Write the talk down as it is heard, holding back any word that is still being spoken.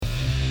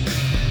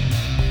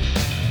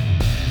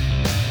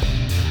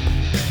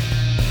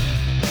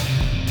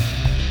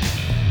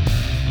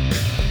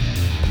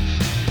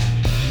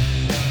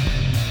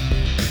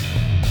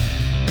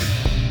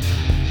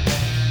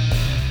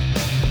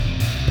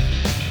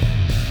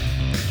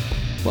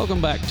Welcome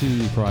back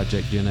to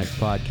Project Gen X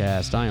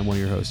Podcast. I am one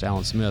of your hosts,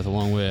 Alan Smith,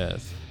 along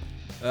with...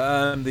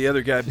 I'm the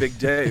other guy, Big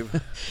Dave.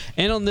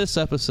 And on this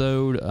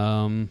episode,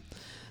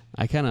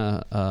 I kind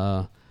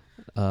of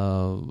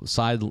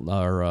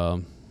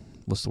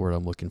what's the word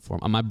I'm looking for?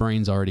 My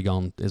brain's already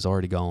gone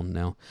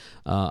now.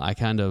 I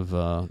kind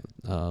of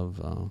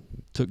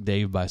took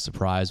Dave by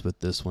surprise with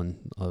this one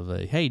of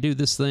a, hey, do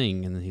this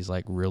thing. And then he's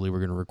like, really, we're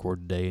going to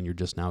record today and you're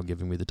just now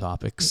giving me the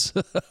topics.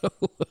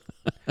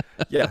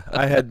 Yeah,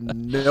 I had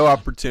no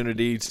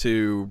opportunity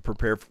to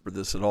prepare for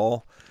this at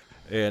all.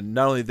 And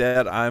not only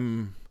that,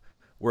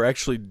 we're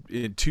actually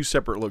in two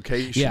separate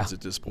locations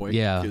at this point.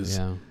 Yeah.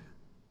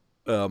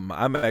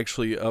 I'm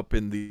actually up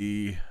in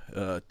the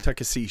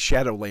Tuckasee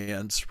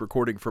Shadowlands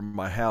recording from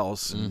my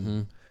house.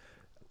 And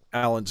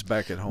Alan's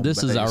back at home.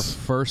 This is our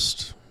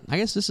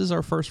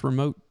first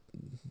remote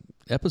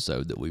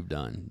episode that we've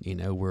done,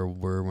 where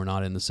we're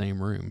not in the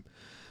same room.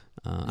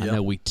 I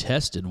know we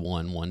tested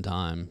one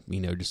time,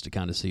 just to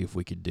kind of see if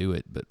we could do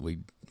it, but we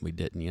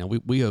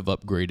didn't. We have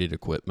upgraded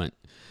equipment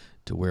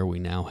to where we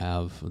now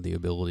have the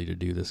ability to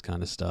do this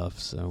kind of stuff.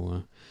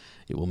 So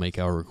it will make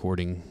our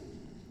recording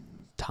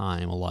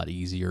time a lot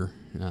easier,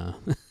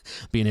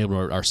 being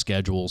able to our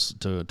schedules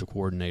to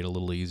coordinate a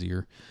little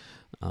easier.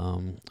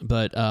 So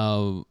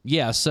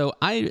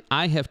I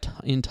have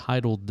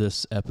entitled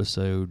this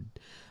episode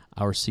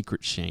Our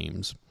Secret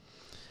Shames.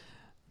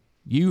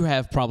 You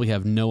probably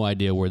have no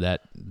idea where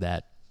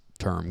that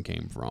term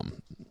came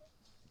from.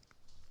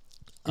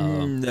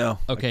 No,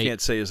 okay. I can't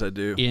say as I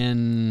do.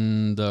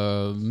 In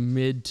the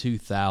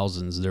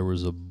mid-2000s, there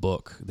was a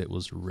book that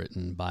was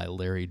written by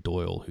Larry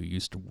Doyle, who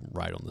used to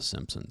write on The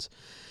Simpsons,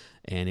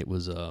 and it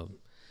was a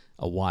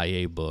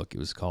YA book. It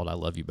was called I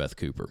Love You, Beth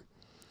Cooper.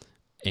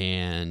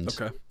 And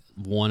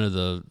one of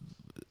the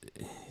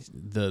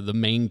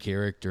main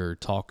character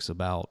talks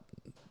about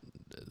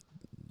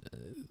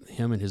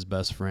him and his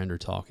best friend are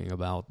talking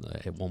about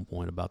at one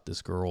point about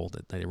this girl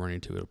that they run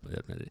into,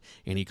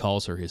 and he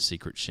calls her his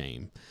secret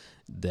shame.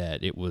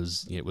 That it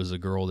was a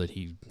girl that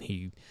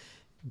he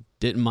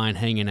didn't mind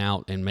hanging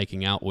out and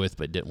making out with,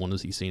 but didn't want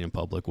to be seen in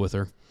public with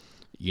her,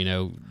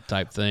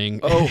 type thing.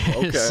 Oh,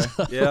 okay,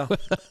 yeah.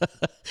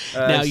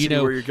 Now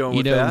where you're going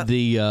with that.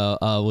 The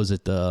was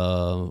it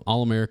the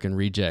All American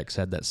Rejects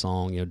had that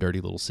song, Dirty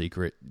Little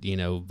Secret,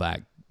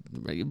 back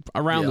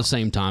around the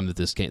same time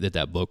that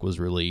that book was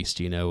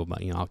released,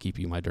 I'll keep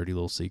you my dirty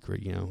little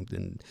secret,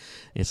 and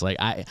it's like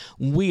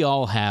we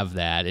all have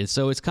that. And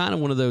so it's kind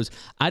of one of those,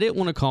 I didn't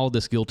want to call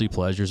this guilty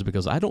pleasures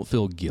because I don't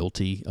feel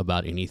guilty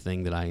about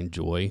anything that I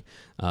enjoy,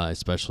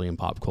 especially in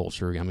pop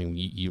culture. I mean,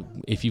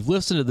 if you've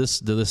listened to this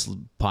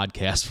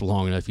podcast for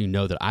long enough, you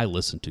know that I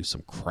listen to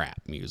some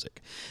crap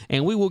music,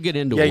 and we will get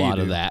into a lot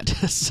of that.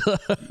 So,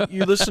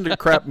 you listen to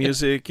crap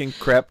music and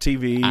crap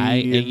TV,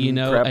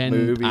 crap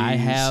movies.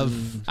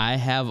 I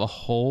have a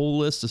whole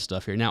list of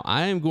stuff here. Now,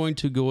 I am going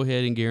to go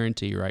ahead and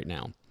guarantee right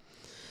now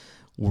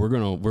we're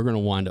gonna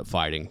wind up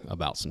fighting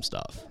about some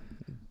stuff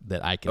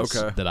that I can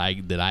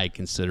that I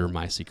consider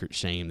my secret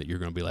shame. That you're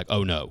gonna be like,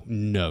 oh no,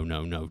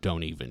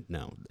 don't even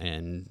no,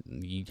 and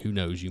who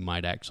knows, you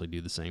might actually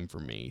do the same for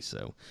me.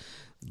 So.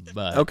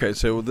 But okay,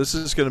 so this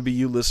is going to be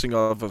you listing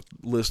off a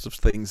list of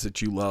things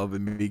that you love,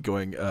 and me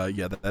going,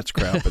 yeah, that's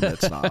crap, and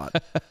that's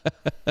not.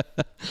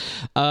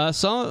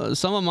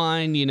 Some of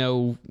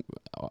mine,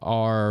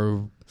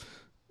 are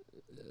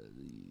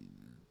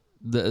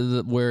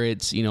the where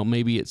it's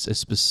maybe it's a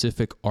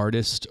specific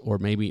artist or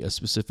maybe a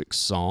specific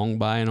song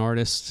by an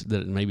artist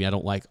that maybe I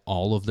don't like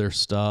all of their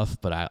stuff,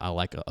 but I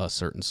like a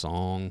certain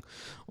song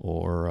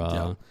or.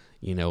 I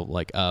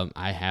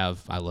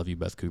Love You,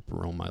 Beth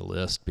Cooper on my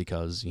list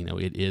because,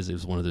 it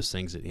was one of those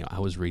things that,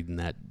 I was reading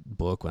that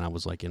book when I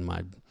was like in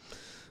my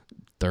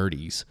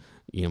 30s,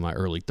 my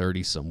early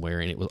 30s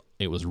somewhere. And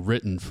it was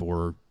written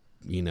for,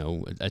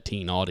 a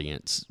teen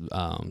audience.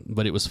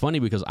 But it was funny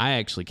because I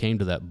actually came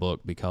to that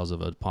book because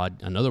of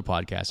another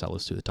podcast I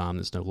listened to at the time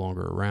that's no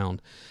longer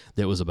around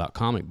that was about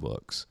comic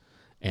books.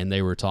 And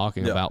they were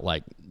talking about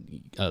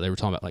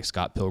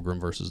Scott Pilgrim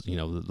versus,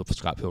 the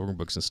Scott Pilgrim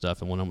books and stuff.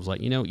 And one of them was like,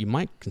 you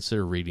might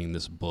consider reading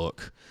this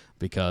book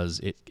because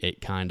it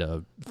kind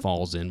of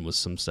falls in with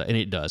some stuff. And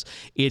it does.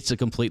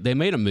 They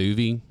made a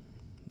movie,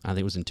 I think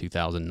it was in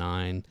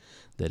 2009,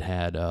 that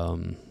had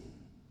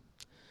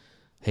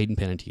Hayden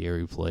Panettiere,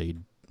 who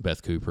played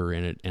Beth Cooper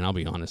in it. And I'll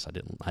be honest,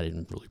 I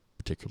didn't really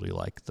particularly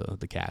like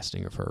the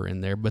casting of her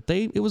in there. But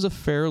it was a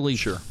fairly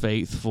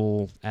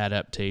faithful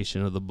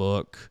adaptation of the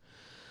book.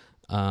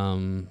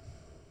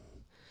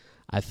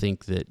 I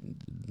think that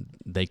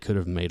they could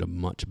have made a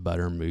much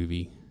better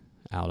movie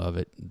out of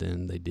it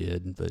than they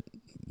did, but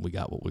we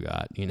got what we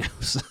got,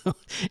 So,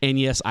 and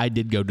yes, I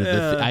did go to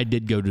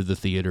the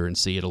theater and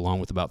see it along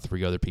with about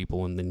 3 other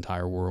people in the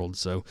entire world.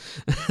 So,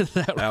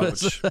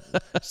 ouch.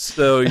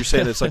 So you're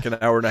saying it's like an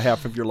hour and a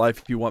half of your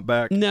life you want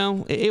back?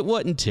 No, it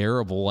wasn't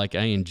terrible. Like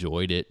I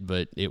enjoyed it,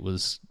 but it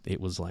was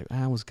like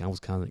I was kind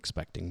of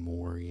expecting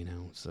more,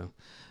 So.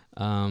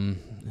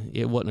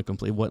 It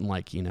wasn't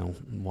like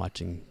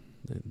watching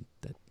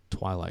that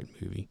Twilight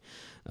movie.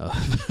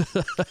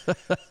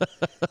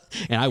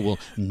 And I will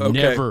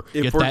never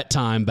get that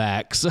time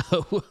back. So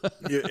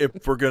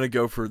if we're gonna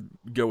go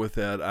with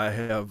that, I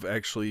have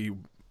actually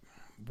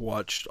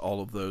watched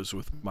all of those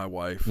with my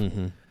wife.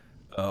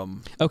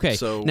 Okay,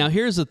 so now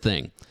here's the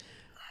thing.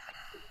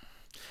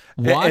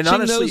 Watching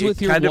honestly, those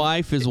with your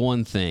wife is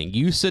one thing.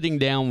 You sitting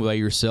down by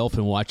yourself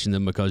and watching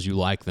them because you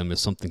like them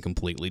is something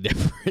completely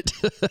different.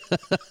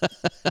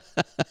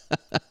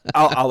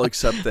 I'll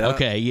accept that.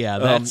 Okay, yeah,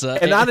 that's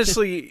and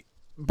honestly,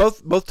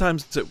 both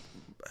times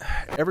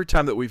every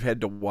time that we've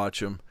had to watch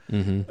them,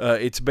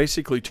 it's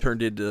basically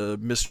turned into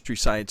Mystery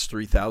Science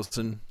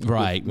 3000.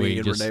 Right, me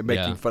and Renee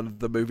making fun of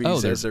the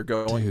movies as they're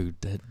going.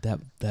 Dude,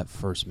 that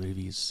first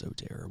movie is so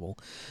terrible,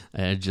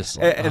 and just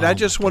I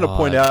just want to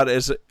point out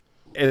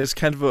as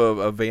kind of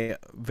a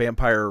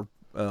vampire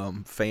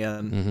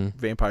fan,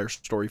 vampire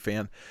story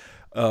fan.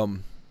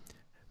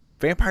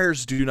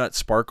 Vampires do not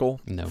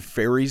sparkle. No,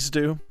 fairies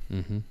do.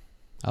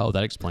 Oh,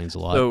 that explains a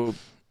lot. So,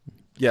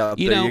 yeah,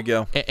 you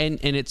go. And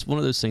it's one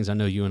of those things. I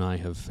know you and I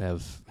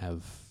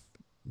have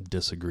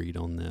disagreed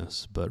on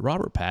this, but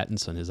Robert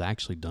Pattinson has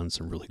actually done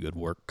some really good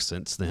work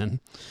since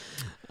then.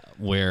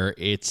 Where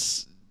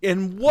it's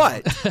in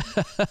what,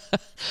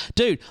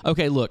 dude?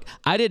 Okay, look,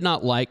 I did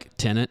not like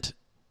Tenet,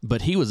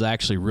 but he was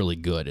actually really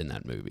good in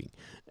that movie.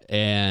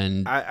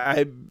 And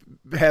I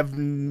have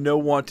no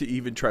want to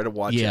even try to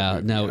watch it. Yeah,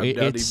 no, I'm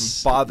not even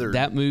bothered.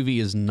 That movie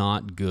is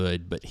not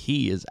good, but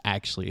he is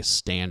actually a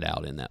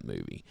standout in that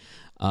movie.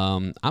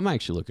 I'm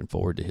actually looking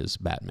forward to his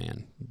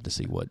Batman to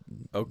see what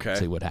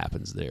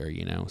happens there.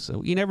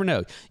 So you never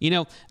know.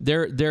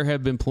 There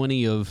have been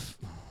plenty of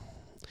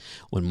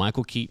when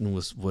Michael Keaton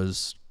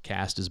was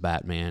cast as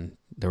Batman.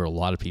 There were a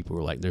lot of people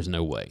who were like, "There's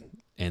no way."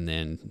 And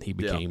then he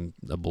became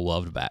a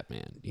beloved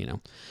Batman,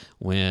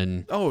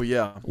 when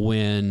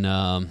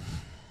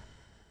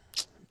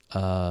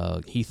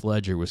Heath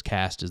Ledger was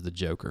cast as the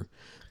Joker,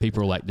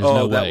 people were like, "There's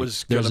no way,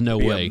 there's no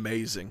way."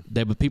 Amazing.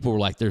 But people were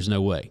like, "There's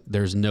no way,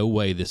 there's no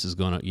way this is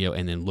gonna,"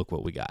 and then look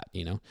what we got,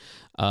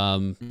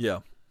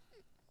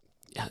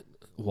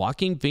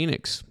 Joaquin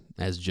Phoenix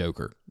as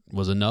Joker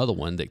was another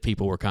one that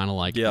people were kind of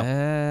like,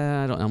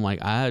 I'm like,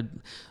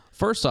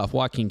 First off,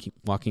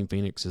 Joaquin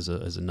Phoenix is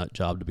a nut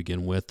job to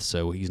begin with,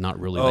 so he's not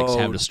really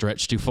having to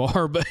stretch too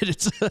far. But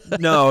it's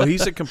no,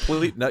 he's a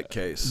complete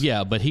nutcase.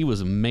 Yeah, but he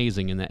was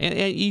amazing in that,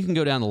 and you can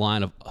go down the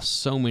line of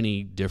so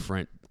many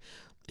different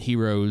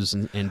heroes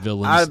and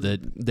villains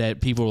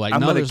that people were like,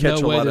 "No,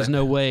 there's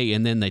no way,"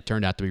 and then they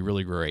turned out to be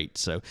really great.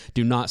 So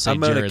do not say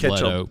Jared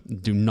Leto.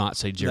 Do not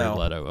say Jared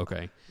Leto.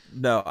 Okay.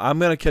 No, I'm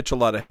going to catch a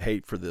lot of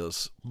hate for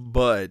this,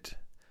 but.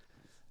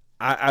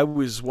 I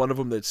was one of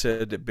them that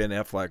said that Ben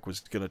Affleck was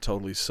going to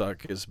totally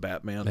suck as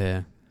Batman.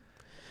 Yeah,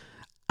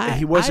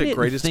 he wasn't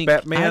great as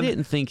Batman. I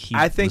didn't think he.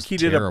 I think he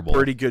terrible. did a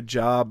pretty good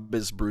job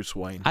as Bruce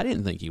Wayne. I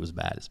didn't think he was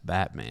bad as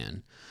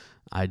Batman.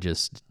 I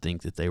just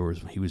think that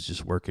he was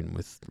just working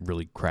with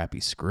really crappy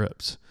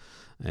scripts,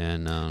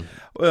 and I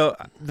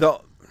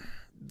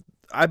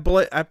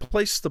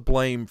place the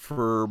blame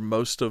for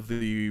most of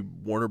the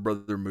Warner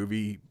Brother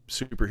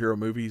superhero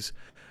movies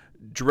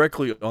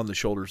directly on the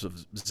shoulders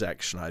of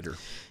Zack Snyder.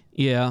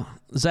 Yeah,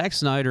 Zack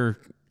Snyder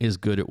is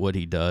good at what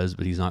he does,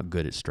 but he's not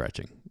good at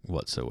stretching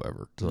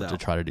whatsoever to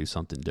try to do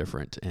something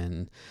different.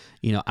 And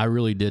I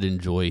really did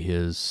enjoy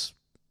his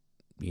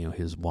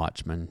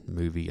Watchmen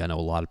movie. I know a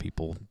lot of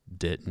people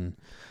didn't.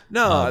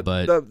 No,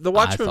 but the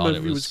Watchmen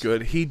movie was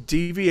good. He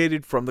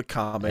deviated from the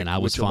comic, and I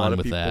was which fine a lot with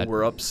of people that.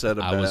 Were upset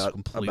about. I was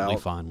completely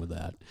fine with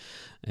that.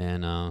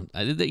 And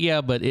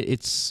but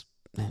it's.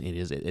 It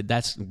is.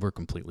 We're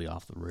completely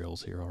off the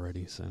rails here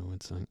already. So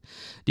it's like,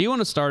 do you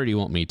want to start or do you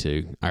want me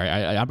to? All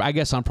right. I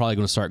guess I'm probably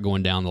going to start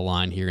going down the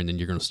line here, and then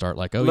you're going to start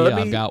like,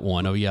 I've got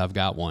one. Oh yeah, I've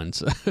got one.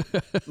 So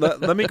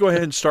let me go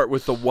ahead and start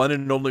with the one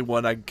and only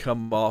one I can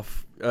come up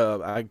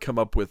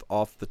with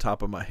off the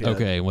top of my head.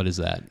 Okay, what is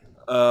that?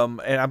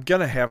 And I'm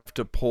gonna have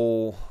to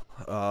pull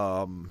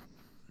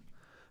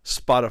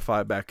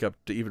Spotify back up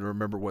to even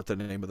remember what the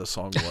name of the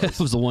song was. It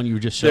was the one you were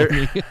just showing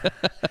me.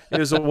 It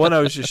was the one I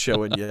was just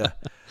showing you.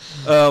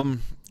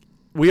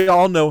 We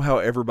all know how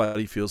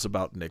everybody feels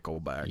about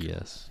Nickelback.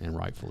 Yes, and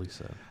rightfully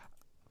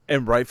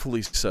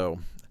so.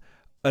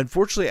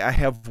 Unfortunately, I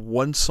have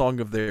one song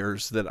of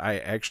theirs that I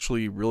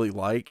actually really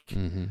like,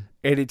 and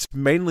it's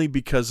mainly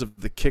because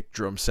of the kick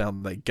drum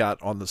sound they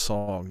got on the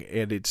song,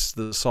 and it's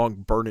the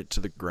song "Burn It to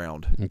the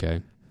Ground."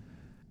 Okay.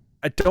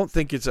 I don't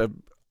think it's a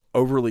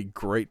overly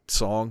great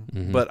song,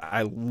 but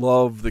I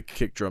love the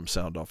kick drum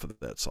sound off of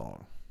that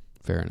song.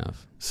 Fair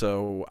enough.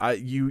 So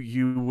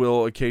you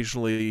will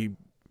occasionally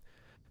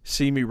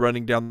see me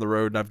running down the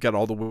road, and I've got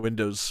all the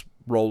windows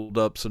rolled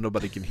up so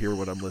nobody can hear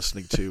what I'm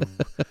listening to.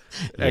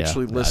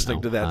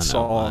 Listening to that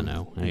song. I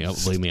know. Hey,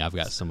 believe me, I've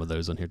got some of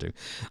those on here too.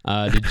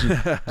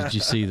 Did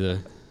you see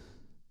the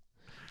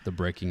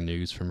breaking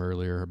news from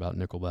earlier about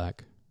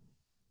Nickelback?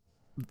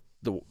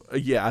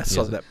 I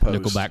saw that post.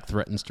 Nickelback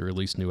threatens to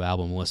release new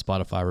album unless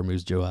Spotify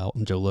removes Joe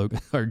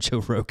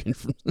Rogan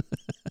from.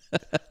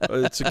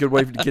 It's a good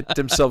way to get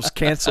themselves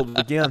canceled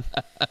again.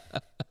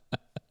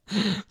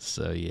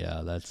 So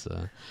yeah, that's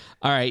all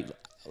right.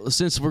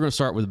 Since we're going to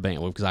start with a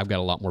band, because I've got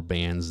a lot more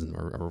bands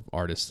or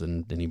artists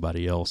than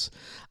anybody else.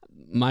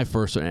 My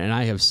first, and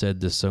I have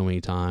said this so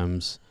many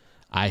times,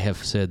 I have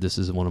said this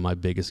is one of my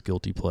biggest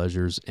guilty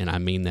pleasures, and I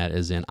mean that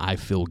as in I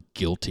feel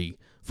guilty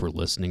for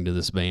listening to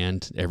this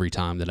band every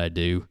time that I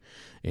do,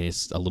 and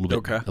it's a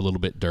little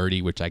bit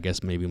dirty, which I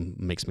guess maybe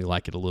makes me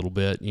like it a little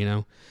bit, you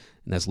know.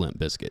 And that's Limp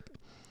Bizkit.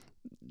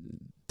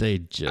 They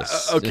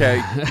just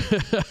okay.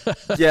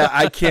 Yeah,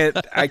 I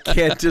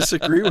can't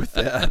disagree with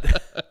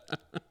that.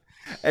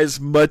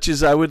 As much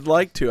as I would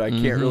like to, I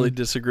can't really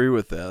disagree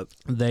with that.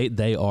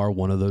 They are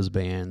one of those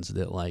bands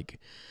that, like,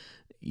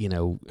 you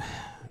know,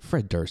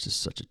 Fred Durst is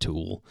such a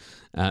tool,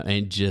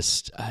 and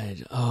just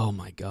oh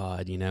my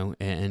God, you know,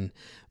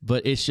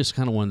 but it's just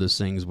kind of one of those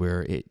things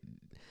where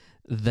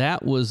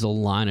that was a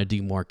line of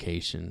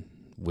demarcation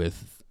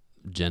with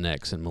Gen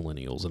X and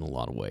millennials in a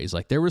lot of ways.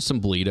 Like, there was some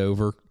bleed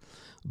over,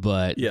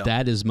 but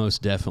that is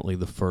most definitely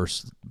the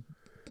first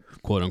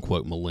quote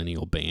unquote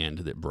millennial band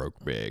that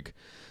broke big.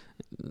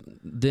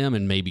 Them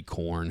and maybe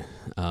Korn,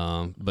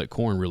 but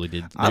Korn really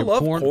did. I love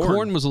Korn.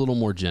 Korn was a little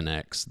more Gen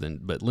X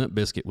but Limp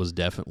Bizkit was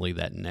definitely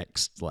that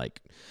next,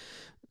 like,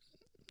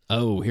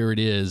 oh, here it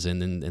is, and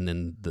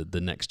then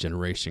the next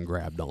generation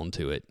grabbed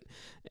onto it,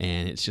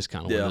 and it's just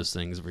kind of one of those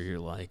things where you're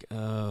like,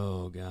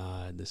 oh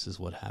God, this is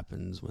what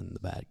happens when the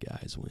bad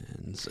guys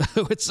win.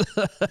 So it's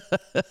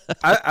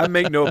I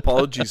make no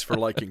apologies for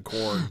liking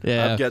Korn.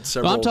 Yeah, I've got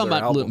several. Well, I'm talking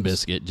about albums. Limp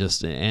Bizkit,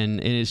 just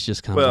and it's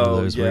just kind of one of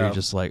those where you're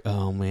just like,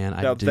 oh man,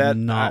 I do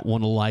not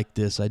want to like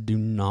this. I do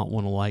not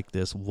want to like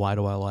this. Why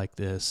do I like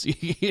this?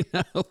 You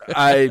know,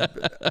 I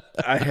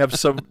have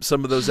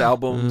some of those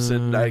albums,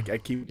 and I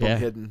keep them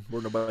hidden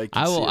where nobody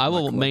can see it. I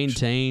will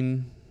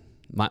maintain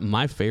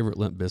my favorite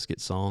Limp Bizkit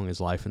song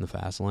is "Life in the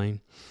Fast Lane,"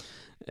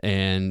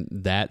 and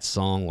that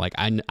song, like,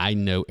 I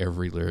know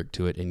every lyric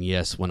to it. And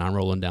yes, when I'm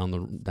rolling down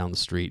the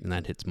street and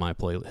that hits my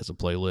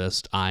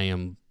playlist, I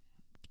am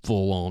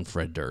full on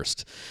Fred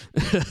Durst.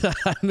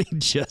 I mean,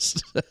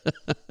 just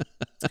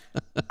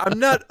I'm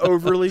not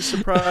overly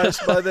surprised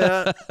by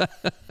that.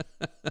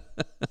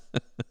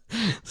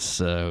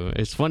 So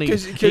it's funny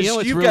because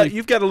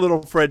you've got a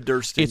little Fred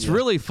Durst. It's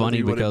really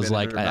funny because,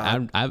 like,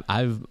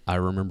 I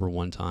remember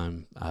one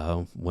time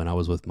when I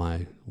was with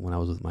my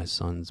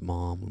son's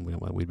mom, and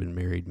we'd been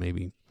married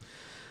maybe,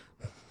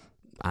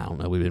 I don't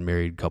know, we'd been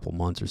married a couple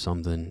months or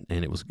something,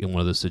 and it was in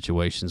one of those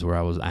situations where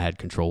I had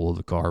control of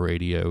the car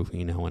radio,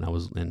 you know,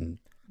 and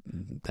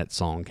that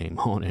song came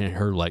on, and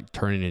her, like,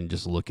 turning and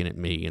just looking at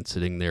me and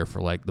sitting there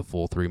for like the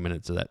full 3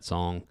 minutes of that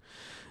song,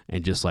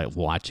 and just like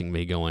watching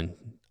me going,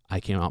 I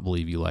cannot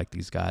believe you like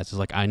these guys. It's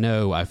like, I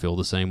know, I feel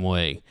the same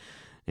way.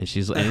 And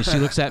she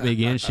looks at me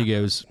again, and she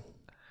goes,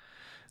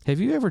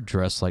 have you ever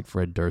dressed like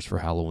Fred Durst for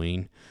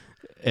Halloween?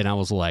 And I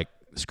was like,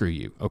 screw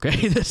you,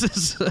 okay? This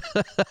is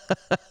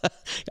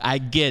I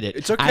get it.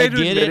 It's okay to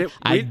admit it.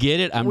 I get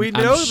it. We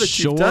know that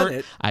short. You've done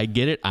it. I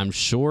get it. I'm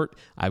short.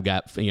 I've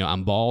got,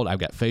 I'm bald. I've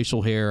got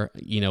facial hair.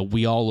 You know,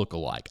 we all look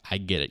alike. I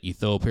get it. You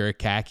throw a pair of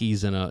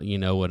khakis and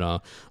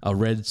a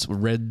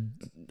red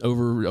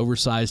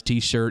oversized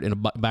T-shirt and a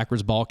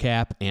backwards ball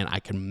cap, and I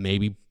can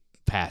maybe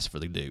pass for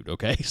the dude.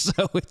 Okay,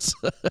 so it's.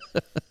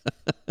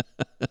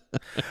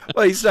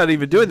 Well, he's not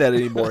even doing that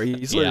anymore.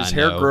 He's let his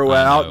hair grow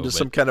out into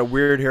some kind of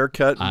weird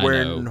haircut and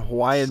wearing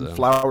Hawaiian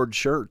flowered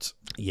shirts.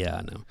 Yeah,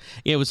 I know.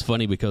 Yeah, it was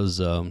funny because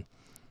they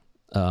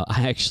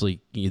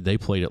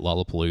played at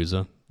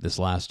Lollapalooza this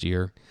last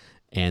year,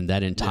 and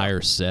that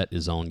entire set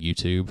is on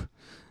YouTube.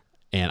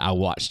 And I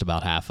watched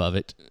about half of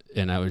it,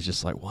 and I was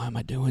just like, why am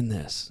I doing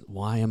this?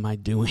 Why am I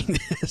doing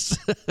this?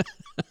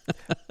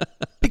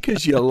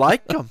 Because you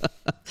like them.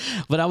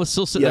 But I was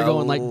still sitting there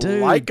going, like,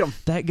 dude,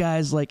 that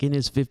guy's like in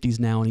his 50s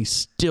now, and he's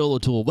still a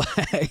tool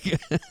bag.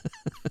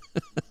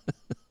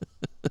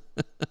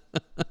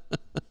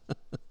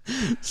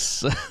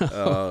 So,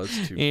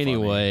 it's too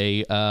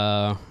anyway,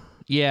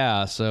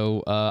 yeah,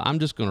 so I'm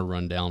just going to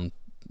run down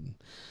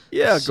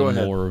go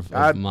ahead. more of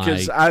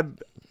my...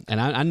 And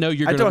I know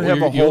you're going to... I don't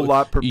have a whole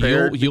lot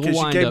prepared because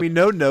you gave me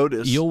no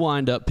notice. You'll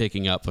wind up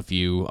picking up a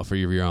few for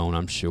your own,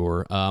 I'm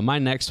sure. My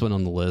next one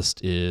on the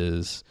list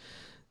is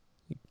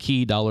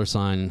Key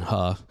 $,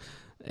 Huh.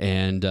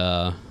 And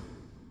do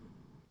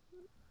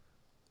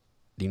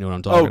you know what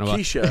I'm talking about?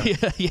 Keisha.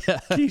 Yeah.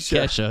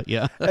 Kesha,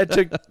 yeah.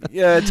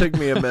 It took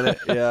me a minute,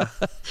 yeah.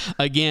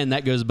 Again,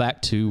 that goes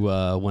back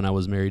to when I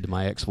was married to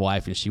my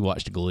ex-wife, and she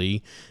watched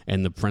Glee,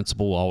 and the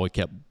principal always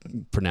kept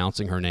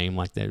pronouncing her name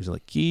like that. It was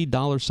like, Key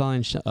 $,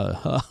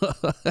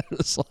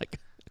 It's like,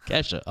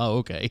 Kesha. Oh,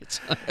 okay.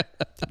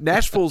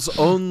 Nashville's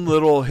own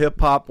little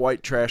hip-hop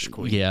white trash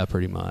queen. Yeah,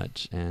 pretty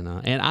much. And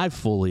I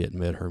fully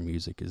admit her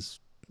music it's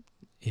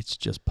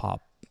just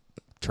pop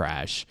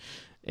trash,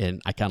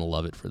 and I kind of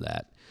love it for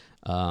that.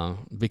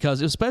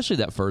 Because especially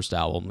that first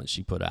album that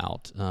she put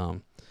out.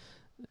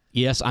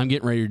 Yes, I'm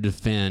getting ready to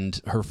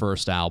defend her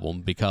first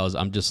album because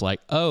I'm just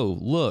like, oh,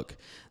 look,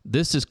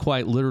 this is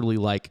quite literally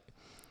like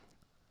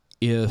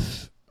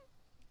if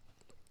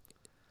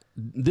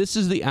this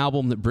is the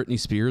album that Britney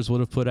Spears would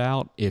have put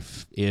out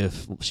if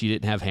she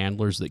didn't have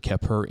handlers that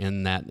kept her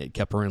in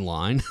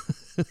line.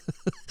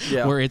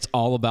 Yeah. Where it's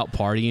all about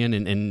partying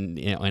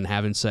and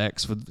having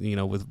sex with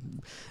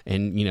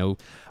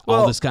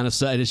all this kind of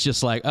stuff. It's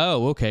just like,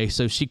 oh, okay,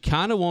 so she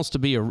kind of wants to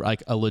be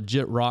a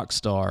legit rock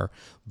star,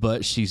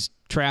 but she's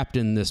trapped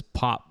in this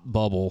pop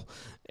bubble.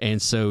 And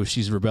so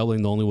she's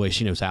rebelling the only way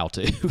she knows how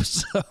to.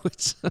 So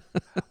it's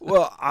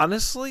well,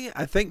 honestly,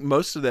 I think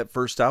most of that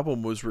first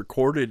album was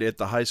recorded at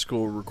the high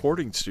school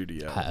recording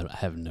studio. I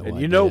have no idea.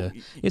 You know,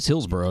 it's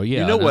Hillsboro. Yeah,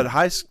 you know what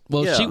high school?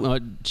 Well, yeah.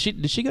 she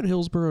did she go to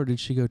Hillsboro or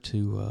did she go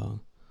to?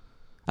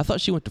 I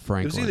thought she went to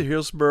Franklin. It was either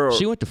Hillsboro.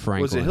 She went to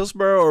Franklin. Was it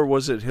Hillsboro or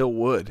was it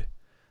Hillwood?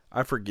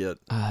 I forget.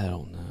 I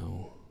don't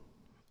know.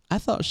 I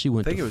thought she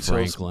went to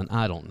Franklin.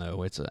 I don't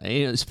know.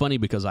 It's funny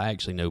because I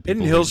actually know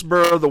people. In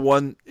Hillsboro, the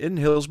one in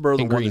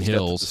Green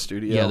Hills, the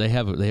studio. Yeah, they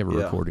have a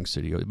recording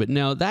studio. But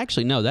no,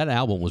 that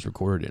album was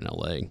recorded in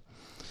L.A.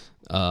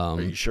 Are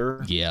you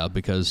sure? Yeah,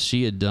 because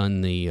she had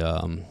done the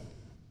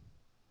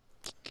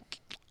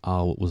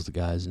what was the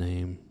guy's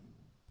name?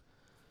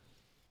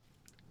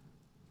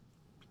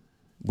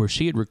 Where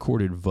she had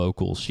recorded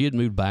vocals. She had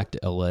moved back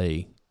to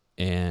L.A.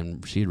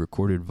 and she had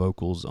recorded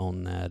vocals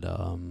on that.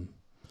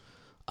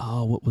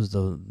 What was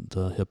the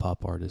hip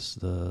hop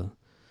artist?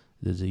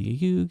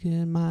 You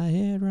get my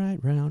head right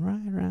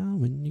round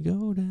when you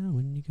go down,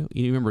 when you go.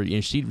 You remember? You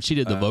know, she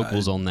did the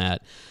vocals on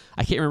that.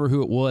 I can't remember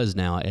who it was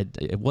now.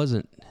 It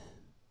wasn't.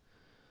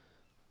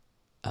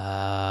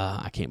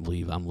 I can't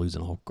believe I'm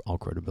losing all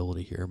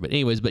credibility here. But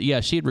anyways,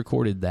 yeah, she had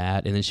recorded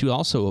that, and then she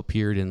also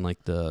appeared in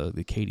like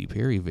the Katy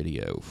Perry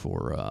video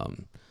for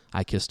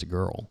 "I Kissed a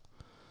Girl."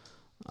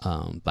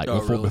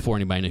 Before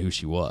anybody knew who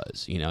she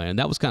was, and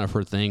that was kind of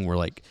her thing where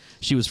like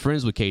she was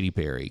friends with Katy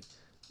Perry,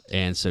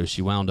 and so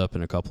she wound up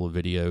in a couple of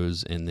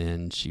videos, and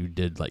then she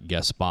did like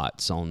guest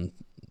spots on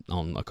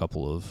a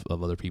couple of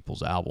other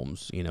people's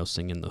albums,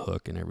 singing the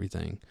hook and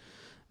everything,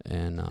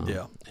 and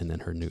then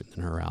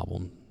her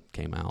album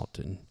came out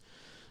and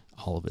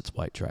all of its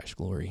white trash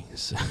glory,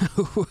 so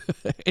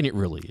and it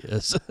really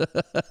is.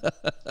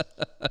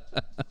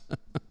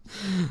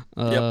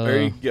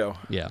 There you go.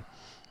 Yeah.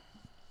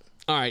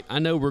 All right, I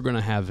know we're going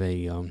to have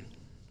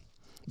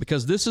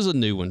because this is a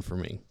new one for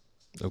me,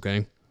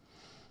 okay?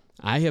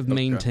 I have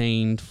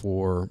maintained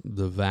for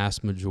the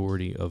vast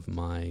majority of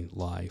my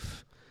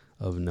life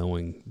of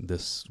knowing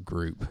this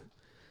group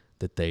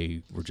that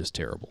they were just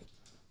terrible.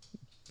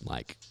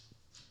 Like,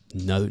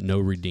 no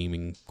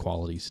redeeming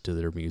qualities to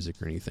their music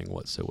or anything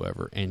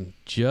whatsoever. And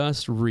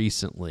just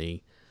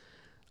recently,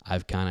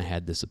 I've kind of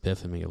had this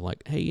epiphany of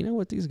like, hey, you know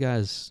what, these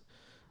guys,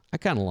 I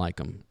kind of like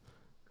them.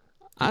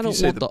 I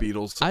don't want the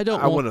Beatles. I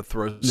want to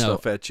throw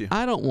stuff at you.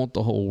 I don't want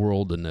the whole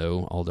world to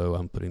know, although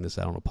I'm putting this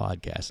out on a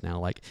podcast now.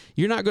 Like,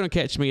 you're not going to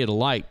catch me at a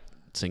light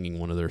singing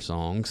one of their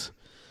songs,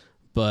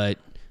 but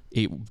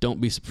don't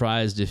be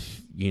surprised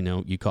if,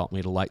 you caught me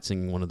at a light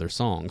singing one of their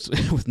songs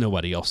with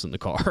nobody else in the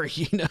car,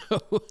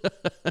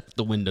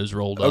 the windows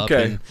rolled up.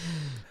 Okay.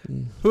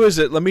 Who is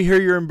it? Let me hear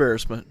your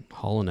embarrassment.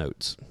 Hall &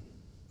 Oates.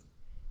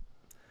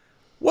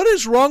 What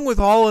is wrong with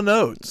Hall &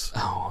 Oates?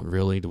 Oh,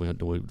 really? Do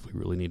we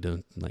really need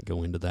to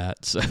go into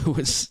that? So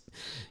it's,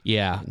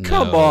 yeah.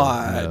 Come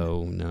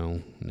on.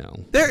 No.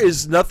 There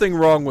is nothing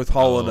wrong with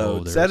Hall &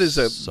 Oates. That is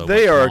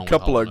they are a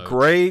couple of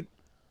great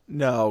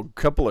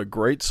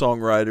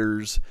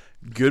songwriters,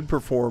 good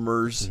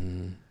performers.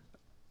 Mm.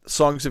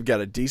 Songs have got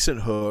a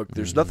decent hook.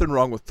 There's nothing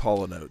wrong with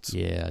Hall & Oates.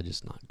 Yeah,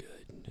 just not good.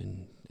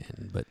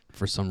 But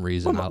for some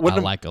reason, I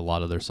like a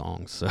lot of their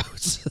songs. So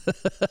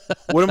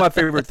one of my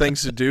favorite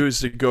things to do is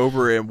to go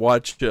over and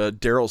watch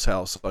Daryl's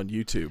House on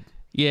YouTube.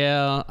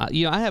 Yeah,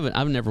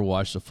 I've never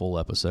watched a full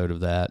episode of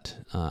that.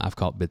 I've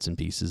caught bits and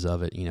pieces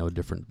of it.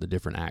 The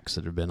different acts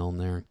that have been on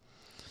there.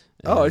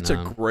 And, it's a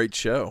great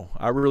show.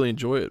 I really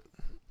enjoy it.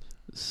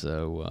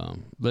 So,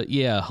 but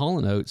yeah,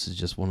 Hall & Oates is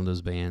just one of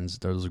those bands,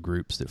 those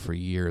groups that for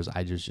years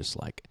I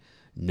just like.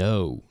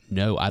 No,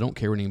 I don't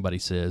care what anybody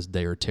says.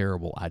 They are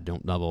terrible. I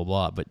don't blah, blah,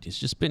 blah. But it's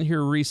just been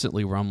here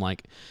recently where I'm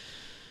like,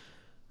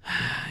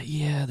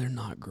 yeah, they're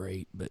not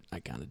great, but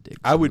I kind of dig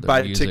I would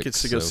buy music,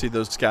 tickets to go see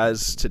those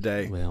guys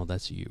today. Well,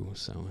 that's you,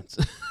 so it's...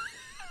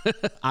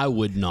 I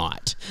would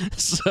not.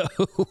 So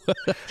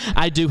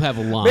I do have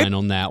a line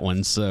on that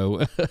one.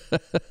 So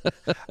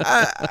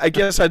I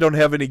guess I don't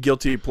have any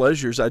guilty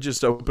pleasures. I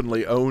just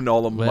openly own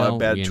all of my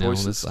bad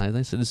choices.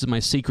 This is my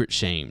secret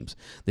shames.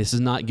 This is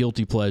not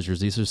guilty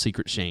pleasures. These are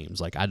secret shames.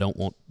 Like I don't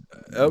want.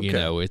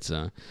 Okay. It's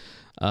a.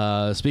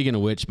 Speaking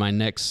of which, my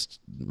next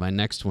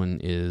one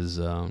is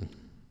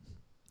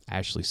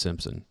Ashley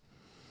Simpson.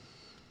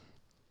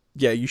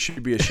 Yeah, you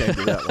should be ashamed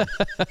of that one.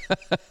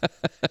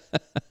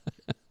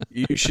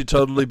 You should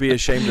totally be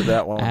ashamed of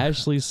that one.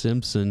 Ashley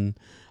Simpson,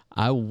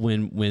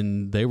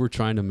 when they were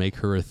trying to make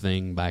her a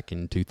thing back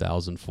in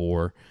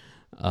 2004,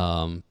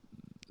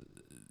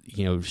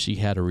 she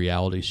had a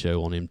reality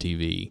show on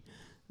MTV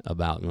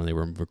about when they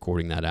were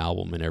recording that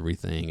album and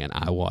everything, and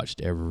I watched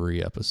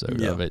every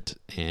episode of it,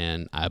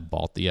 and I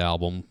bought the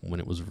album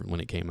when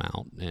it came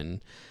out,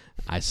 and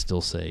I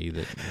still say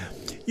that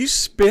you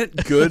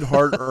spent good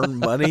hard-earned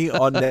money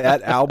on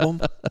that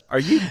album. Are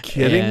you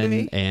kidding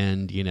me?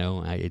 And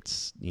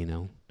it's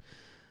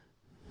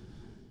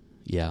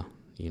yeah,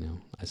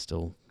 I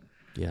still.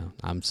 Yeah,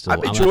 I'm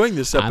enjoying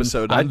this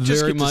episode. I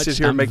just get to sit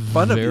here and make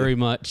fun of you. Very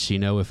much,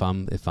 if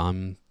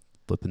I'm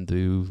flipping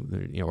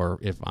through, or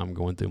if I'm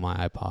going through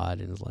my iPod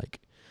and it's like,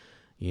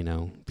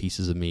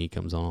 Pieces of Me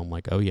comes on, I'm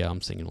like, oh yeah,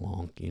 I'm singing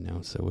along,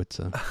 so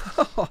it's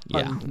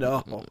yeah.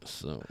 No.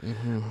 So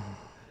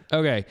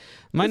okay,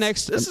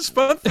 this is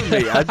fun for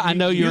me. I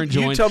know you're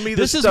enjoying. You tell me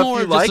this is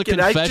more you like,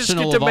 and I just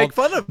get to make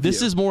fun of you.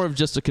 This is more of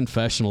just a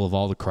confessional of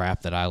all the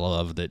crap that I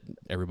love that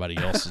everybody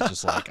else is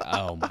just like,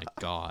 oh my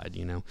God,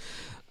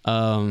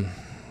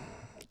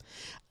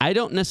 I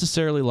don't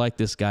necessarily like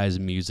this guy's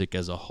music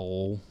as a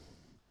whole,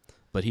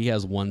 but he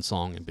has one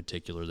song in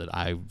particular that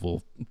I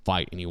will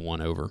fight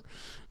anyone over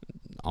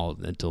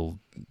until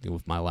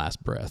with my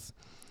last breath,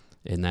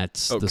 and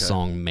that's the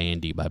song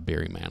 "Mandy" by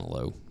Barry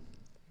Manilow.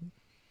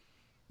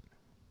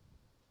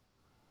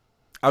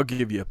 I'll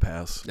give you a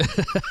pass.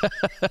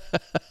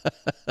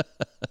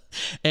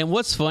 And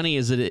what's funny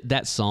is that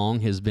that song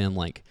has been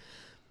like,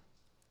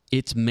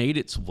 it's made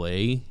its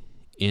way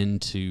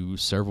into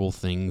several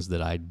things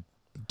that I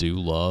do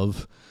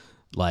love.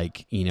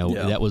 Like,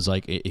 that was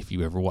like, if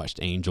you ever watched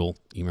Angel,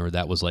 you remember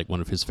that was like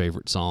one of his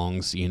favorite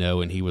songs,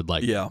 and he would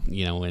like,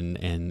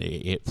 and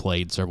it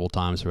played several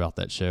times throughout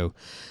that show.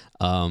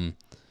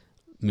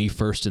 Me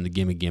First and the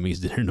Gimme Gimmes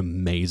did an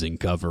amazing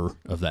cover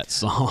of that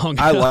song.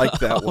 I like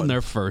that one. On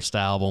their first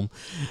album.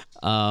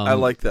 I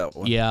like that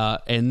one. Yeah,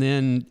 and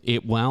then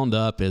it wound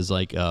up as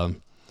like as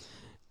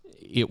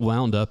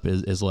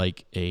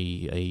like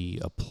a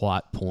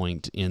plot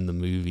point in the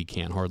movie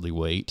Can't Hardly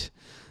Wait.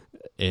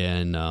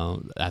 And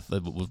I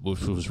thought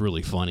which was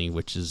really funny,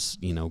 which is,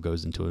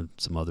 goes into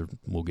some other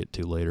we'll get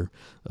to later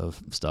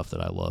of stuff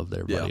that I love that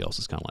everybody else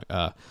is kind of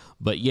like,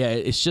 But yeah,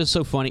 it's just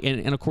so funny.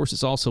 And of course,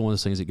 it's also one of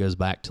those things that goes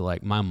back to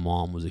like my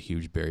mom was a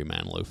huge Barry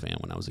Manilow fan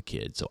when I was a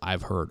kid. So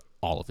I've heard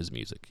all of his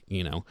music,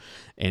 and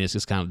it's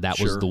just kind of that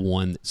was the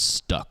one that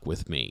stuck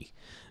with me,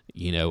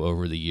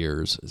 over the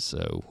years.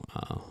 So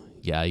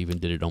I even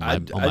did it on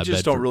my I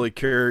just don't really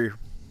care.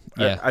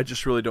 Yeah. I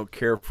just really don't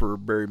care for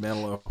Barry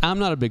Manilow. I'm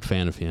not a big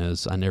fan of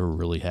his. I never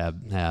really have.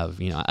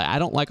 I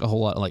don't like a whole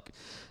lot. Like,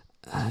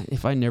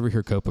 if I never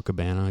hear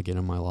Copacabana again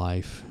in my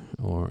life,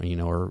 or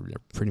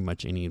pretty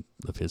much any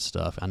of his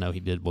stuff. I know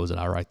he did. What was it?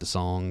 I Write the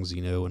Songs,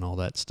 and all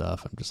that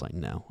stuff. I'm just like,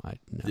 no.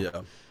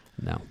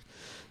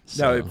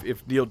 So, now,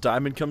 if Neil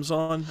Diamond comes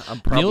on, I'm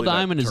probably Neil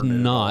Diamond is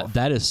not.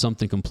 That is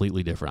something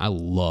completely different. I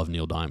love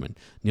Neil Diamond.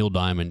 Neil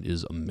Diamond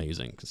is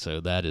amazing. So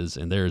that is,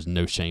 and there is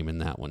no shame in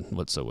that one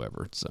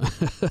whatsoever. So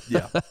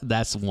yeah,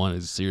 that's one.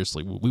 Is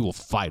seriously, we will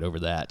fight over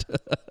that.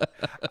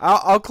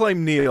 I'll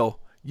claim Neil.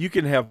 You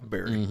can have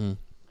Barry. Mm-hmm.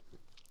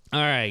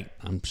 All right.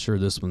 I'm sure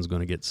this one's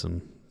going to get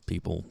some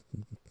people.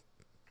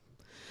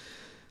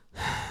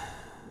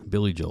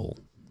 Billy Joel.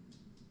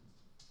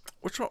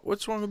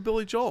 What's wrong with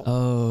Billy Joel?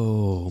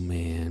 Oh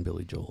man,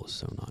 Billy Joel is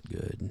so not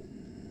good.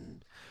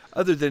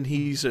 Other than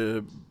he's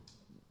a,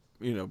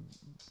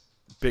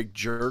 big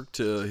jerk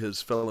to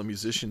his fellow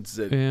musicians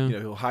that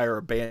he'll hire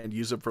a band,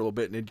 use it for a little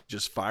bit, and then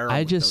just fire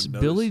them.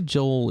 Billy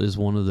Joel is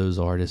one of those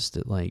artists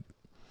that like.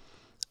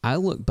 I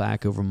look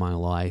back over my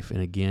life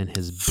and again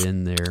has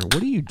been there.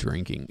 What are you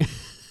drinking?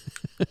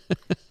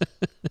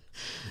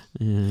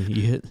 You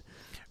hit.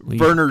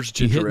 Verner's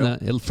ginger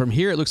ale. From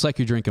here, it looks like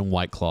you're drinking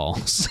White Claw.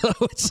 So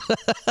it's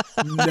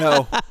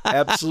no,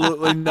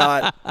 absolutely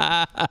not.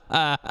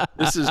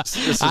 This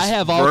is I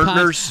have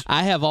Verner's.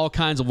 I have all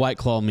kinds of White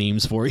Claw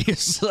memes for you.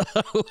 So.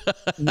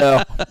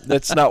 No,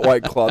 that's not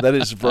White Claw. That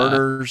is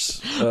Verner's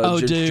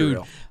ginger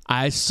ale.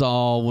 I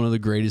saw one of the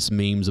greatest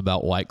memes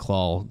about White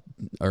Claw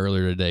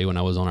earlier today when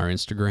I was on our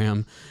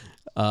Instagram.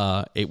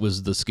 It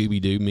was the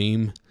Scooby-Doo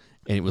meme.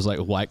 And it was like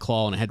a White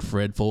Claw, and it had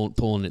Fred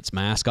pulling its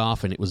mask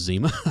off, and it was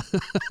Zima.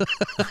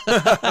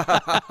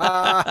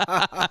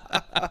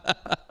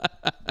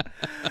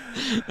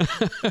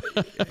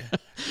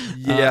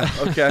 Yeah,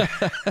 okay.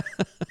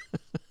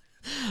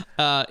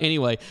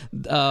 Anyway,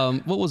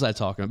 what was I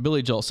talking about?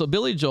 Billy Joel. So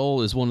Billy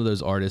Joel is one of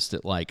those artists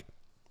that, like,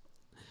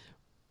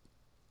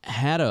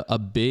 had a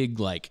big,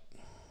 like,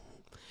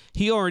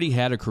 he already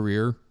had a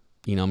career.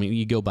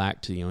 You go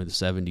back to, the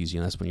 70s,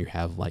 that's when you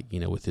have, like,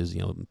 with his,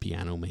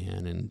 Piano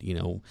Man and,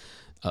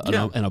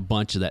 and a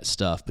bunch of that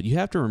stuff. But you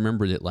have to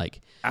remember that, like...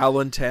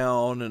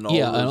 Allentown and all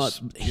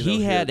those,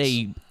 he had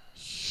a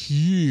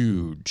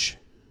huge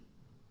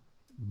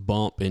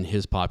bump in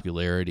his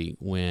popularity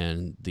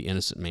when the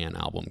Innocent Man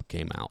album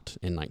came out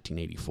in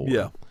 1984.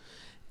 Yeah.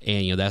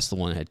 And, that's the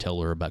one that had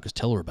Tell Her About It, because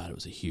Tell Her About It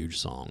was a huge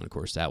song. And, of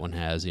course, that one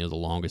has, The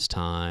Longest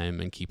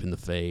Time and Keeping the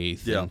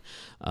Faith. Yeah.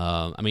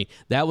 And,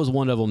 that was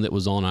one of them that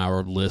was on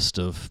our list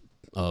of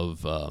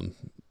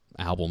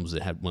albums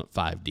that went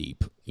 5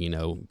 deep,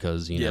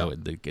 because,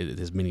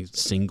 there's many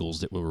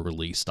singles that were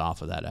released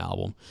off of that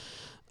album.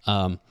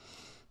 And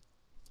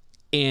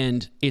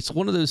it's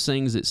one of those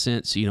things that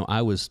since,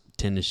 I was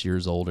 10-ish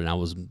years old and I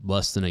was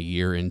less than a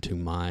year into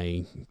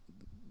my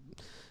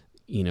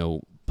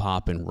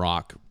pop and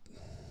rock,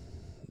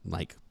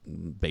 like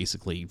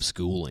basically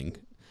schooling,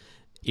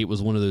 it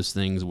was one of those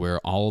things where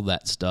all of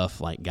that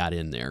stuff like got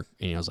in there,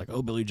 and I was like,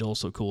 oh, Billy Joel's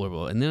so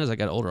cool. And then as I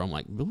got older, I'm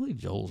like, Billy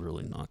Joel's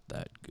really not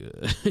that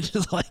good.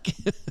 Just like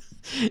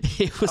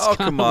it was. Oh,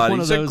 come on,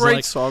 he's a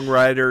great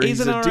songwriter. He's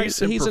a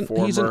decent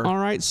performer. He's an all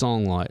right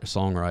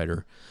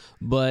songwriter.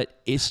 But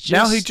it's just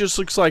now he just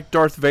looks like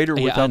Darth Vader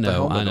without the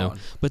helmet I know. on.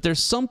 But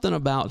there's something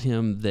about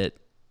him that,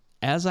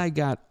 as I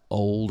got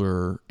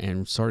older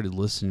and started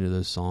listening to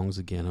those songs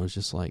again, I was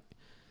just like,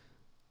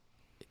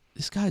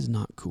 this guy's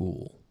not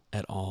cool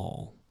at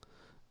all.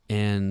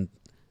 And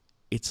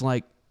it's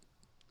like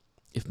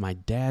if my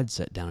dad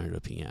sat down at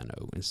a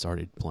piano and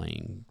started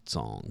playing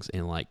songs,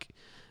 and like,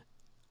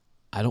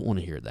 I don't want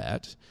to hear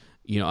that.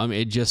 I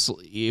mean,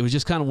 it was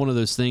just kind of one of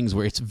those things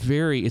where it's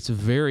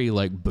very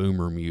like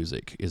boomer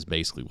music is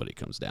basically what it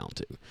comes down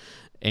to.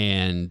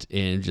 And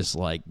just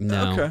like,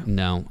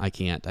 no, I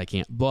can't.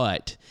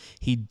 But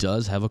he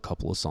does have a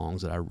couple of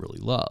songs that I really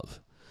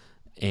love.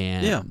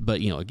 But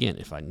again,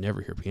 if I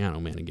never hear Piano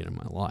Man again in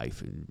my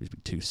life, it would be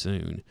too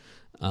soon.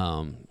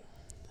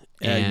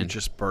 You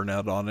just burn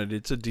out on it.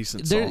 It's a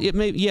decent song.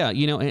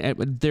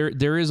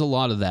 There is a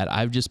lot of that.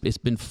 It's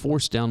been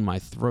forced down my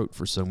throat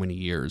for so many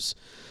years.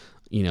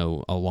 A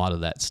lot of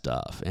that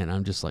stuff, and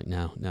I'm just like,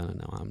 no.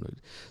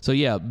 So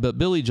yeah, but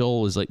Billy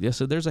Joel is like,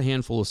 so there's a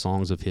handful of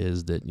songs of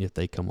his that if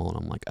they come on,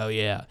 I'm like, oh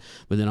yeah,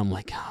 but then I'm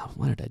like, oh,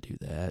 why did I do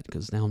that?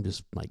 Because now I'm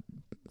just like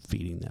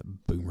feeding that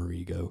boomer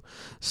ego.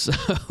 So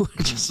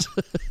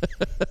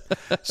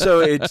so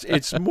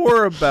it's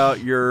more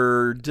about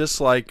your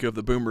dislike of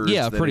the boomers.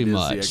 Yeah, than pretty it is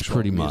much, the actual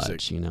pretty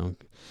music. much.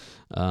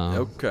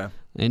 Okay.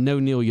 And no,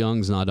 Neil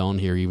Young's not on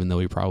here, even though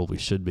he probably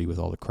should be with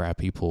all the crap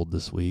he pulled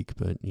this week.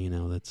 But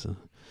that's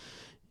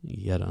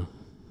you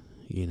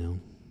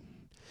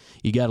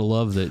gotta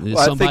love that. Well,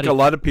 I think a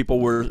lot of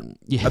people were.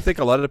 Yeah. I think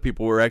a lot of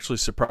people were actually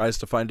surprised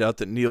to find out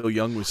that Neil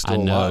Young was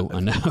still alive. I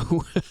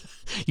know.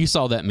 You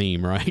saw that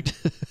meme, right?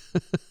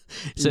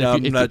 No,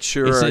 I'm not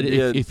sure. I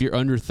did. If you're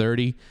under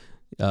 30,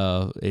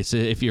 it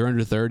said if you're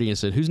under 30, and it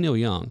said who's Neil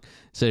Young? It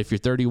said if you're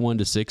 31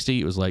 to 60,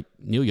 it was like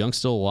Neil Young's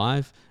still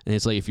alive, and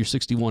it's like if you're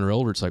 61 or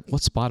older, it's like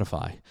what's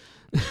Spotify?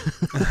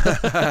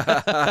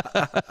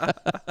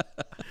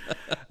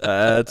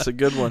 That's a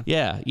good one.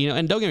 Yeah,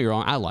 and don't get me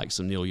wrong, I like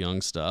some Neil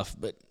Young stuff,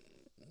 but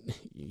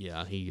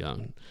yeah,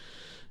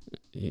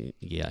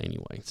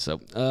 anyway. So,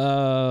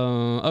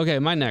 okay,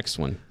 my next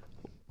one.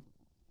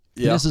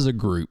 Yeah. This is a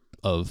group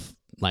of,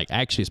 like,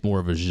 actually it's more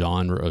of a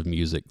genre of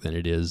music than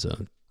it is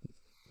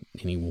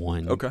any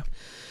one. Okay.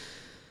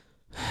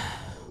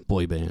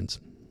 Boy bands.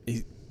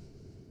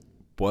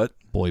 What?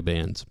 Boy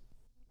bands.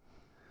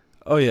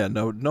 Oh yeah,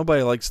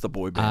 nobody likes the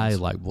boy bands. I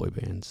like boy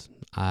bands.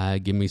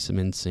 Give me some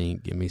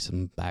NSYNC, give me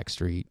some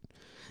Backstreet,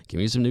 give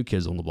me some New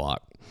Kids on the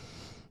Block.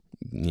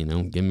 Give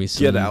me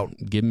some. Get Out.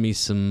 Give me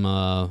some.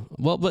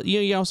 But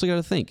you also got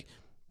to think.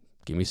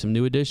 Give me some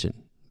New Edition.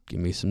 Give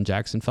me some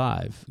Jackson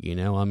 5.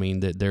 I mean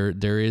that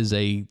there is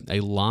a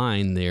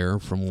line there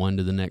from one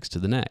to the next.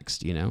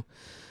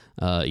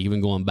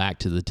 Even going back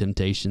to the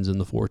Temptations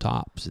and the Four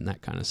Tops and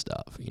that kind of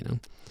stuff.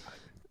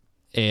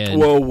 And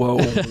whoa,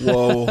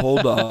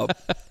 hold up.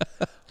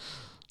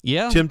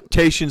 Yeah,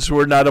 Temptations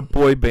were not a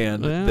boy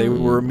band; they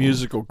were a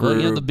musical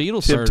group. Well, the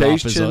Beatles started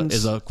off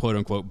as a quote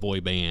unquote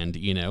boy band.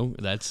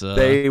 That's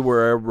they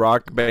were a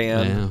rock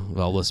band. Yeah,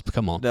 well,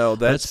 come on. No,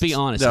 let's be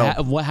honest.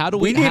 No. How do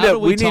we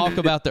talk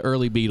about the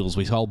early Beatles?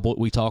 We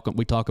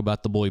talk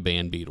about the boy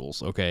band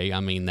Beatles. Okay, I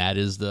mean that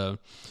is the.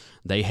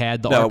 They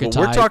had the archetypes.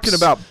 No, but we're talking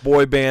about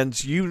boy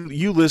bands.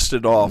 You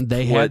listed off.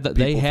 They had the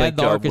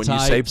archetypes. When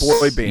you say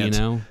boy bands,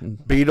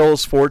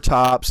 Beatles, Four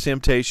Tops,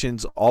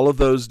 Temptations, all of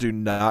those do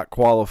not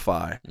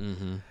qualify.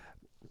 Mm-hmm.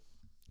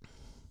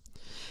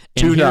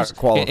 Do not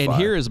qualify. And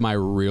here is my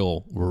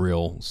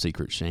real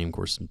secret shame. Of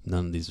course,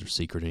 none of these are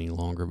secret any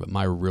longer. But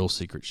my real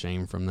secret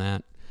shame from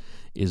that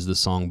is the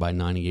song by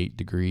 98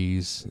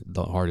 Degrees,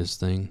 "The Hardest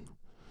Thing."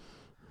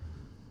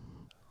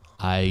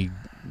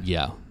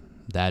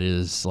 That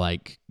is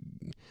like.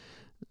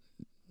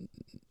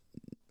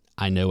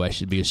 I know I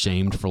should be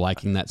ashamed for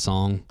liking that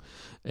song.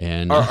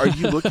 And are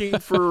you looking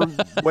for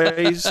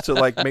ways to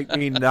like make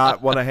me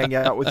not want to hang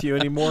out with you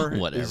anymore?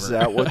 Whatever. Is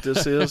that what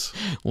this is?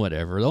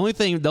 Whatever.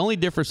 The only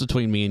difference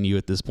between me and you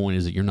at this point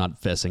is that you're not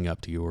fessing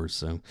up to yours.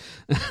 So.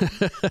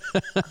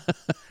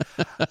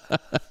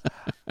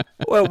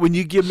 Well, when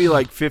you give me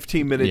like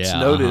 15 minutes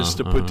notice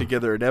to put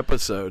together an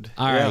episode.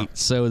 All right.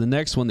 So the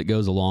next one that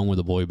goes along with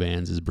the boy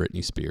bands is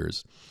Britney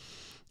Spears.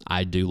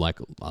 I do like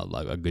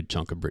a good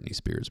chunk of Britney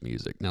Spears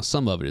music. Now,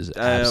 some of it is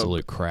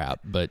absolute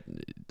crap, but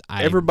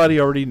everybody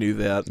already knew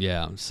that.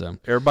 Yeah, so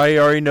everybody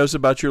already knows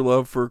about your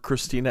love for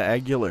Christina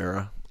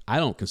Aguilera. I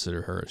don't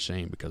consider her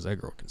ashamed because that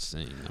girl can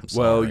sing. I'm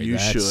sorry. Well, you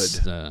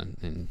should.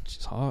 And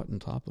she's hot on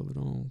top of it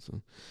all.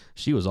 So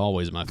she was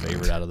always my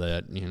favorite out of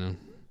that.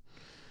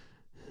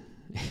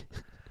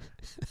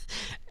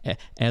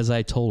 As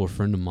I told a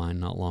friend of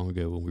mine not long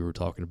ago when we were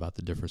talking about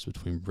the difference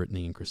between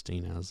Britney and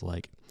Christina, I was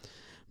like,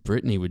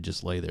 Brittany would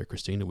just lay there.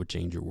 Christina would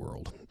change your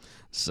world.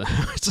 So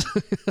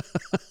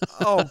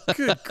oh,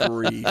 good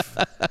grief.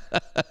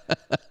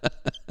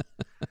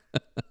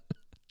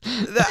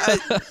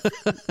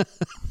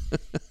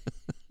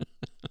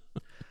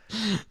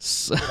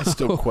 So, I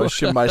still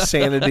question my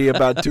sanity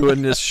about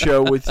doing this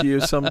show with you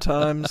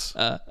sometimes.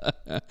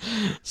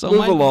 So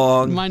Move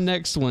along. My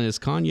next one is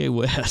Kanye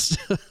West.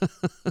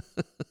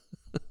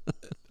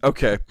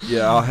 Okay,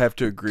 yeah, I'll have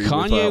to agree with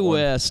that Kanye one.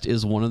 West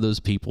is one of those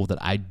people that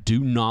I do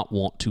not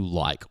want to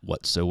like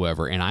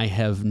whatsoever. And I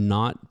have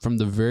not, from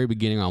the very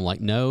beginning, I'm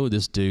like, no,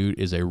 this dude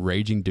is a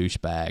raging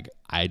douchebag.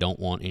 I don't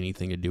want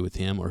anything to do with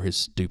him or his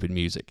stupid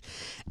music.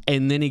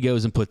 And then he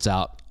goes and puts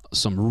out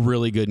some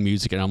really good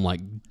music, and I'm like,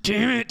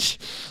 damn it,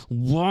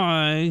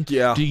 why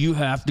do you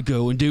have to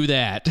go and do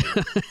that?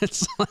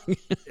 It's like,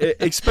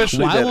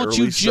 especially why that won't early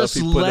you just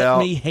stuff he put let out.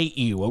 me hate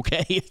you,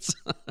 okay? It's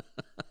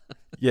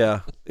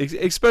Yeah,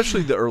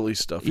 especially the early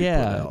stuff he put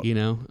out. you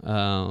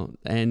know,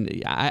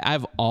 and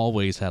I've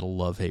always had a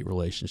love-hate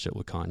relationship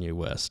with Kanye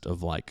West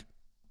of like,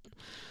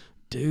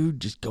 dude,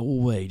 just go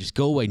away.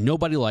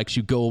 Nobody likes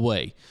you, go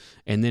away.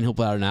 And then he'll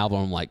put out an album,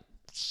 I'm like,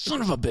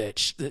 son of a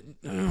bitch.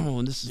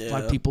 And this is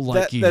why people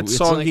like you. That It's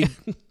song like,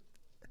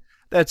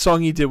 that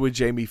song he did with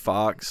Jamie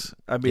Foxx.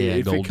 I mean, Yeah,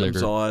 if Gold it comes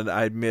Digger. on,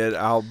 I admit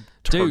I'll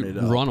turn dude,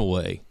 it up.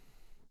 Runaway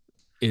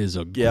is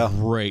a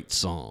great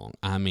song.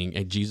 I mean,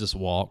 and Jesus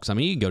Walks. I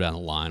mean, you can go down the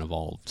line of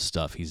all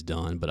stuff he's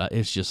done, but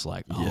it's just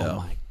like, oh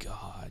my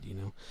God, you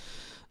know.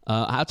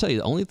 I'll tell you,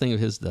 the only thing of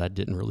his that I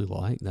didn't really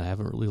like, that I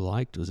haven't really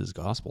liked, was his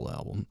gospel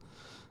album.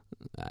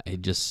 I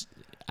just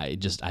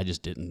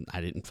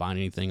didn't find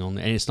anything on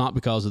there, and it's not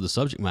because of the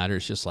subject matter.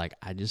 It's just like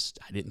I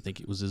didn't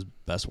think it was his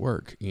best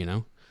work, you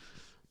know.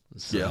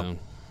 So,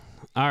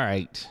 all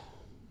right.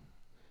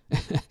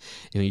 And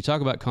when you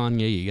talk about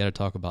Kanye, you got to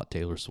talk about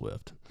Taylor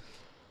Swift.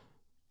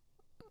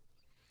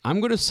 I'm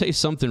going to say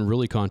something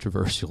really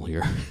controversial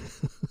here.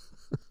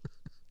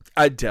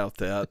 I doubt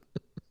that.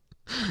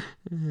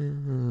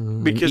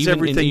 Because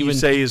everything you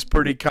say is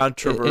pretty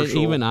controversial.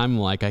 And even I'm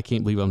like, I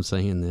can't believe I'm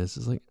saying this.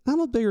 It's like, I'm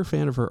a bigger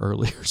fan of her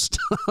earlier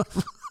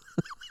stuff.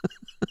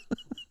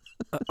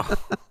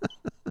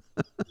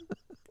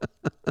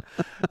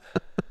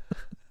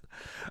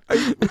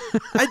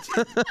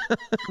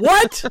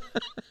 What?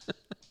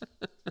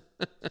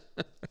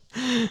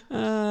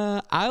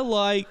 I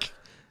like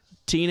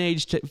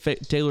teenage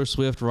Taylor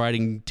Swift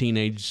writing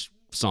teenage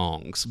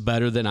songs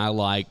better than I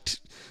liked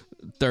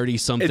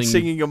 30-something. And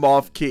singing them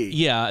off key.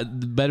 Yeah,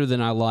 better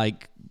than I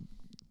like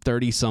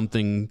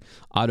 30-something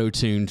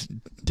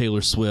auto-tuned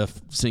Taylor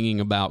Swift singing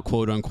about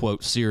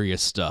quote-unquote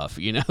serious stuff.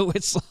 You know,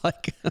 it's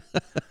like...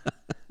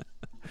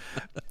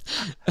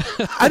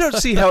 I don't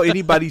see how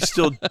anybody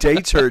still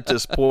dates her at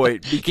this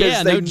point,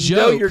 because they know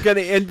joke. you're going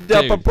to end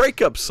up a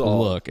breakup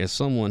song. Look, as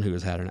someone who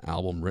has had an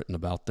album written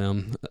about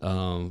them,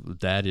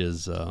 that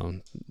is...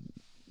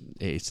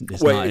 It's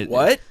Wait,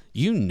 what?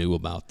 You knew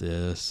about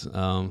this.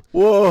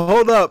 Whoa,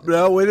 hold up.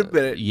 No, wait a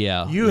minute.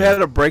 Yeah. You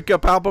had a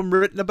breakup album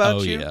written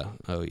about you?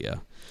 Oh, yeah.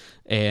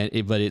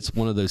 And but it's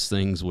one of those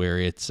things where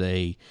it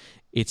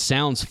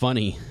sounds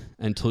funny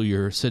until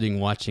you're sitting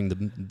watching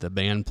the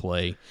band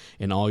play,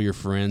 and all your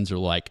friends are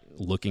like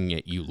looking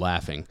at you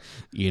laughing,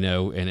 you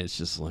know, and it's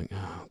just like,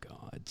 oh God.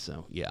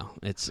 So yeah,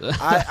 it's.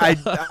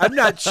 I'm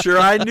not sure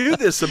I knew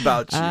this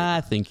about you.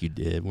 I think you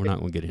did. We're not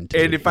going to get into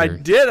it. And if I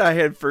did, I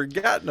had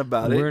forgotten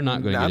about it. We're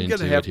not going to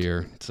get into it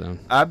here. So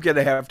I'm going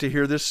to have to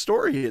hear this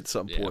story at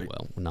some point.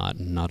 Well, not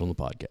on the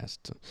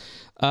podcast.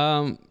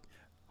 So.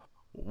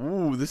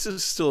 Ooh, this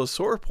is still a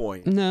sore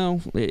point.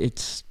 No,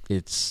 it's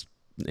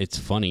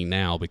funny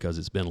now because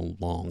it's been a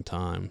long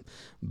time,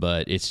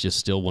 but it's just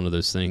still one of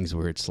those things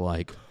where it's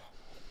like,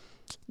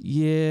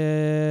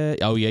 yeah,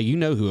 oh yeah, you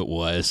know who it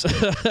was.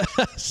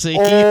 See?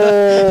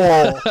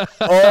 I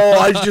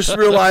just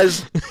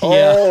realized.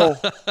 Oh,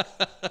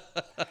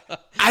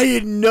 I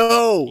didn't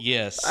know.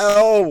 Yes.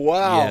 Oh,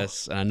 wow.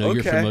 Yes, I know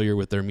you're familiar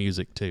with their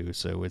music too,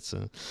 so it's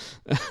All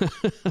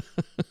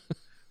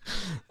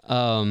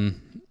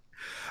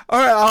right,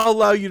 I'll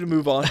allow you to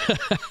move on.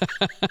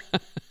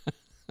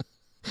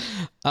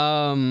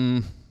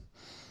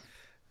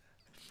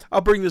 I'll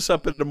bring this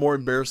up at a more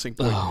embarrassing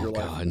point in your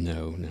life. Oh, God,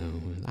 no.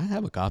 I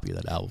have a copy of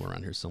that album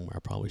around here somewhere. I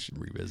probably should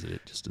revisit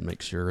it just to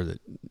make sure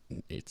that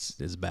it's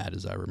as bad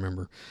as I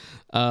remember.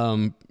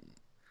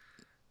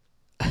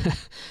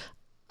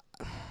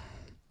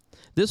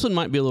 This one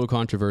might be a little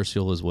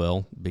controversial as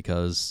well,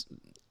 because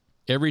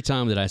every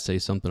time that I say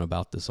something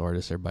about this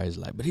artist, everybody's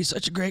like, but he's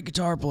such a great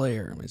guitar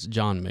player. It's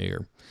John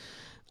Mayer.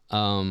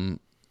 John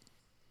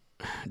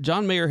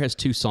Mayer has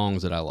two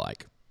songs that I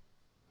like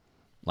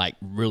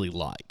really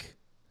like.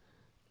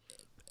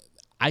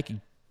 I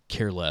could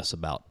care less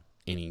about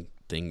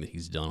anything that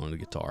he's done on the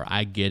guitar.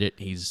 I get it.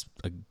 He's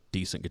a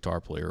decent guitar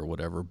player or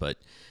whatever, but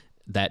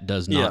that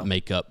does not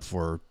make up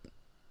for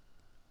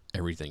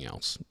everything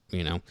else,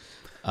 you know?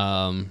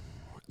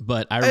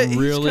 But he's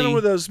kind of one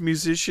of those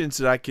musicians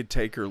that I could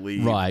take or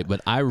leave. Right,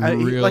 but I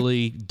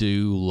really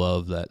do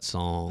love that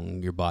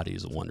song, Your Body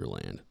is a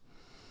Wonderland.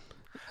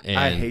 And,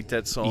 I hate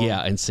that song.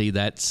 Yeah, and see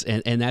that's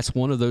that's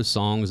one of those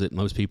songs that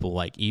most people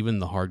like, even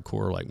the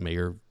hardcore like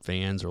Mayer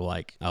fans are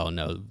like, oh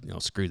no,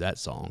 screw that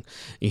song,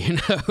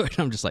 And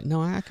I'm just like,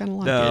 no, I kind of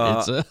like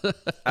it. It's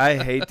I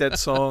hate that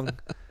song.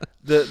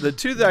 The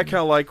two that I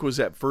kind of like was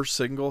that first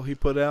single he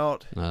put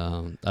out.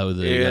 and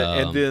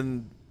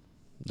then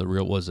the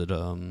real was it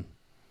No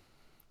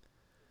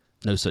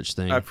Such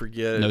Thing. I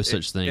forget. No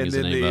Such Thing is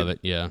the name of it.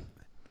 Yeah.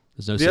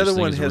 There's no the such other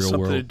thing one as a has real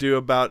something world. to do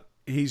about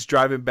he's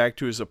driving back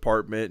to his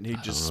apartment and he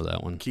just don't know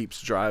that one.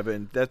 keeps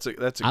driving. That's a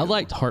I good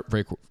liked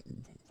one.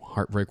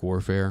 Heartbreak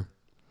Warfare,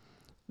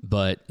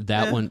 but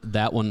that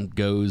one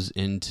goes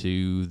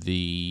into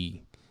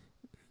the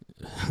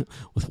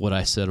with what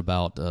I said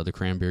about the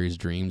Cranberries'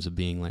 Dreams of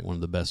being like one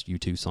of the best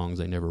U2 songs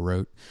they never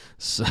wrote.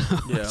 So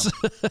Yeah.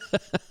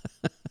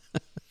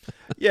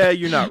 Yeah,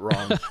 you're not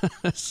wrong.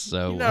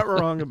 So You're not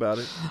wrong about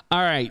it. all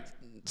right.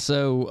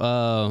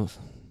 So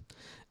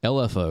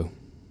LFO,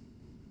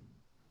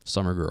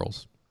 Summer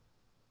Girls.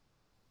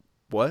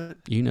 What?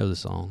 You know the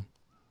song.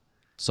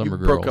 Summer You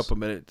Girls. broke up a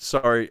minute.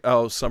 Sorry.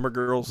 Oh, Summer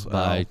Girls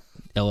by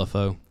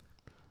LFO.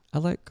 I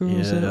like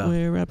girls Yeah. that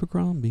wear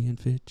Abercrombie and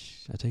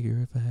Fitch. I take her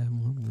if I have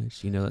one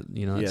wish. You know that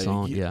Yeah,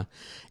 song. you- Yeah,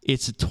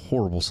 it's a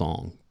horrible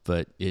song,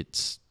 but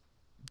it's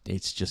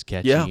just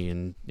catchy Yeah.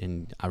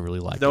 and I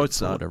really like No, it it's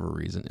for not. whatever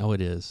reason. Oh,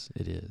 it is.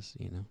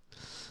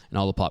 And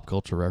all the pop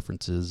culture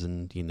references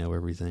and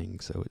everything.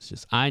 So it's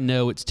just, I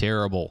know it's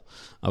terrible.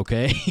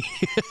 Okay,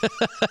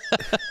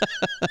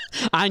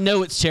 I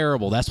know it's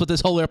terrible. That's what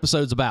this whole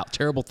episode's about.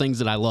 Terrible things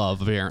that I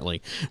love,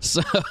 apparently.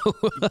 So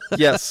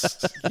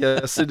Yes,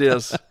 it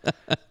is,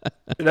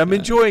 and I'm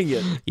enjoying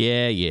it.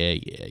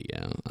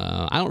 yeah.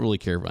 I don't really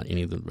care about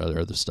any of the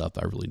other stuff.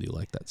 I really do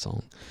like that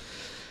song.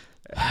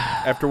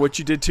 After what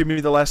you did to me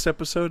the last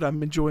episode,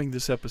 I'm enjoying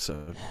this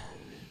episode.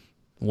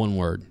 One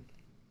word: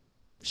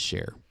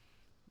 Cher.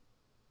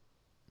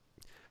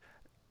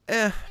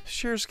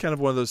 Cher's kind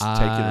of one of those take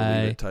it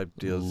or leave it type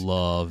deals.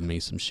 Love me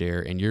some Cher,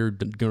 and you're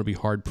going to be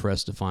hard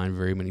pressed to find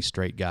very many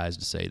straight guys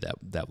to say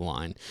that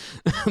line.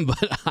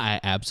 But I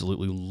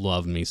absolutely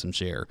love me some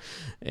Cher,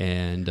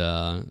 and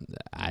Yeah,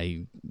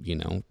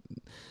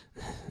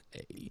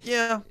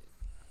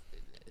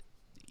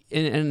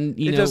 and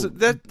it doesn't.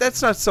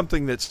 That's not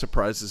something that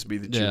surprises me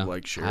that you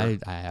like Cher. I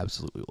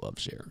absolutely love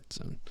Cher.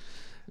 So.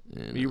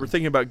 You were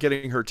thinking about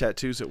getting her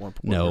tattoos at one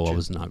point. No, weren't I you?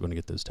 was not going to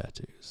get those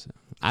tattoos.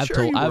 I've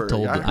Sure you were. I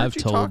heard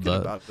you talking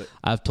about it.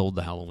 I've told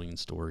the Halloween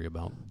story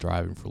about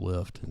driving for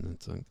Lyft, and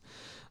it's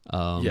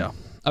yeah.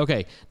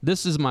 Okay,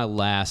 this is my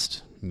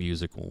last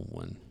musical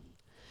one,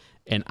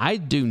 and I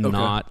do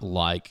not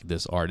like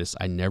this artist.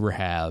 I never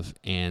have,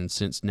 and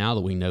since now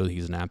that we know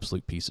he's an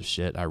absolute piece of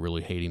shit, I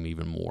really hate him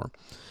even more.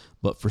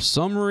 But for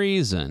some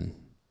reason,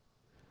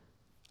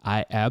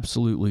 I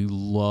absolutely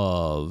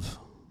love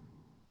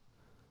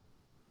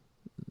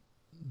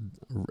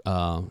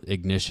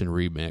Ignition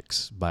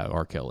Remix by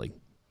R. Kelly.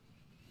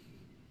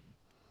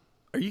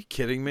 Are you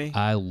kidding me?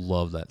 I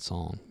love that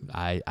song.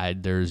 I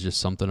there's just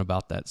something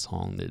about that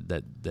song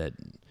that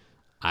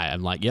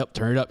I'm like, yep,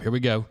 turn it up, here we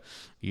go,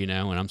 and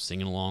I'm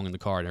singing along in the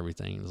car and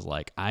everything. It's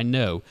like, I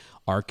know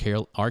R.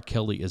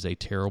 Kelly is a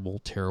terrible,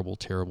 terrible,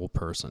 terrible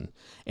person,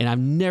 and I've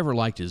never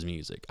liked his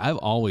music. I've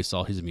always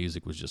thought his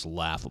music was just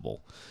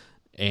laughable,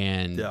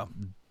 and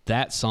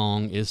that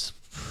song is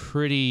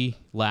pretty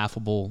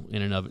laughable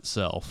in and of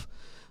itself,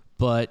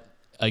 but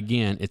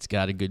again, it's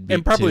got a good beat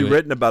and probably to it.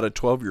 written about a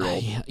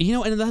 12-year-old.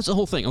 Yeah, and that's the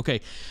whole thing.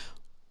 Okay,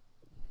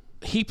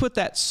 he put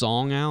that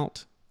song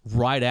out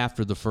right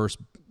after the first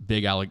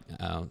big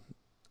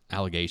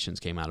allegations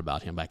came out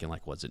about him back in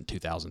in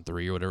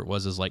 2003 or whatever it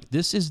was. Is like,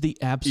 this is the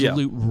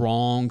absolute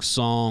wrong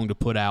song to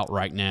put out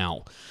right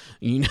now.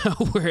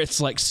 Where it's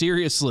like,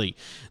 seriously,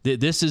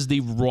 this is the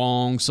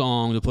wrong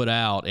song to put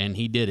out, and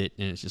he did it,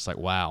 and it's just like,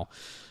 wow.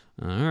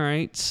 All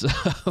right, so,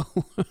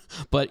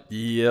 but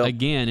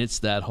again, it's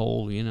that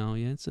whole,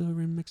 it's a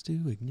remix to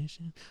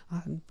Ignition.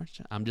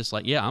 I'm just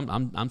like,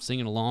 I'm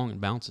singing along and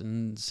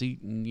bouncing the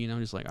seat, and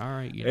just like, all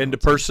right. And the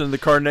person in the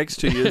car next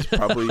to you is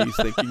probably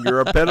thinking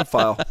you're a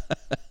pedophile.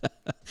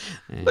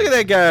 Look at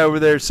that guy over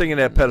there singing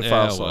that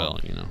pedophile song.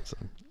 Well, so.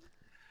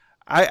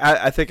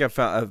 I think I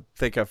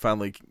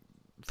finally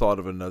thought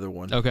of another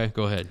one. Okay,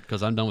 go ahead,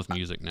 because I'm done with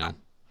music now.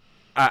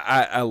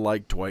 I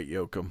like Dwight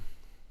Yoakam.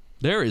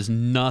 There is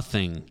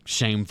nothing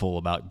shameful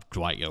about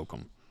Dwight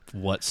Yoakam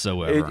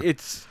whatsoever.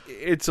 It's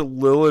a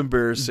little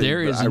embarrassing.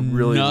 There is I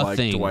really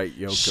nothing like Dwight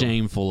Yoakam.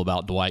 shameful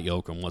about Dwight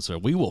Yoakam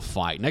whatsoever. We will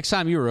fight. Next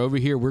time you're over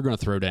here, we're going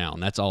to throw down.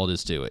 That's all it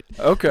is to it.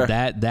 Okay.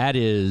 That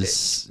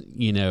is,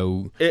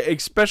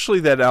 especially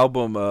that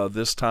album,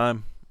 This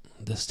Time.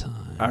 This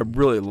time. I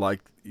really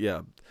liked,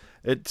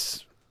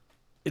 It's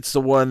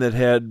the one that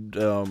had,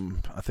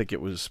 I think it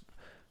was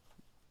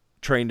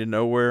Train to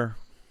Nowhere.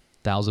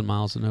 1,000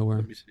 Miles to Nowhere.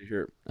 Let me see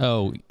here.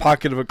 Oh,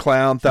 Pocket of a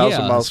Clown,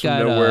 1,000 Miles from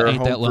Nowhere, Ain't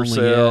Home That for Lonely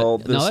Sale,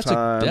 Yet. This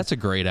Time. That's a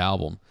great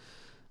album.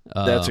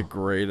 That's a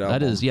great album.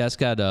 That is, it's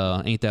got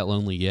Ain't That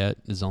Lonely Yet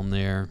is on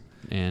there,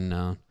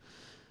 and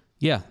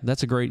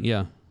that's a great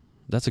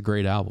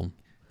album.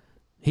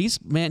 He has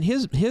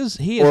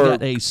Or-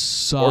 got a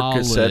solid Or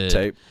cassette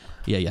tape.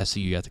 Yeah, I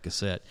see you got the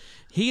cassette.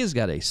 He has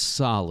got a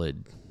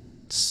solid.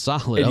 And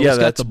Oh, yeah, it's got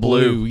that's the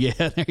blue. blue.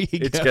 Yeah, there you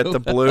It's go. got the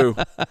blue.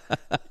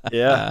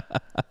 Yeah.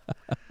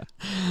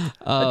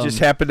 I just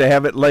happen to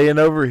have it laying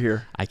over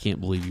here. I can't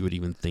believe you would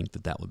even think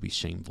that would be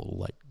shameful,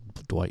 like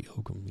Dwight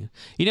Yoakam. Yeah.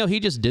 You know, he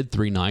just did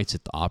 3 nights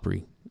at the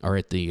Opry or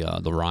at the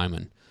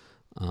Ryman.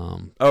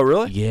 Oh,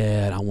 really?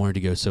 Yeah, and I wanted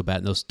to go so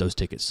bad, and those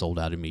tickets sold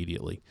out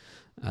immediately.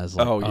 I was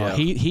like, Oh, yeah.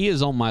 He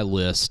is on my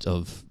list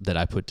of that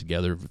I put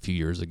together a few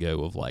years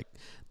ago of like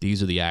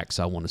these are the acts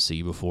I want to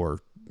see before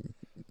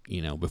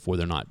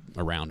they're not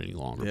around any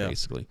longer, Yeah.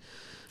 basically.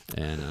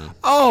 And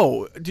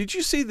Oh, did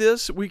you see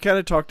this? We kind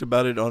of talked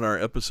about it on our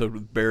episode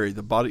with Barry,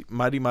 the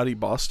Mighty Mighty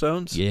Boss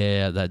Stones.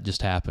 yeah, that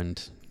just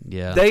happened.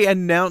 Yeah, They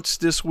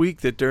announced this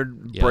week that they're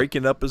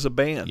breaking up as a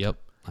band. Yep,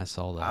 I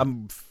saw that.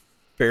 I'm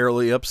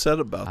fairly upset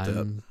about that.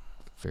 I'm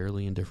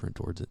fairly indifferent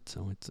towards it,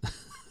 so it's.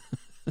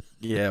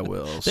 Yeah,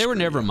 well, They were screw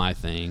never you. my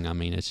thing. I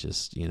mean, it's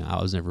just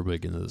I was never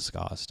big into the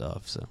ska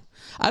stuff. So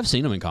I've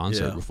seen them in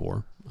concert Yeah.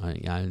 before.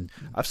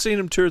 I've seen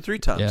them 2 or 3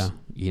 times.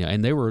 Yeah,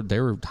 and they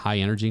were high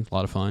energy, a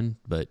lot of fun,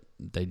 but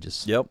they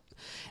just Yep.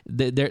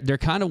 they're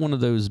kind of one of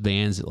those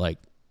bands that like,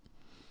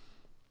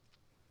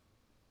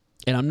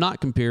 and I'm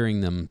not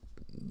comparing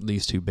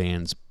these two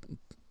bands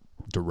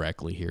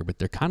directly here, but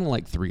they're kind of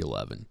like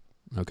 311.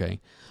 Okay,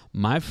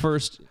 my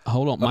first I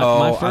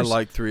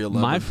like 311.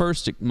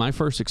 My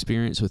first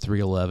experience with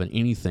 311,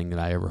 anything that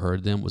I ever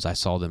heard them was I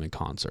saw them in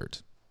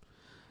concert,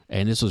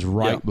 and this was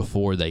right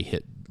before they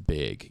hit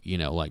big,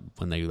 like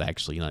when they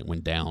actually like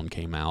when Down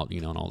came out,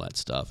 and all that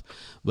stuff.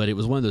 But it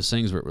was one of those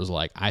things where it was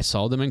like I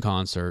saw them in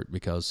concert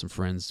because some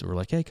friends were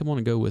like, "Hey, come on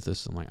and go with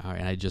us." I'm like, "All right,"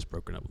 and I had just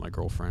broken up with my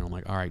girlfriend. I'm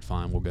like, "All right,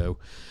 fine, we'll go."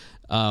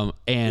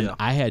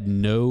 I had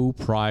no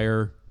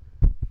prior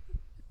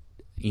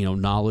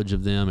knowledge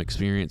of them,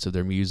 experience of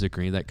their music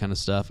or any of that kind of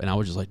stuff. And I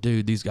was just like,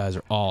 dude, these guys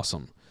are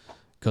awesome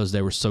because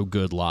they were so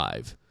good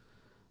live.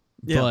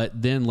 Yeah.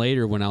 But then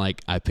later when I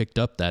picked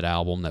up that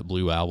album, that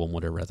blue album,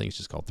 whatever, I think it's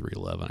just called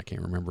 311. I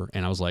can't remember.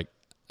 And I was like,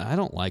 I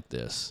don't like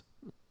this.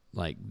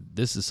 Like,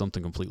 this is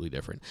something completely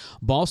different.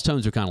 Boss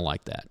Tones are kind of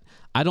like that.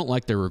 I don't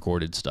like their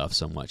recorded stuff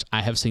so much.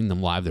 I have seen them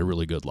live. They're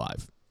really good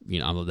live.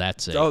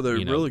 That's it. Oh, they're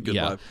really good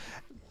live.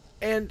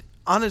 And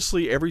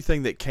honestly,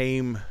 everything that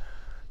came...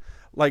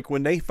 Like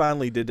when they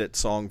finally did that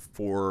song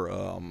for,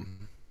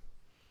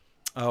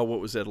 what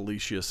was that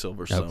Alicia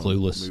Silverstone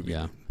Clueless, movie?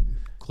 yeah.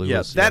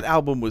 Clueless. Yeah, that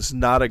album was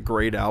not a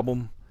great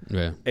album.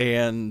 Yeah.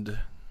 And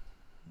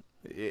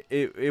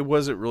it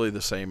wasn't really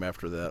the same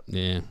after that.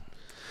 Yeah.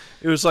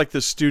 It was like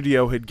the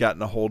studio had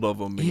gotten a hold of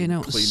them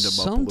and cleaned them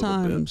up a little bit.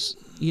 Sometimes,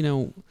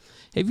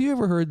 have you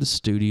ever heard the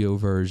studio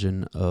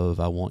version of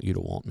I Want You to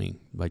Want Me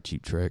by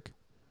Cheap Trick?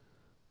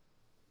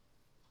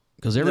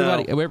 Because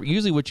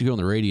usually what you hear on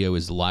the radio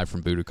is live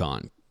from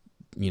Budokan.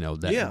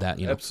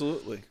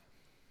 Absolutely.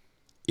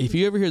 If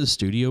you ever hear the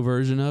studio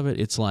version of it,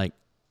 it's like,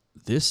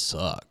 this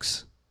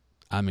sucks.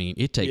 I mean,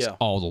 it takes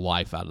all the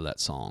life out of that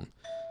song.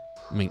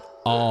 I mean,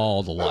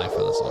 all the life out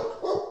of the song.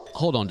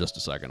 Hold on just a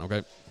second,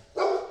 okay?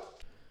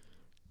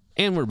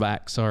 And we're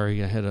back.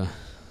 Sorry, I had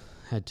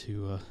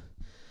to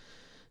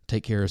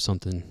take care of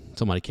something.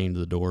 Somebody came to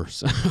the door,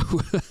 so...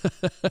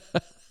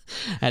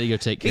 Had to go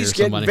take care of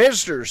somebody. He's getting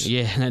visitors.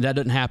 Yeah, and that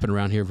doesn't happen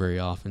around here very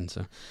often.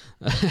 So,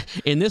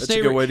 in this That's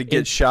a good way to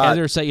get shot. As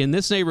they say, in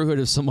this neighborhood,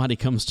 if somebody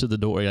comes to the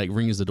door, like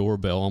rings the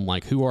doorbell, I'm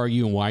like, "Who are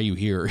you and why are you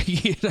here?"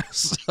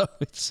 So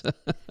it's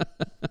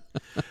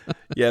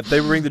yeah, if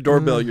they ring the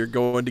doorbell, you're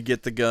going to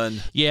get the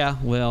gun. Yeah,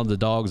 well, the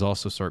dogs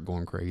also start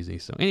going crazy.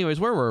 So, anyways,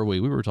 where were we?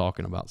 We were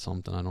talking about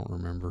something. I don't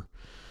remember.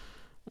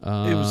 It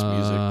was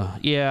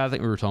music. Yeah, I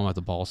think we were talking about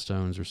the Boss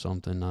Stones or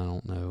something. I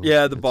don't know.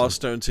 Yeah, the Boss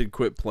Stones had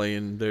quit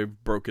playing. They've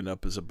broken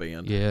up as a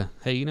band. Yeah.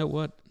 Hey, you know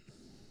what?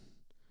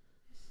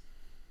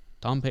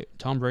 Tom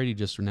Brady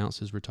just announced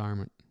his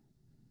retirement.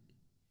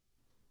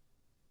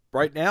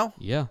 Right now?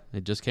 Yeah,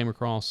 it just came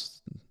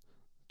across.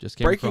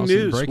 Breaking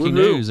news. Breaking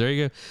Woo-hoo. news. There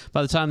you go.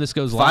 By the time this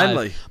goes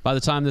Finally.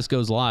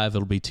 live,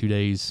 it'll be 2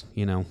 days,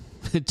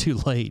 too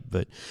late.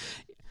 But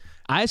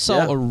I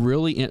saw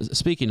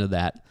speaking of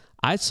that,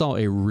 I saw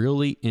a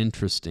really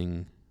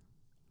interesting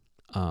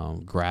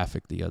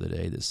graphic the other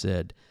day that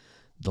said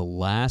the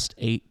last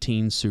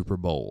 18 Super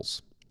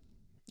Bowls.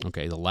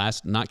 Okay, the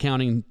last, not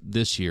counting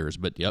this year's,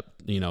 but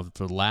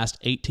for the last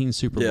 18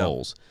 Super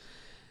Bowls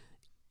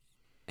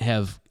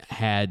have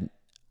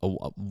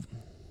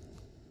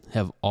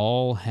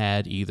all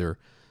had either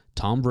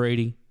Tom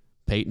Brady,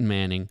 Peyton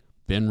Manning,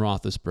 Ben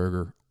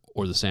Roethlisberger,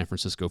 or the San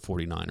Francisco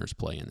 49ers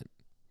play in it.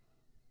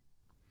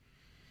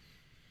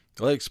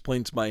 Well, that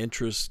explains my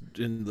interest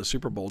in the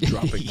Super Bowl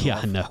dropping Yeah,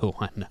 off.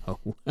 I know.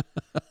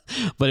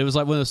 But it was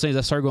like one of those things,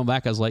 I started going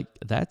back, I was like,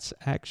 that's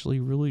actually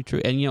really true.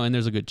 And, and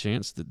there's a good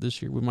chance that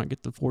this year we might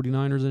get the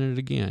 49ers in it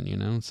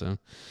again, So,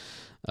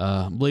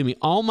 believe me,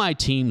 all my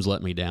teams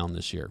let me down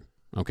this year,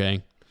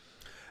 okay?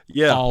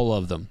 Yeah. All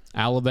of them.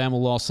 Alabama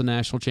lost the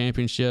national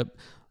championship.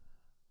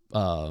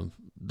 The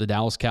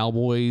Dallas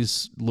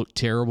Cowboys looked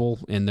terrible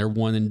in their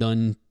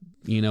one-and-done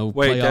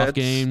playoff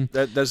game.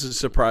 That doesn't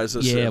surprise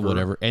us. Yeah, ever.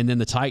 whatever. And then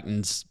the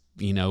Titans,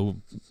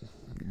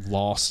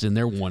 lost and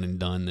they're one and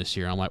done this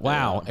year. I'm like,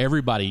 wow,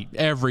 everybody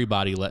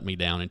let me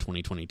down in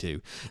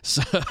 2022.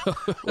 So,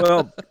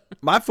 well,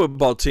 my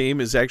football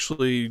team is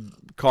actually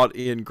caught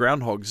in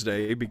Groundhog's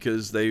Day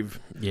because they've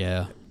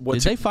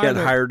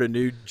hired a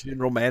new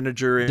general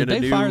manager and a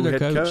new head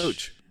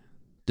coach.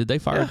 Did they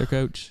fire their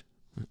coach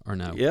or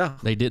no? Yeah,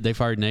 they did. They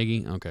fired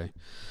Nagy. Okay.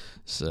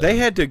 So they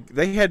had to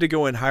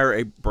go and hire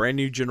a brand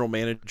new general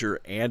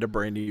manager and a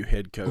brand new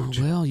head coach.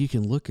 Well, you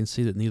can look and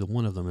see that neither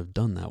one of them have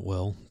done that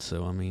well.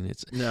 So I mean,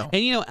 it's no.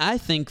 And I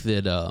think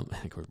that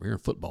we're in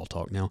football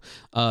talk now.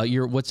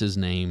 What's his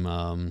name?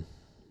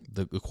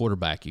 The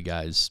quarterback you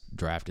guys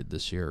drafted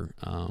this year,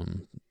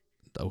 the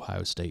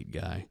Ohio State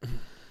guy.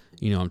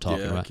 You know what I'm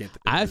talking about.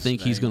 I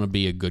think he's going to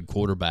be a good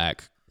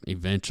quarterback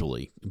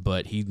eventually,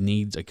 but he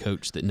needs a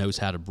coach that knows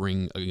how to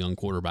bring a young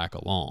quarterback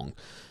along.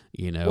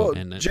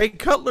 Jay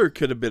Cutler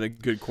could have been a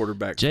good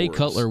quarterback. Jay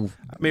Cutler.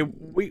 I mean,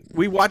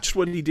 we watched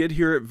what he did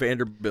here at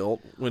Vanderbilt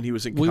when he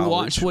was in college. We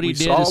watched what he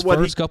did his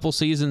first couple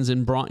seasons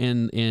in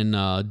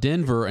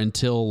Denver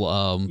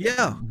until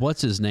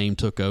what's his name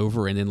took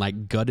over and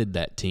then gutted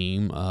that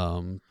team.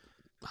 And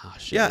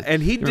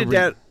he did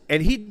that.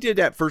 And he did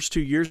that first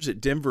 2 years at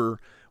Denver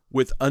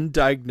with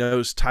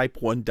undiagnosed type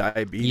 1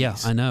 diabetes. Yeah,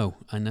 I know.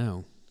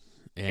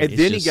 And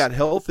then he got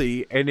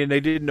healthy, and then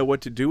they didn't know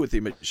what to do with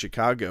him at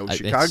Chicago.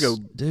 Chicago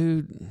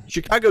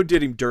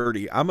did him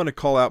dirty. I'm going to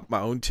call out my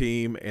own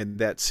team and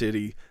that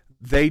city.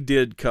 They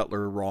did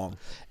Cutler wrong.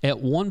 At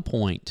one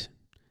point,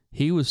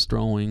 he was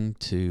throwing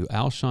to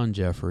Alshon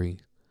Jeffrey,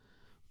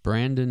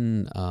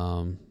 Brandon.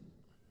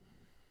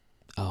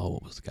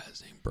 What was the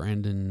guy's name?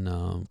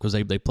 Brandon. Because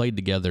they played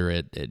together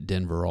at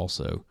Denver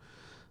also.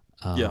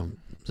 Was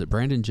it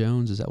Brandon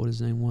Jones? Is that what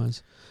his name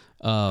was?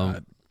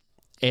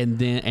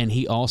 And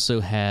he also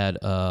had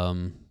what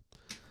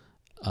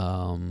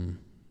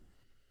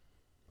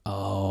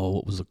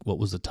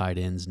was the tight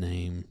end's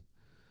name?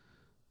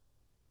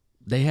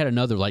 They had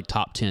another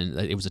top 10.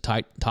 It was a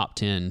top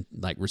 10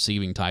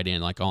 receiving tight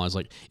end. I was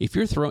like, if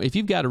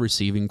you've got a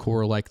receiving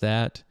core like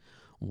that,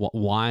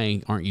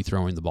 why aren't you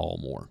throwing the ball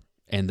more?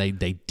 And they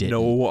didn't.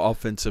 No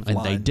offensive line.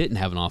 And they didn't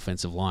have an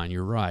offensive line.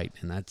 You're right.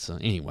 And that's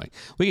anyway.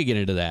 We could get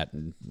into that.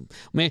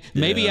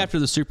 Maybe after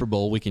the Super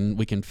Bowl we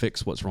can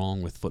fix what's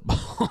wrong with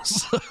football.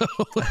 So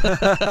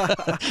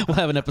we'll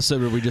have an episode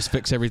where we just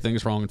fix everything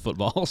that's wrong in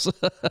football.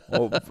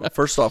 Well,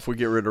 first off, we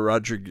get rid of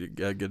Roger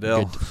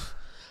Goodell.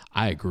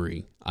 I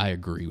agree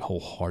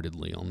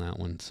wholeheartedly on that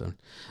one. So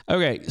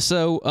okay,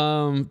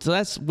 so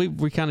that's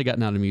we kind of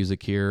gotten out of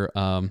music here.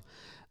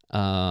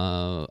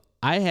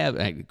 I have,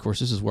 of course,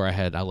 this is where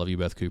I Love You,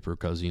 Beth Cooper,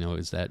 because,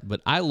 is that,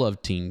 but I love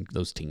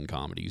those teen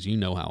comedies. You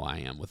know how I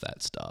am with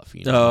that stuff.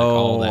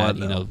 All that,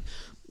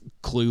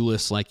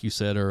 Clueless, like you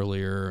said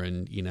earlier,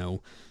 and,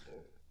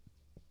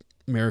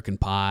 American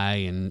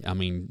Pie, and, I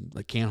mean,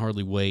 I Can't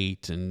Hardly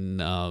Wait,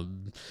 and,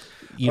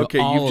 okay,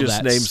 all you've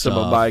just named stuff. Some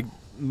of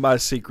my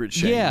secret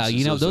shames.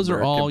 Yeah, those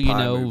are all,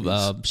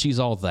 She's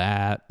All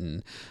That,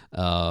 and,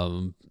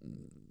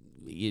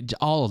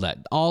 all of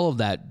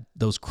that,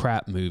 those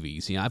crap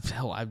movies. I've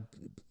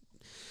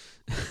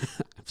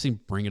seen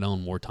Bring It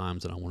On more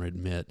times than I want to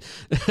admit.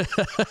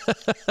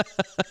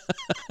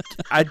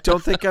 I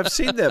don't think I've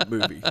seen that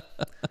movie.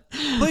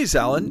 Please,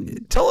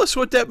 Alan, tell us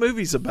what that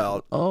movie's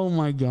about. Oh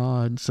my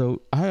God!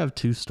 So I have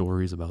two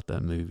stories about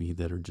that movie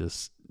that are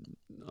just,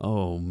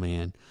 oh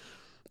man.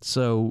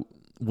 So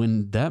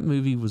when that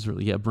movie was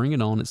Bring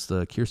It On. It's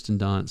the Kirsten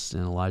Dunst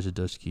and Elijah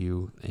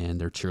Dushku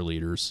and their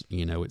cheerleaders.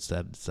 It's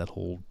that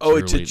whole.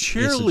 It's a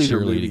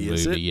cheerleader movie,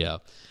 is it? Yeah.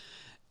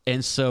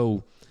 And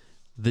so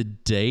the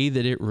day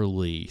that it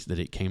released, that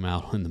it came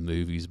out in the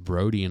movies,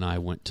 Brody and I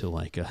went to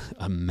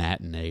a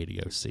matinee to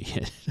go see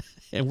it.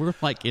 And we're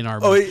in our...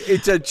 Oh,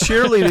 it's a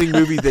cheerleading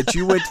movie that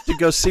you went to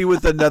go see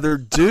with another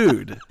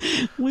dude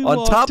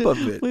on top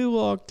of it. We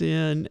walked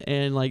in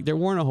and there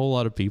weren't a whole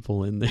lot of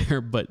people in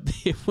there, but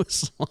it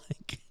was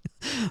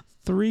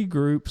three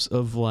groups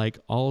of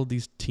all of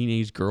these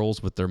teenage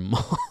girls with their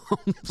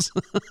moms.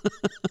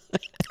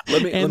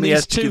 Let me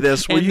ask you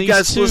this. Were you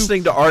guys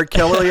listening to R.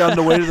 Kelly on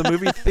the way to the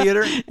movie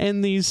theater?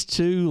 And these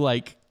two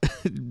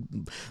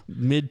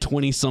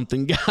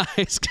mid-20-something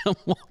guys come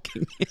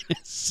walking in and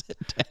sit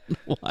down and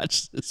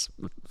watch this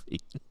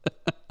movie.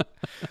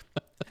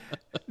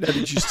 Now,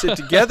 did you sit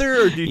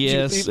together, or did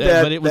you leave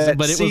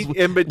that seat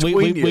in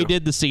between you? We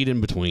did the seat in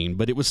between,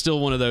 but it was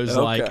still one of those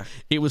at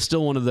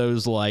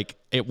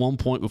one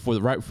point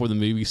right before the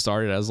movie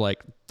started, I was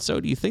like, so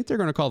do you think they're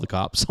going to call the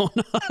cops on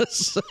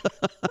us?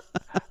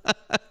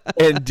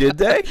 And did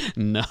they?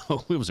 No,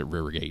 it was at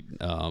Rivergate,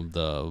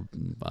 the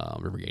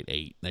Rivergate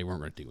 8. They weren't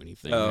going to do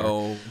anything.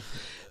 Oh.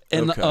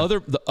 And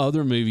the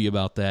other movie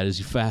about that is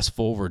you fast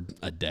forward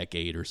a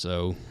decade or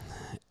so,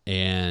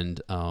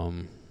 and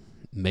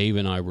Maeve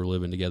and I were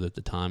living together at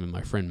the time, and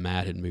my friend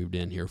Matt had moved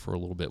in here for a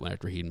little bit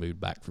after he'd moved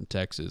back from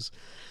Texas.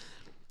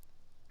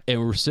 And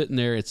we're sitting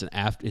there. It's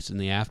in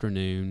the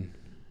afternoon,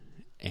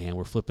 and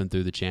we're flipping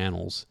through the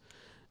channels,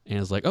 and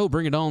it's like, oh,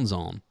 Bring It On's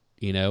on.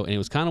 you know, and it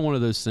was kind of one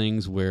of those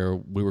things where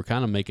we were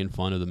kind of making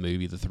fun of the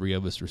movie. The three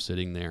of us were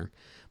sitting there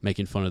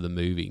making fun of the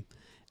movie.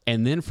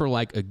 And then for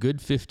like a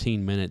good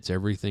 15 minutes,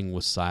 everything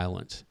was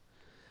silent.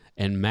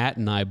 And Matt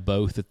and I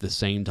both at the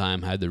same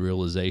time had the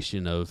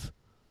realization of,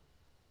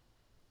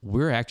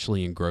 we're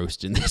actually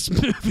engrossed in this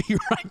movie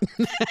right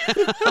now.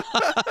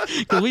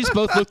 Because we just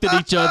both looked at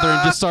each other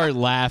and just started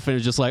laughing.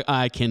 It's just like,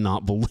 I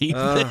cannot believe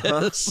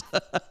this.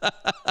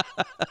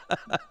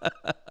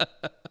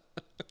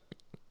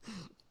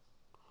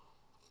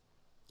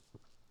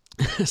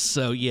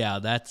 So yeah,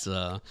 that's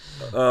that's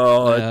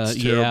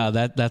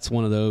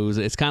one of those.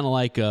 It's kind of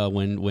like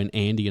when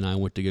Andy and I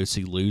went to go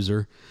see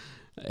Loser,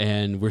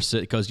 and we're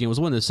sitting, because it was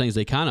one of those things.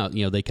 They kind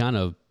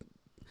of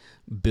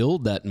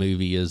build that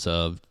movie as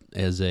a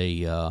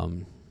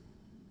kind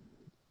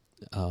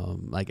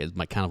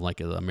of like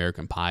an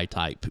American Pie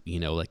type,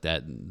 like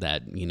that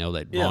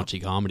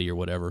raunchy comedy or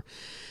whatever.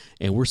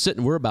 And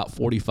we're about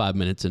 45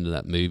 minutes into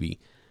that movie,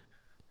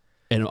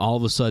 and all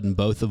of a sudden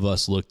both of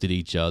us looked at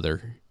each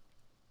other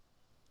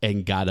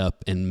and got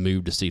up and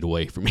moved a seat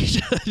away from each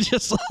other.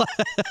 Just like,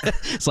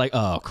 it's like,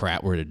 oh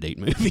crap, we're at a date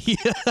movie.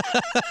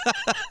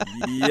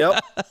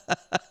 Yep.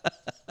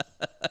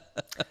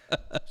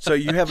 So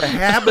you have a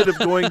habit of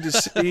going to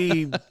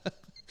see.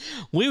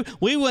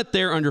 We went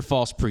there under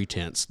false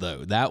pretense,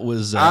 though. That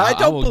was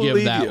I will believe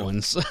give that you.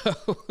 one. So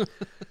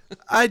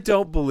I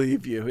don't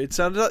believe you. It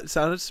sounded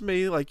to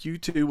me like you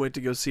two went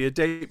to go see a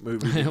date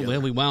movie together.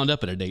 Well, we wound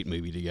up at a date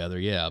movie together,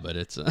 yeah. But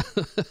it's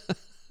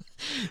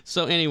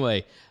so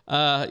anyway.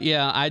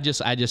 I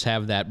just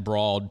have that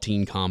broad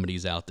teen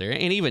comedies out there,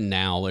 and even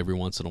now, every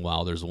once in a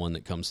while, there's one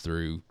that comes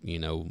through,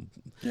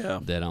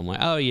 that I'm like,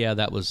 oh yeah,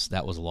 that was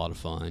a lot of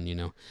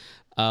fun,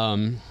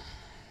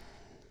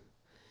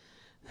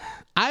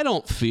 I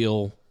don't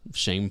feel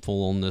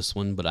shameful on this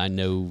one, but I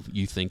know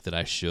you think that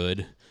I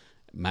should.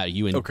 Matt,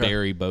 you and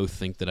Barry both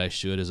think that I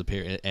should as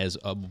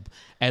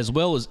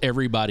well as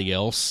everybody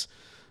else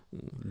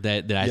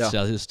that I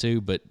tell this to.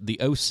 But the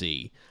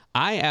OC,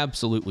 I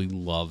absolutely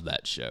love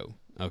that show.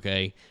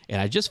 Okay,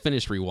 and I just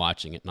finished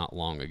rewatching it not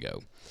long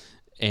ago,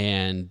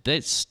 and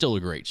that's still a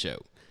great show.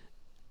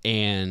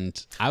 And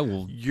I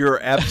will. You're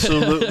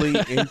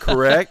absolutely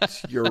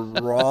incorrect. You're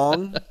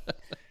wrong.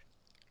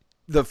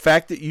 The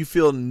fact that you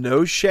feel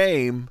no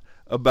shame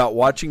about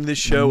watching this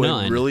show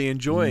and really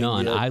enjoying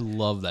it. I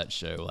love that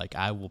show. Like,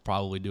 I will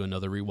probably do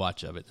another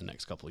rewatch of it in the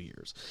next couple of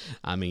years.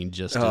 I mean,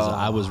 just as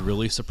I was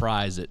really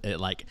surprised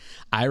at like,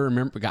 I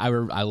remember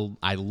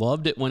I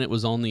loved it when it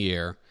was on the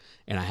air,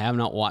 and I have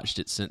not watched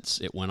it since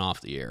it went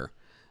off the air.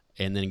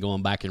 And then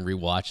going back and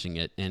rewatching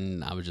it,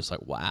 and I was just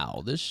like,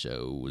 "Wow, this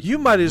show was." You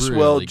might as really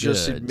well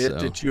just good, admit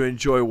that you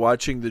enjoy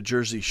watching the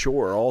Jersey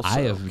Shore. Also,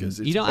 I have. It's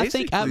I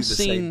think I've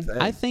seen.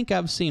 I think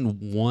I've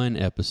seen one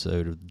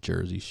episode of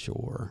Jersey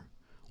Shore,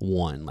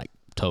 one like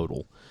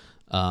total,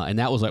 and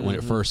that was like when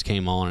it first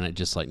came on, and it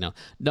just like no,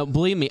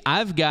 believe me,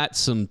 I've got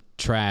some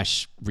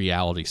trash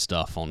reality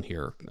stuff on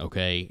here.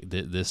 Okay,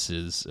 this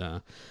is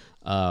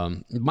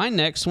my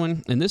next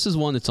one, and this is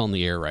one that's on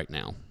the air right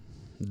now.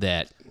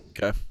 That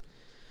okay.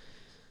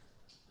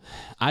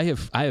 I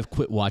have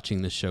quit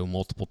watching this show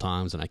multiple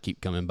times, and I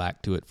keep coming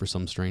back to it for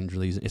some strange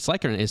reason. It's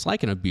like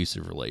an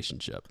abusive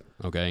relationship.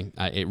 Okay,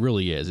 it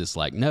really is. It's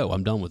like, no,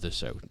 I'm done with this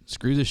show.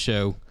 Screw this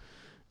show.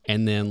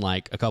 And then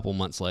like a couple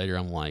months later,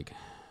 I'm like,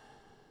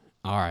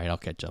 all right, I'll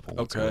catch up on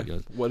what's going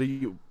on. What are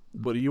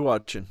you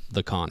watching?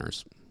 The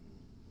Connors.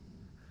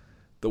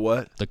 The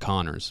what? The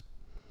Connors,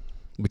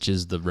 which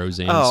is the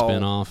Roseanne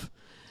spinoff.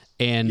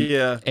 And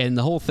and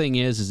the whole thing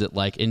is that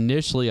like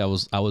initially I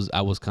was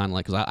kind of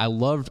like, because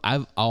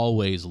I've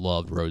always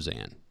loved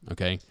Roseanne,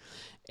 okay,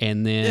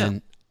 and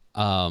then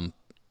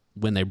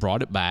when they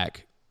brought it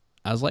back,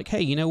 I was like,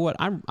 hey, you know what,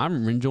 I'm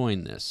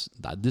enjoying this.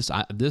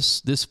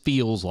 This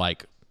feels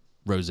like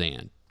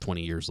Roseanne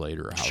 20 years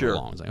later or however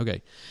long. I was like,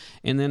 okay,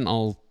 and then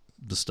all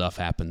the stuff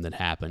happened,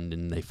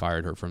 and they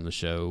fired her from the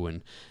show,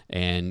 and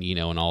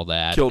and all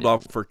that, killed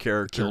off her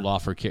character,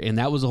 and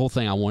that was the whole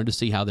thing. I wanted to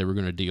see how they were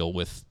going to deal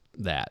with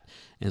that.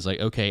 And it's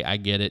like, okay, I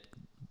get it.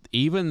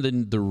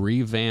 Even the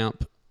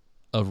revamp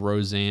of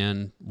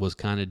Roseanne was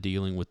kind of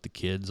dealing with the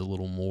kids a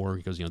little more,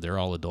 because they're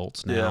all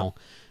adults now.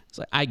 It's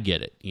like, I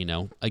get it.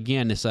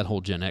 Again, it's that whole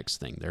Gen X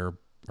thing. They're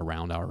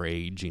around our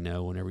age, and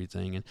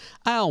everything. And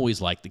I always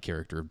liked the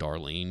character of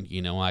Darlene.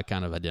 I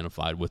kind of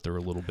identified with her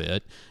a little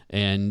bit.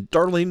 And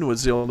Darlene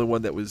was the only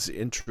one that was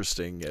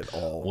interesting at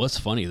all. What's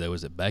funny though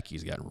is that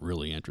Becky's gotten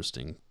really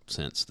interesting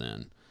since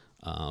then,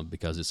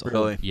 because it's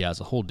it's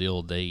a whole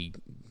deal. They,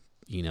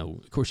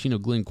 of course,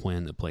 Glenn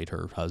Quinn that played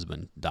her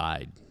husband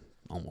died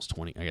almost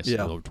 20, I guess,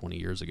 over 20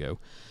 years ago.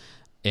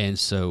 And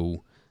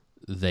so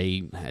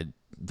they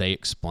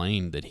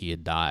explained that he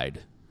had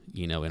died,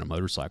 in a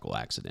motorcycle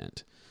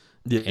accident.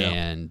 Yeah.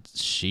 And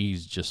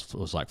she's just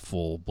was like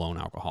full blown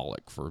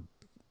alcoholic for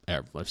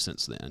ever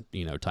since then,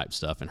 type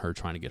stuff, and her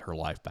trying to get her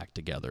life back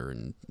together,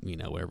 and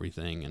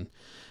everything.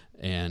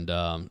 And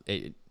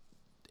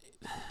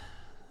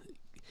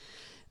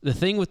the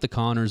thing with the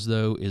Connors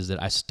though is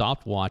that I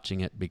stopped watching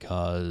it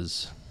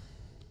because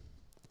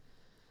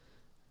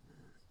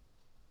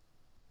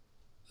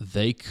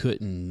they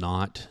couldn't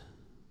not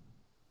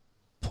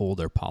pull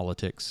their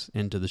politics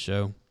into the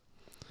show.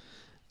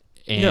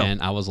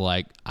 And I was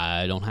like,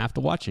 I don't have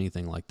to watch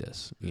anything like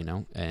this, you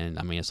know? And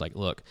I mean, it's like,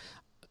 look,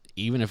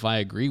 even if I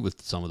agree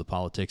with some of the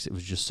politics, it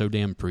was just so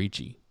damn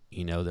preachy,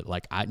 you know, that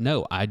like,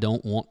 I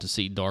don't want to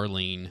see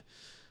Darlene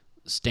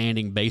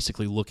standing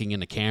basically looking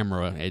in the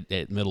camera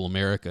at Middle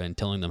America and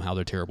telling them how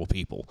they're terrible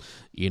people,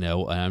 you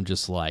know? And I'm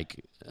just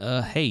like,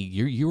 hey,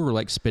 you were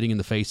like spitting in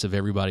the face of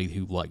everybody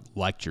who like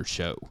liked your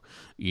show,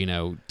 you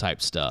know,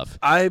 type stuff.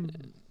 I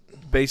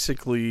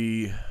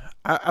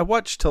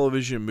watch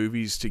television and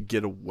movies to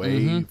get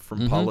away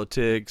from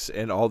politics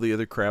and all the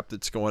other crap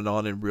that's going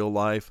on in real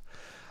life.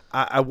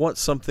 I want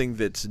something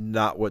that's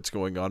not what's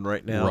going on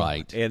right now.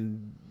 Right.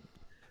 And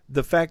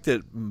the fact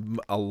that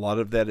a lot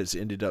of that has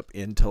ended up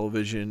in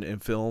television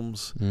and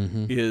films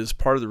is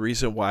part of the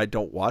reason why I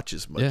don't watch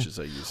as much as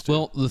I used to.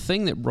 Well, the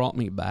thing that brought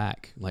me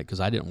back, like, because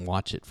I didn't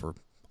watch it for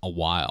a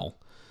while,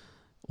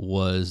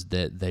 was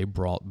that they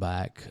brought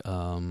back,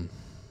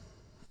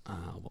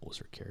 what was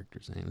her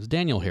character's name? It was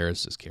Danielle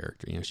Harris's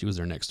character. You know, she was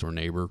their next door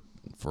neighbor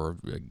for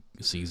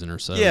a season or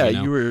so. Yeah, you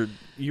know?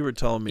 you were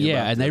telling me.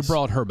 Yeah, about and this. they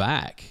brought her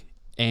back.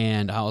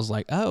 And I was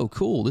like, oh,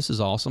 cool, this is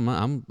awesome.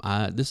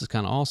 This is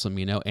kind of awesome,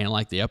 you know. And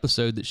like the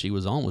episode that she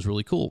was on was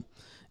really cool.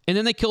 And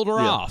then they killed her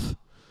off,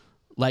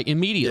 like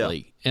immediately.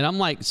 Yeah. And I'm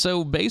like,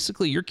 so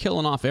basically you're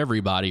killing off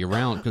everybody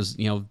around because,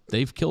 you know,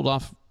 they've killed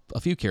off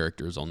a few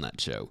characters on that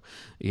show.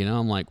 You know,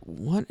 I'm like,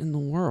 what in the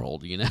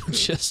world, you know,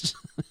 just...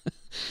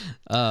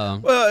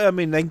 well, I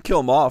mean, they can kill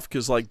them off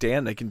because, like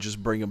Dan, they can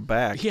just bring them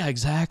back. Yeah,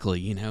 exactly.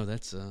 You know,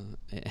 that's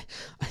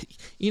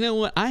you know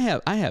what? I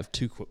have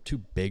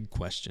two big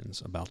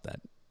questions about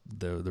that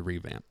the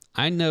revamp.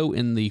 I know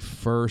in the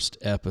first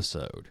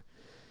episode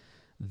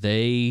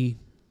they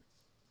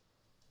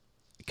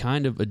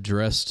kind of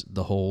addressed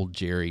the whole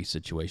Jerry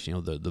situation.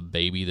 You know, the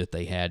baby that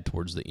they had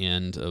towards the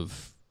end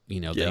of, you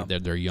know,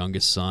 their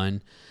youngest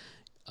son.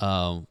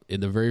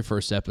 In the very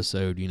first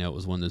episode, you know, it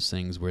was one of those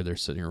things where they're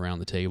sitting around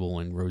the table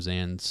and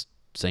Roseanne's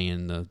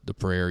saying the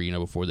prayer, you know,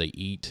 before they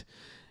eat.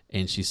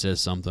 And she says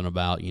something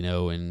about, you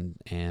know, and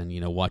you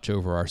know, watch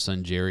over our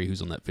son Jerry,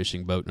 who's on that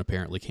fishing boat and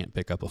apparently can't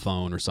pick up a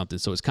phone or something.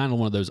 So it's kind of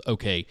one of those,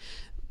 okay,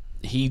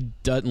 he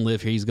doesn't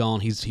live here. He's gone.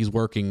 He's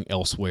working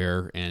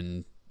elsewhere.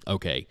 And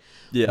okay.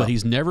 Yeah. But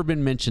he's never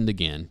been mentioned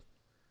again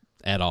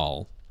at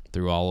all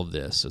through all of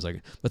this. It's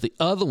like, but the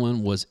other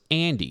one was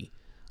Andy,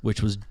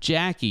 which was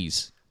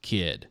Jackie's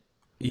kid.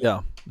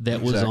 Yeah.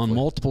 That was on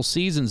multiple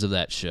seasons of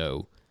that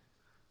show.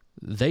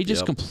 They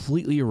just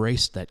completely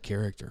erased that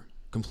character.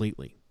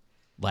 Completely.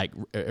 Like,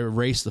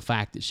 erased the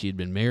fact that she had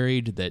been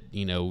married, that,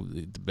 you know,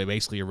 they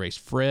basically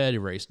erased Fred,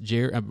 erased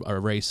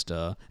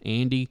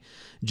Andy.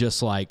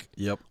 Just like,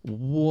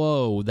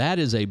 whoa, that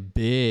is a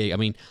big... I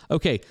mean,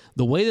 okay,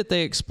 the way that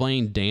they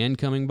explained Dan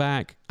coming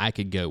back, I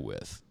could go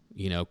with,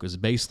 you know, because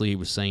basically he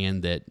was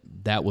saying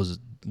that was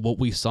what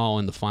we saw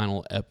in the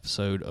final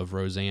episode of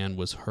Roseanne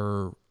was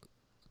her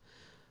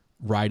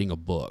writing a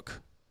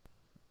book,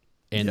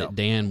 and that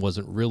Dan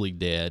wasn't really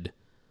dead,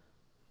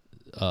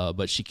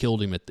 but she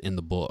killed him in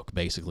the book,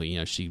 basically. You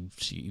know, she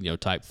you know,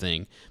 type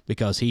thing,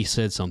 because he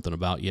said something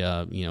about, you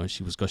know,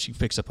 she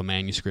fixed up a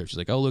manuscript. She's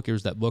like, oh, look,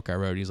 here's that book I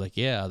wrote. He's like,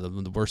 yeah,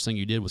 the worst thing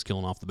you did was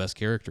killing off the best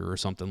character or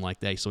something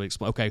like that. So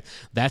okay,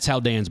 that's how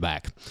Dan's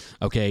back.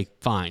 Okay,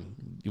 fine,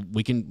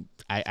 we can.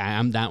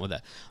 I'm down with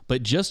that,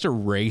 but just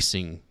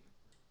erasing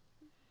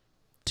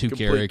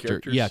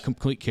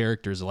complete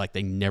characters like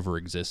they never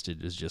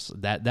existed is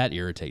just that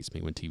irritates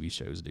me when TV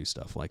shows do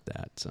stuff like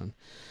that. So,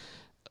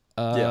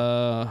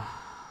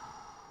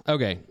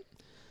 okay.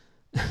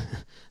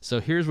 So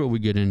here's where we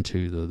get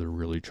into the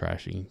really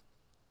trashy,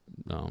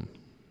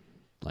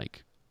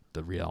 like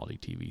the reality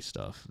TV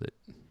stuff that.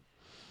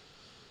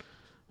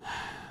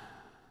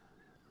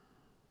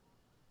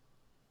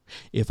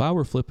 If I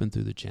were flipping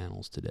through the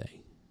channels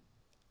today,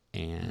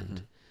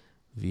 and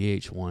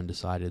VH1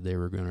 decided they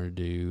were going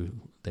to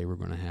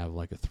have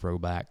like a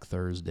throwback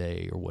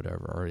Thursday or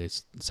whatever, or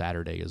it's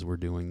Saturday as we're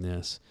doing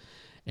this,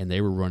 and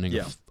they were running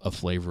a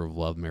Flavor of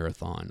Love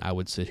marathon, I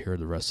would sit here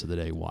the rest of the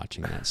day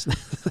watching that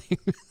thing.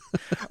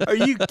 Are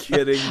you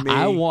kidding me?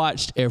 I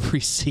watched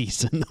every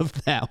season of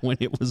that when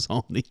it was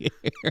on the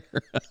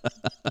air.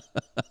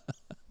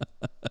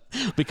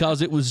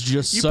 Because it was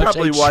just such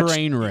a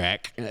train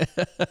wreck.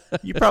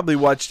 You probably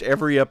watched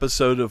every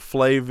episode of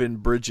Flav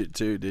and Bridget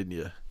too, didn't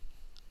you?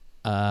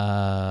 You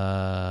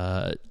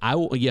talking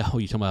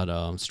about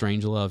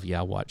Strangelove? Yeah,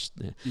 I watched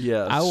that.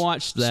 Yeah, I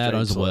watched that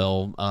as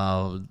well.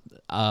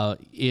 I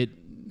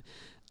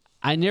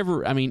didn't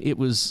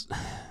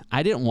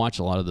watch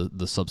a lot of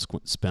the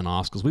subsequent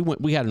spinoffs because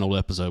we had an old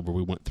episode where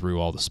we went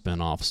through all the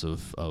spinoffs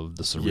of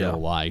the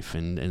Surreal Life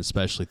and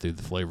especially through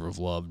the Flavor of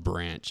Love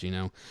branch, you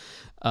know.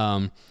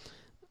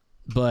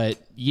 But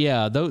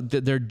yeah,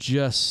 they're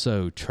just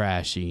so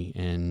trashy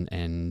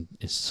and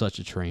it's such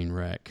a train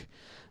wreck.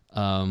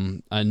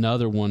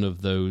 Another one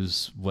of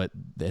those, what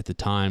at the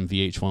time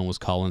VH1 was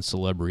calling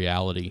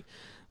Celebrity,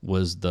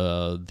 was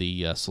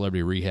the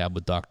Celebrity Rehab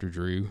with Dr.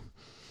 Drew.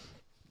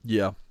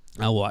 Yeah.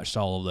 I watched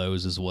all of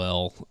those as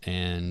well,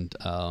 and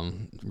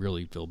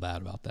really feel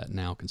bad about that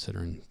now,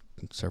 considering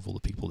several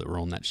of the people that were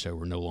on that show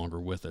were no longer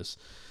with us.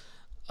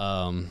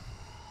 But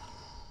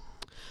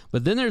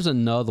then there's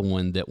another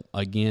one that,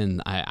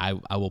 again, I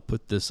will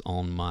put this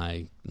on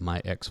my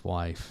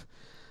ex-wife,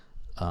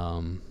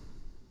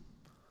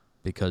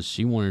 because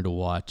she wanted to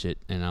watch it,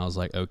 and I was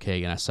like,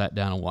 okay, and I sat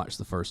down and watched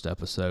the first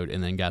episode,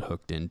 and then got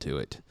hooked into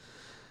it,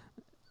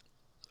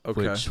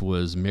 which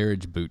was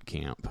Marriage Boot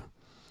Camp.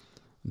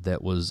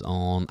 That was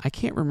on, I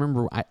can't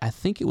remember, I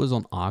think it was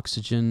on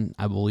Oxygen,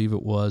 I believe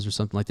it was, or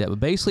something like that. But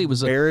basically, it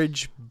was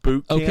Marriage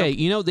Boot Camp. Okay,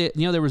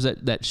 there was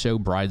that show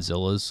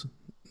Bridezillas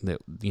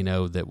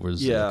that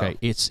was okay.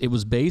 It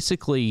was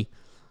basically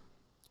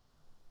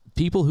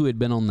people who had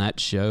been on that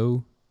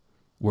show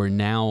were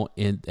now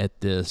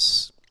at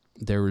this.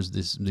 There was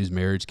these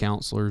marriage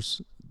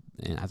counselors,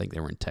 and I think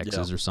they were in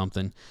Texas or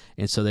something,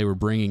 and so they were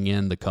bringing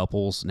in the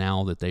couples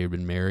now that they had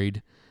been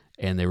married,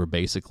 and they were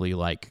basically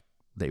like.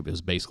 It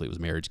was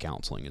marriage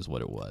counseling is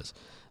what it was.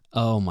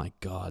 Oh my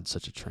God,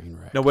 such a train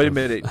wreck. Now wait a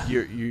minute,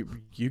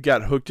 you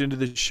got hooked into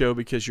the show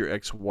because your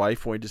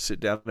ex-wife wanted to sit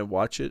down and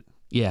watch it?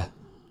 Yeah,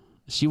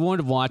 she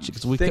wanted to watch it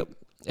because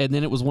and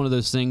then it was one of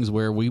those things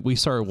where we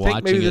started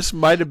watching. Maybe this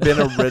might have been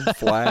a red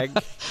flag.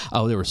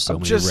 Oh, there were so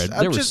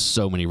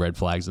many red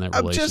flags in that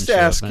relationship. I'm just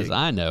asking.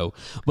 I know,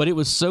 but it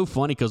was so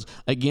funny because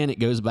again, it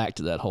goes back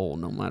to that whole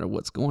no matter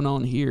what's going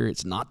on here,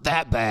 it's not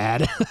that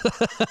bad.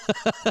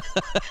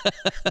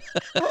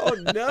 Oh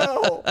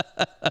no!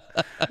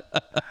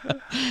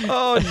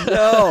 Oh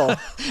no!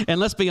 And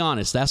let's be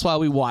honest, that's why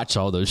we watch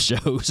all those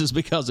shows, is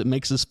because it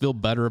makes us feel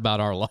better about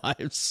our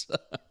lives.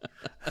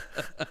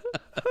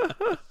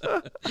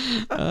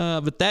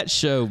 But that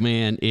show,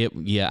 man,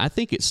 I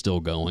think it's still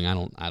going. I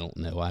don't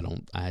know.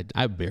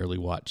 I barely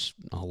watch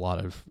a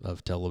lot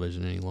of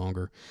television any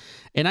longer,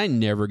 and I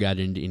never got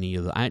into any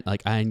of the. I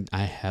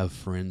have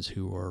friends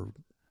who are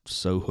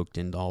so hooked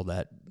into all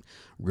that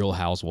Real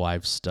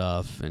Housewives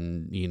stuff,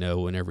 and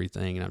and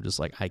everything, and I'm just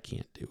like, I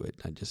can't do it.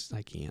 I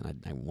can't.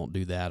 I won't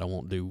do that. I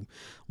won't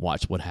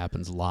watch What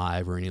Happens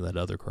Live or any of that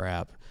other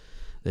crap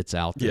that's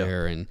out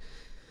there.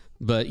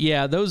 But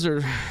yeah, those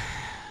are.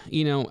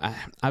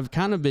 I've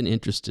kind of been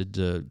interested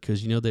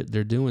because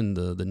they're doing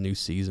the new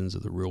seasons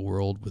of The Real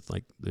World with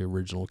like the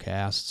original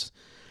casts.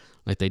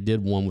 Like they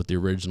did one with the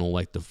original,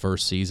 like the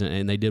first season,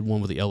 and they did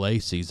one with the LA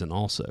season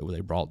also, where they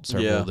brought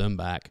several of them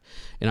back.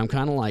 And I'm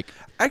kind of like,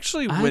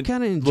 actually,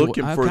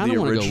 looking for the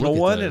original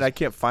one, and I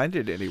can't find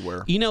it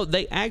anywhere.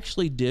 They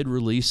actually did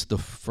release the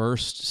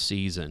first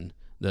season,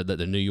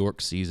 the New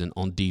York season,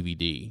 on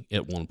DVD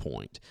at one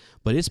point,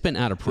 but it's been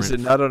out of print. Is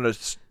it not on a?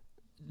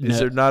 Is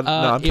there not? No,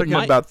 I'm talking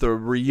about the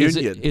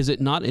reunion. Is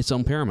it not? It's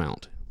on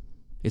Paramount.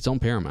 It's on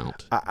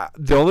Paramount.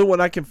 The only one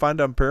I can find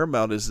on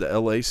Paramount is the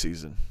LA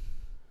season.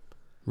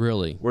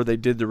 Really? Where they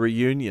did the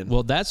reunion.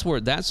 Well, that's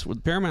where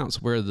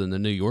Paramount's where the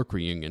New York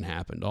reunion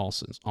happened.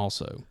 Also,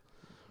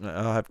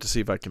 I'll have to see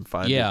if I can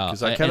find it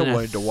because I kind of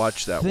wanted to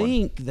watch that one. I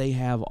think they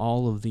have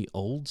all of the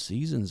old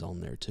seasons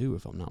on there too.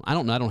 If I'm not, I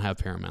don't have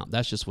Paramount.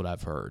 That's just what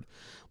I've heard,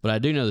 but I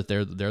do know that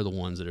they're the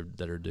ones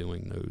that are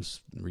doing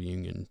those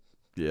reunion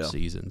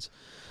seasons.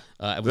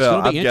 It's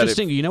going to be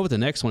interesting. You know what the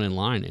next one in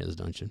line is,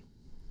 don't you?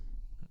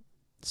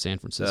 San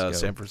Francisco.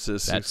 San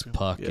Francisco. That's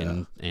Puck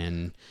and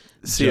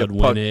Judd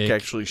Winnick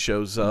actually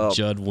shows up.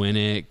 Judd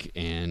Winnick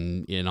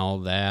and all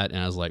that,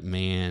 and I was like,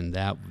 man,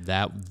 that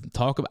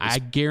talk about. I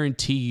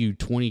guarantee you,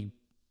 20,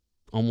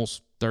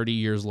 almost 30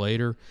 years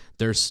later,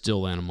 there's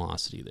still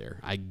animosity there.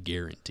 I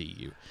guarantee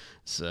you.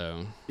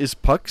 So is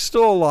Puck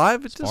still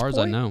alive at this point? As far as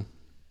I know.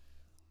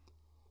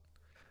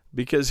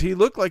 Because he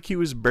looked like he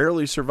was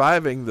barely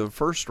surviving the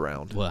first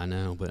round. Well, I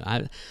know,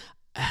 but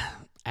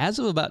as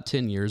of about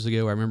 10 years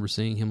ago, I remember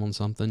seeing him on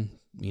something,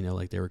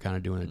 like they were kind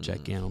of doing a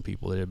check-in on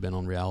people that had been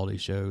on reality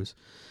shows.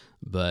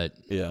 But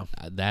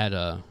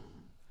that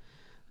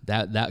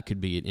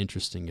could be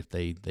interesting if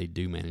they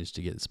do manage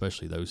to get,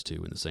 especially those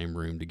two in the same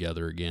room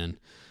together again.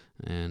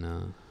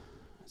 And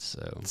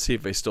so see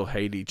if they still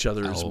hate each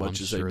other as much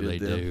as sure they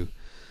do.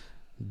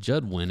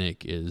 Judd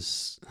Winnick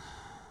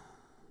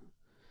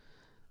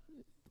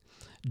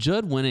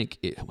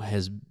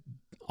has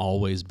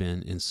always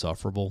been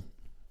insufferable.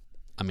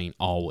 I mean,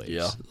 always.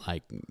 Yeah.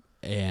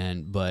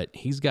 But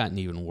he's gotten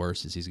even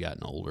worse as he's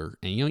gotten older.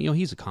 And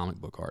he's a comic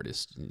book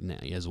artist now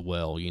as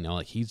well.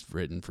 Like he's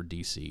written for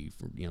DC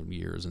for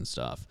years and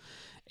stuff.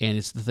 And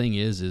it's the thing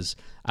is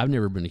I've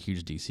never been a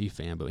huge DC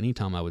fan, but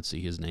anytime I would see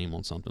his name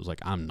on something, I was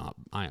like, I am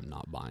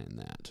not buying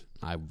that.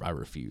 I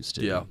refuse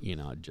to. Yeah.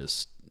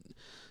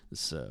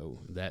 So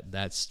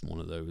that's one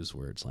of those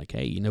where it's like,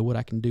 hey, you know what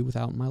I can do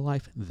without in my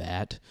life?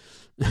 That.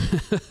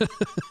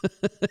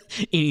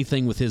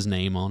 Anything with his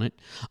name on it.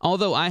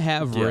 Although I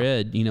have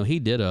read, he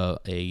did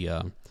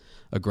a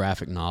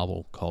graphic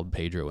novel called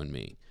Pedro and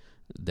Me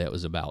that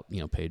was about,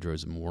 Pedro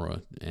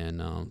Zamora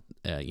and,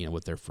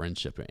 with their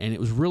friendship. And it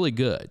was really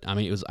good. I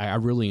mean, I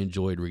really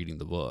enjoyed reading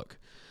the book.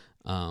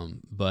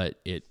 But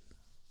it,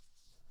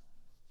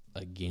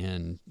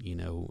 again,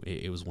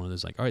 it was one of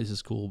those like, all right, this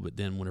is cool. But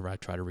then whenever I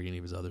try to read any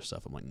of his other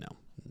stuff, I'm like, no,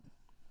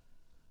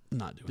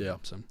 Not doing Yeah.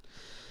 it. So,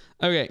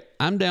 okay,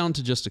 I'm down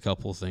to just a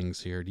couple of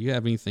things here. Do you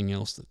have anything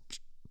else that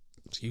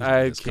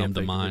I that's can't come to think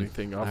of mind?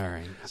 anything All off.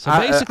 right. So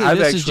basically, I've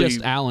this is actually-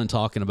 just Alan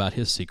talking about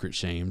his secret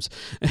shames.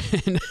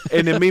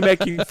 And then me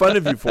making fun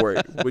of you for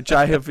it, which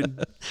I have.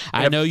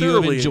 I know you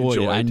have thoroughly enjoyed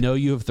it. I enjoyed. know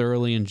you have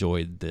thoroughly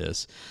enjoyed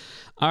this.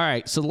 All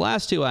right, so the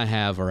last two I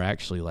have are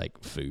actually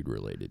like food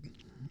related.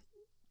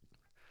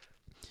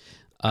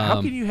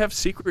 How can you have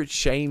secret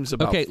shames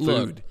about okay, food?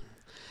 look.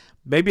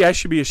 Maybe I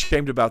should be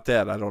ashamed about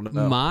that. I don't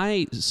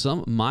know.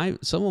 Some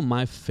of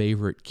my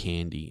favorite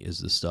candy is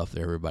the stuff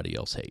that everybody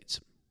else hates.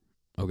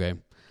 Okay.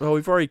 Well,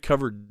 we've already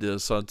covered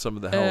this on some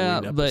of the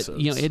Halloween episodes.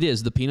 But it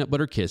is the peanut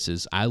butter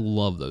kisses. I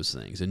love those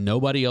things, and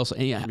nobody else.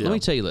 And let me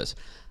tell you this: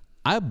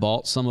 I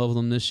bought some of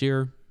them this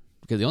year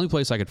because the only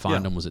place I could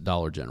find them was at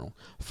Dollar General.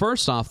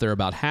 First off, they're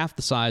about half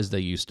the size they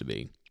used to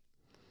be.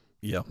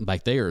 Yeah.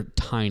 Like they are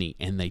tiny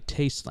and they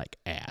taste like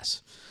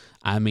ass.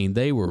 I mean,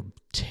 they were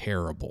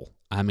terrible.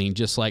 I mean,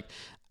 just like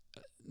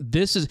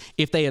this is,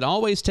 if they had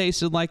always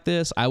tasted like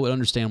this, I would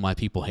understand why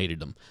people hated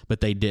them,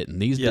 but they didn't.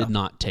 These did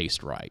not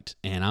taste right.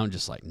 And I'm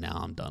just like, no,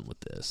 I'm done with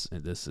this.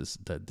 And this is,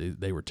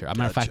 they were terrible.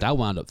 Matter of fact, I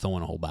wound up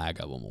throwing a whole bag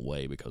of them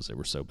away because they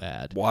were so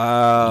bad.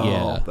 Wow.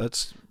 Yeah.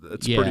 That's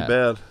pretty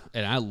bad.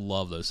 And I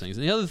love those things.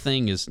 And the other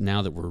thing is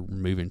now that we're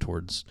moving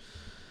towards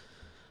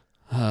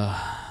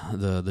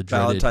the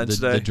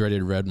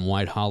dreaded red and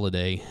white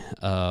holiday,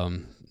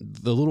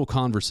 the little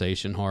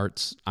conversation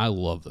hearts, I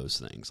love those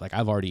things. Like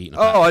I've already eaten.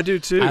 I do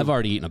too. I've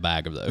already eaten a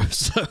bag of those.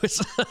 So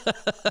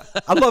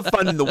I love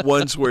finding the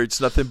ones where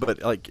it's nothing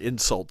but like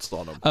insults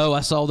on them. Oh,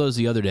 I saw those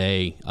the other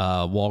day.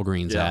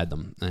 Walgreens had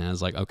them, and I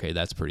was like, okay,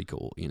 that's pretty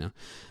cool.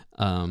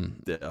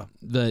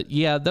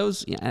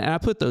 Those. And I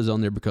put those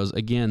on there because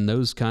again,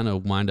 those kind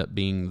of wind up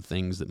being the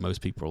things that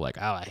most people are like,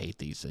 oh, I hate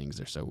these things.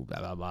 They're so blah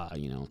blah blah.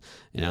 And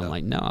I'm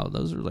like, no,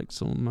 those are like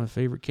some of my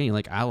favorite candy.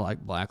 Like I like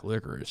black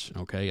licorice.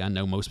 Okay, I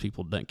know most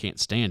people can't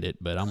stand it,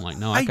 but I'm like,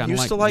 no, I kind of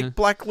used to like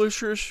black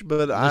licorice,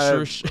 but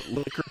licorice.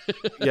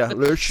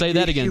 Licorice. Say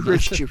that again.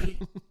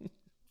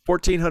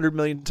 1,400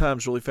 million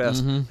times really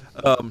fast.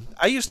 Mm-hmm.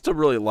 I used to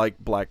really like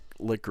black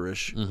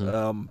licorice.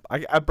 Mm-hmm.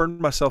 I burned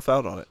myself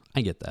out on it.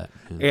 I get that.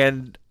 Yeah.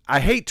 And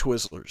I hate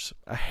Twizzlers.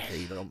 I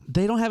hate them.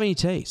 They don't have any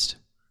taste.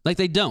 Like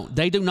they don't.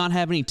 They do not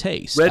have any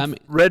taste.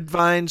 Red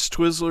Vines,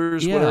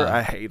 Twizzlers, whatever.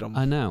 I hate them.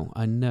 I know.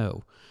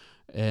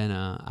 And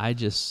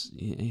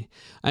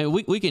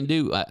we can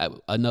do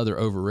another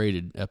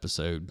overrated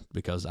episode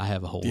because I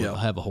have a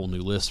whole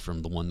new list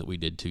from the one that we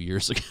did 2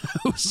 years ago.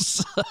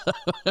 So.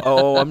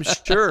 Oh, I'm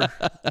sure.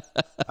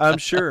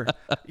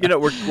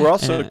 We're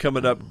also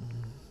coming up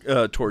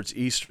towards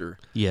Easter.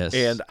 Yes,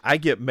 and I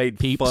get made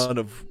fun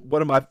of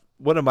one of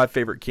my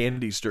favorite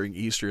candies during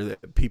Easter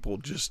that people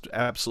just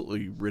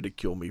absolutely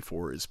ridicule me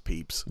for is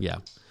Peeps. Yeah,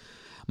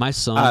 my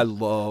son. I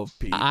love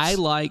Peeps. I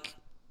like.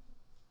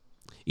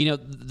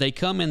 They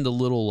come in the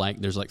little, like,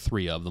 there's like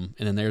 3 of them,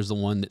 and then there's the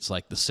one that's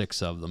like the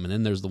 6 of them, and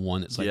then there's the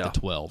one that's like the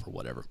 12 or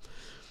whatever.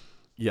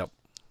 Yep.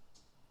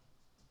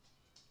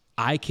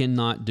 I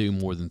cannot do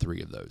more than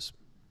 3 of those.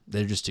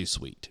 They're just too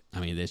sweet. I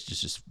mean, there's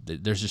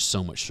just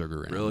so much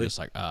sugar in them. It's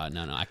like,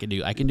 no, I can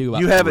do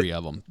about 3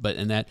 of them. But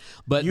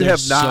you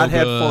have not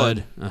had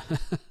fun. fun.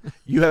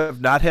 You have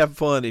not had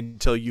fun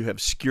until you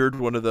have skewered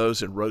one of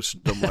those and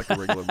roasted them like a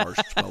regular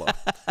marshmallow.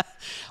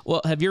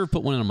 Well, have you ever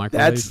put one in a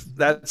microwave?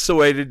 That's the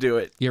way to do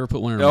it. You ever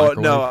put one in a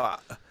microwave?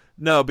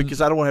 No, because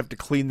I don't want to have to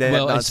clean that.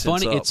 Well, nonsense it's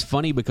funny. up. It's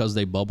funny because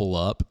they bubble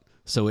up.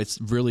 So it's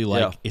really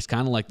like it's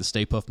kind of like the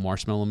Stay Puft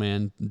Marshmallow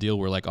Man deal,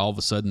 where like all of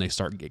a sudden they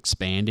start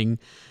expanding,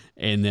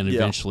 and then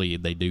eventually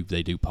they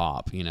do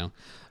pop. Now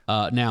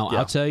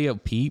I'll tell you,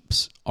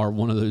 Peeps are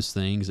one of those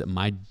things that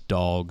my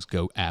dogs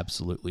go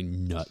absolutely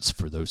nuts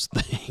for those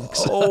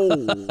things.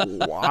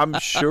 Oh, I'm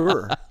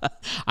sure.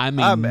 I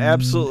mean, I'm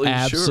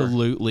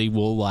absolutely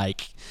will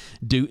like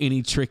do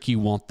any trick you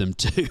want them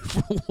to.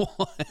 For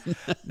one.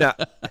 Now,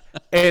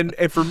 and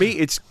for me,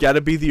 it's got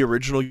to be the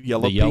original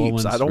yellow Peeps.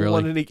 Ones, I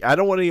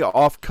don't want any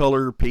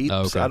off-color Peeps.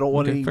 Oh, okay. I don't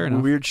want any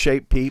weird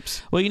shaped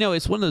Peeps. Well,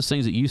 it's one of those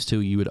things that used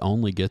to you would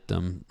only get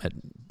them at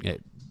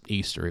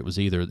Easter. It was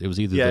either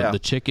the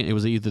chicken. It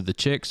was either the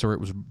chicks or it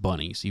was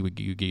bunnies. You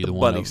get either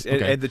one. Bunnies,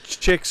 okay. and the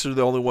chicks are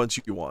the only ones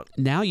you want.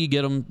 Now you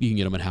get them. You can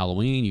get them at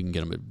Halloween. You can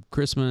get them at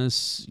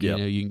Christmas.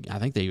 I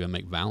think they even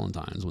make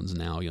Valentine's ones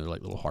now.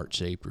 Like little heart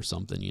shape or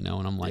something. And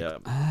I'm like,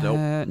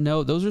 nope.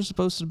 No, those are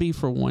supposed to be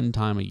for one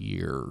time a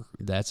year.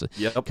 That's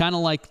kind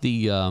of like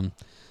the.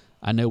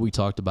 I know we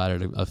talked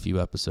about it a few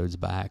episodes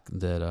back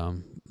that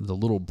the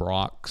little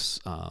Brock's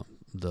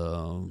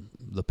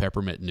the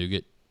peppermint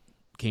nougat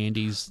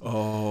candies.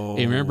 Oh,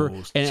 you remember?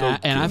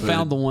 And I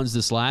found the ones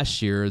this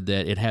last year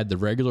that it had the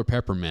regular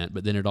peppermint,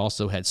 but then it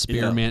also had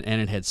spearmint and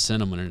it had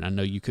cinnamon. And I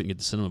know you couldn't get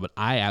the cinnamon, but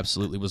I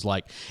absolutely was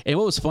like. And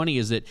what was funny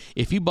is that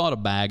if you bought a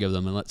bag of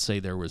them, and let's say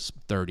there was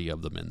 30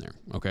 of them in there,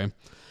 okay,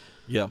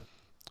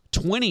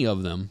 20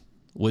 of them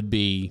would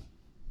be,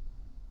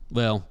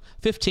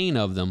 15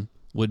 of them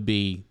would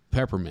be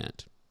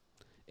peppermint,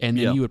 and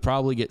then you would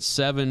probably get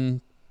 7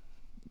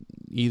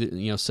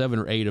 either 7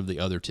 or 8 of the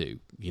other 2.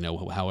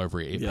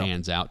 However it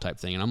pans out type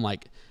thing. And I'm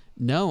like,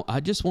 no,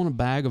 I just want a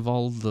bag of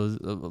all of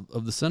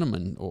the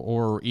cinnamon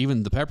or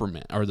even the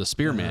peppermint or the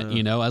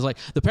spearmint. I was like,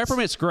 the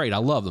peppermint's great. I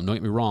love them. Don't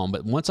get me wrong.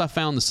 But once I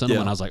found the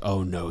cinnamon, I was like,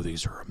 oh no,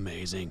 these are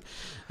amazing.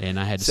 And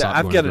I had to stop.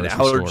 I've got an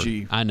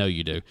allergy. Store. I know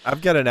you do.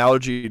 I've got an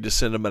allergy to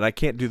cinnamon. I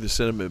can't do the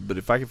cinnamon, but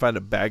if I could find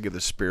a bag of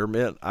the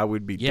spearmint, I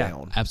would be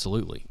down.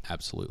 Absolutely.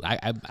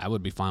 I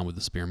would be fine with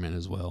the spearmint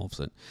as well.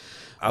 So,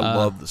 I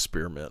love the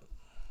spearmint.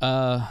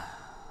 I'm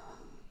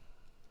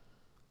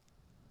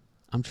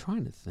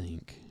trying to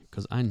think.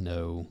 Because I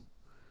know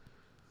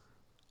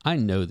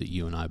that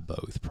you and I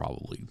both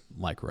probably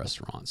like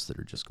restaurants that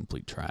are just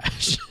complete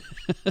trash.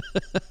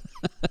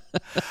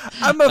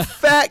 I'm a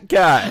fat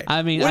guy.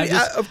 I mean,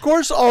 of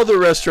course, all the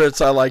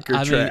restaurants I like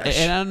are trash.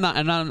 Mean, and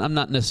I'm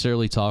not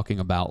necessarily talking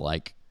about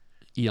okay,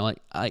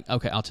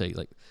 I'll tell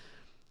you,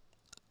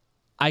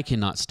 I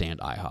cannot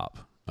stand IHOP.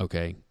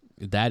 Okay.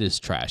 That is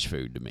trash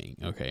food to me.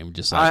 Okay, I'm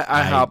just like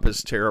IHOP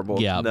is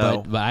terrible. Yeah,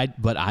 no.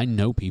 but I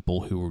know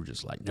people who are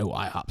just like, no,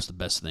 IHOP's the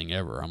best thing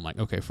ever. I'm like,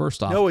 okay,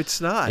 first off, no, it's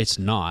not. It's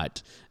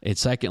not. It's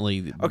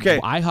secondly,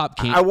 okay. IHOP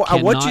can't.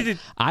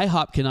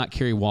 IHOP cannot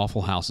carry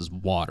Waffle House's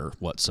water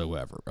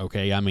whatsoever.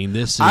 Okay, I mean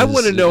this. I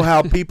want to know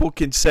how people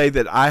can say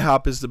that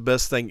IHOP is the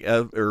best thing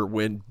ever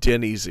when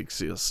Denny's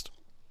exists.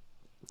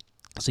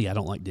 See, I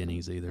don't like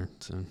Denny's either.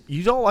 So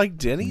you don't like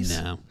Denny's?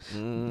 No.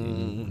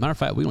 Matter of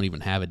fact, we don't even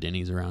have a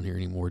Denny's around here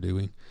anymore, do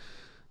we?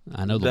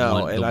 I know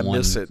I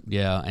miss it.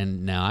 Yeah,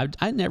 and now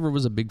I never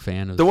was a big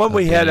fan of the one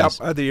we had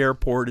Denny's. out at the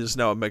airport is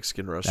now a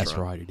Mexican restaurant. That's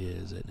right, it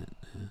is, isn't it?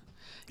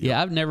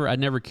 Yeah, I've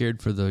never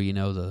cared for the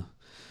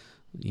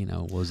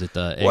was it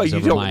the eggs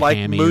over my like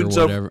hammy or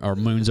whatever, or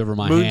moons over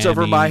my hammy? Moons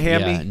over my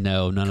hammy? Yeah,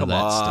 no, none of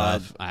that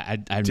stuff.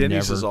 I've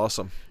Denny's never, is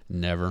awesome.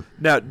 Never.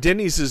 Now,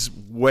 Denny's is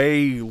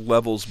way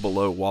levels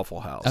below Waffle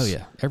House. Oh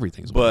yeah,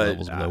 everything's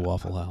levels below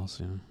Waffle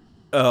House.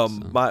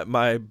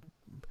 Yeah.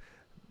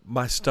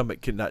 My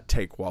stomach cannot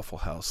take Waffle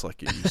House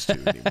like it used to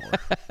anymore.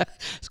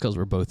 It's because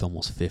we're both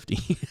almost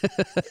 50.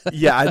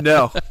 Yeah, I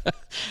know.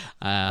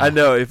 I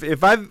know.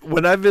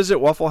 When I visit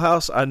Waffle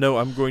House, I know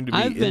I'm going to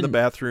be in the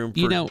bathroom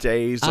for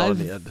days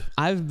on end.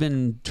 I've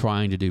been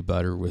trying to do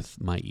better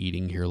with my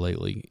eating here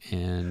lately,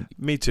 and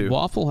me too.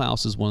 Waffle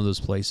House is one of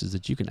those places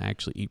that you can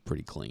actually eat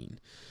pretty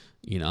clean.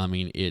 I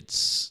mean,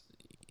 it's.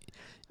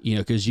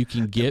 Because you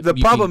can get the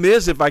problem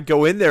is if I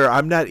go in there,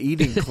 I'm not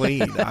eating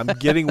clean. I'm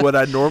getting what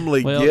I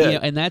normally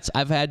get. And that's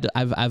I've had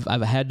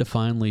to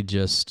finally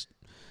just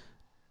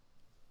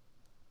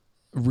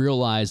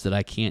realize that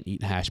I can't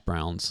eat hash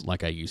browns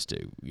like I used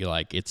to.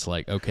 It's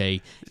like,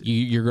 okay,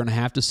 you're going to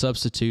have to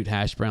substitute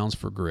hash browns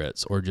for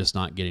grits, or just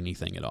not get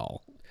anything at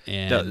all.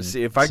 And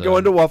see, if I go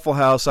into Waffle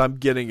House, I'm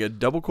getting a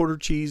double quarter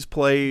cheese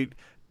plate,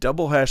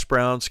 double hash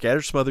brown,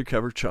 scattered, smothered,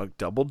 covered chunk,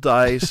 double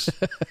dice.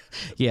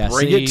 Yeah,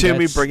 bring it to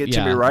me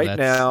right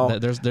now.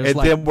 There's and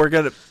like, then we're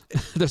gonna.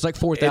 There's like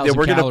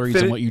 4,000 calories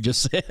in what you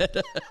just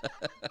said.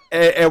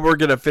 and we're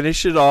gonna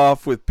finish it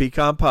off with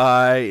pecan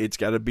pie. It's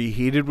got to be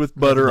heated with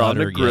butter on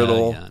the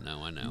griddle. Yeah,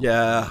 no, I know.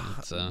 Yeah,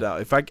 no.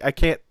 If I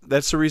can't,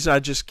 that's the reason I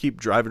just keep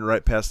driving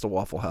right past the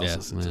Waffle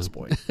Houses at this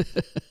point.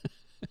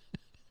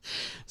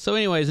 So,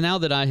 anyways, now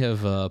that I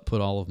have put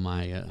all of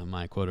my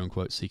my quote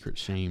unquote secret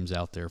shames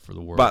out there for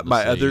the world, but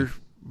my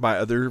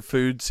other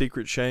food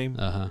secret shame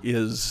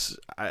is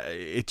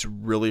it's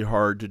really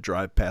hard to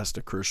drive past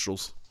the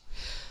Krystals.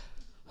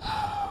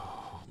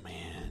 Oh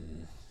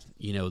man,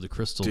 the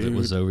Krystal that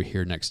was over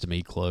here next to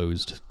me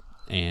closed,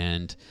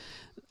 and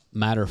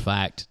matter of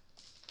fact,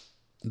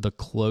 the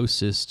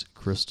closest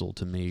Krystal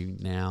to me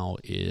now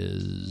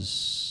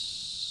is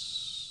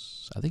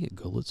I think at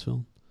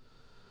Goodlettsville.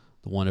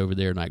 The one over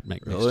there, next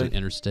to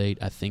Interstate,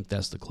 I think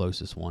that's the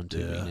closest one to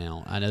me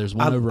now. I know there's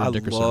one over on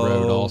Dickerson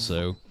Road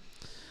also,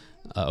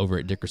 over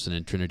at Dickerson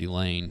and Trinity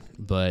Lane.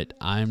 But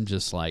I'm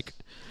just like,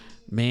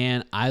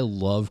 man, I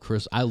love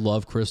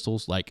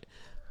Krystals. Like,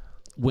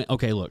 I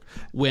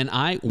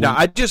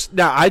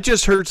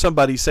just heard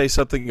somebody say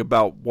something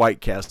about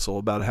White Castle,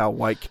 about how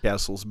White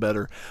Castle's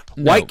better.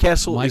 White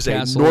Castle is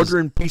a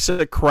northern piece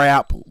of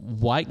crap.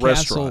 White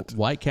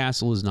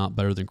Castle is not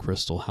better than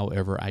Krystal.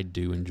 However, I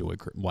do enjoy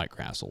White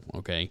Castle.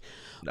 Okay,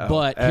 no,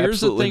 but here's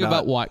the thing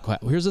about White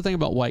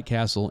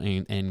Castle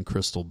and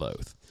Krystal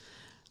both.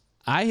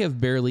 I have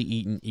barely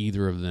eaten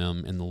either of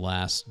them in the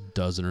last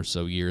dozen or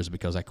so years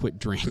because I quit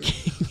drinking.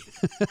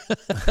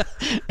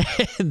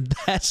 And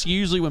that's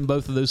usually when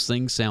both of those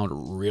things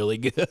sound really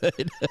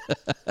good.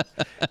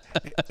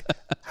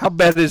 How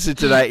bad is it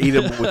that I eat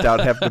them without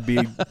having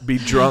to be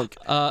drunk?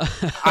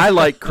 I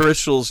like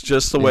Krystals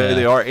just the way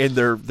they are, and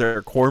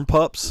their corn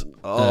pups.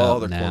 Oh,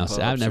 their corn pups.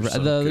 I've never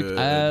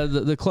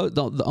the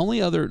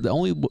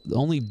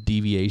only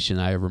deviation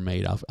I ever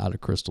made out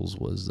of Krystals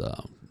was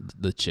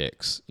the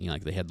chicks.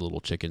 Like they had the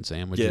little chicken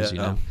sandwiches.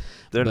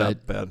 They're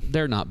not bad.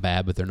 They're not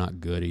bad, but they're not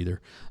good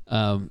either.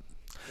 Here's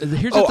the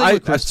thing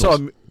with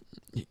Krystals.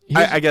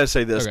 I gotta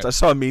say this. Okay. I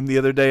saw a meme the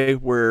other day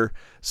where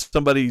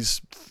somebody's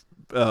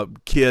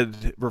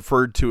kid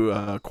referred to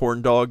a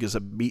corn dog as a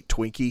meat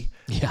Twinkie,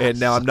 Yeah. and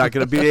now I'm not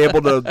going to be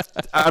able to.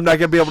 I'm not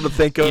going to be able to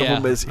think of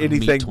them as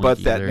anything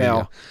but that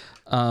now.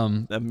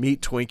 A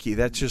meat Twinkie.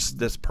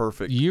 That's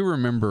perfect. You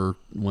remember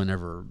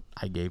whenever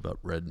I gave up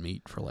red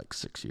meat for like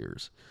 6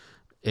 years,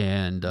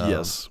 and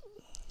yes.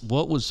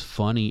 What was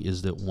funny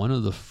is that one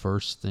of the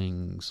first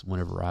things,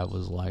 whenever I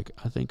was like,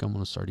 I think I'm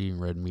going to start eating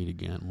red meat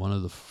again, one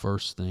of the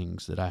first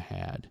things that I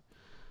had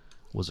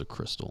was a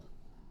Crystal.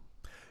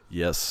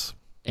 Yes.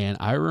 And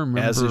I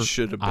remember, as it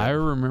should have been. I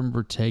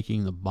remember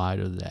taking the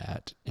bite of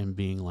that and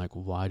being like,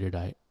 why did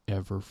I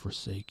ever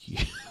forsake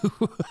you?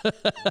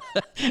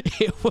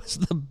 It was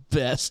the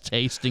best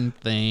tasting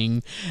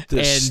thing.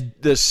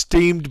 The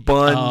steamed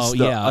buns,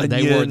 onions,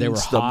 they were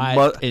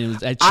hot,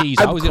 and it was cheese.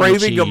 I'm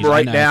craving them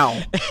right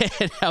now.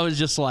 And I was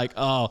just like,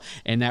 oh,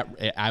 and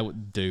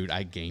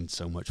I gained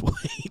so much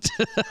weight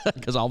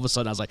because all of a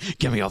sudden I was like,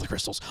 give me all the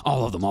Crystals,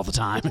 all of them, all the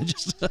time, and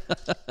just.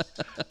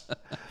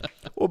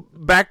 Well,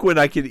 back when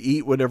I could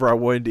eat whatever I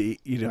wanted to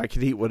eat, I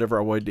could eat whatever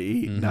I wanted to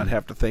eat and not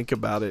have to think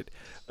about it.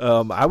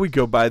 I would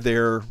go by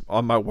there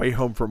on my way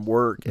home from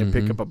work and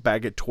pick up a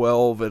bag of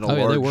 12 and a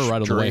large they were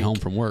right drink. on the way home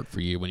from work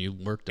for you when you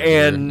worked over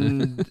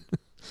and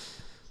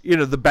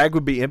the bag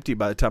would be empty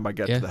by the time I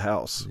got to the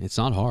house. It's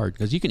not hard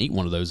because you can eat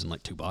one of those in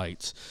like 2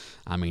 bites.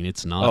 I mean,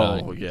 it's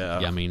not.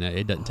 I mean,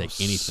 it doesn't take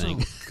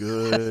anything. So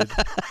good.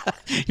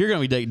 You're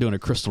going to be doing a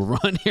Crystal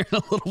run here in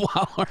a little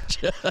while,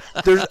 aren't you?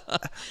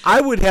 I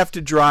would have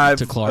to drive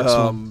to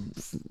Clarksville.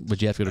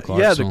 Would you have to go to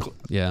Clarksville?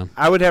 Yeah.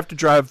 I would have to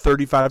drive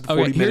 35 to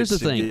 40 here's minutes the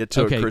thing. to get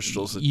to a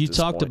Crystal's. You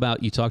talked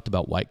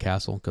about White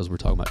Castle because we're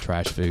talking about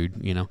trash food.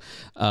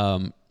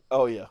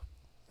 Oh yeah.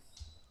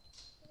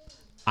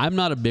 I'm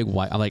not a big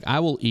I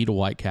will eat a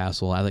White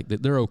Castle. I think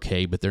that they're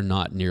okay, but they're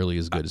not nearly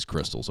as good as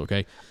Crystals.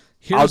 Okay.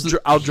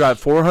 I'll drive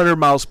 400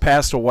 miles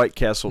past a White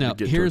Castle to get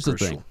to a Crystal. Here's the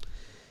thing.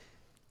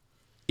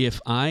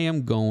 If I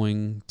am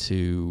going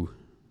to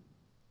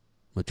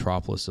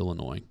Metropolis,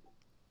 Illinois,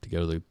 to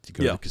go to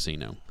the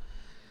casino,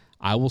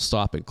 I will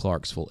stop at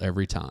Clarksville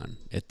every time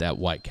at that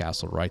White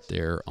Castle right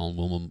there on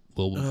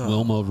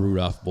Wilma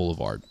Rudolph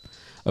Boulevard.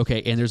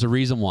 Okay, and there's a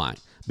reason why.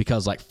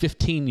 Because like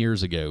 15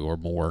 years ago or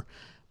more,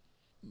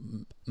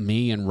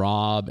 me and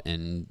Rob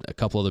and a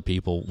couple other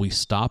people, we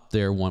stopped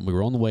there. We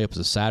were on the way up. It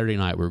was a Saturday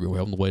night. We were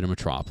on the way to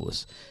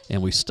Metropolis,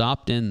 and we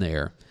stopped in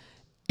there,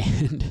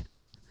 and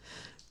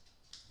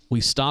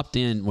we stopped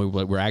in. We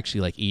were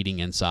actually like eating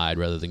inside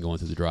rather than going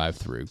through the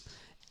drive-through,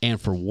 and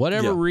for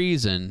whatever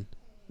reason,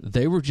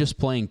 they were just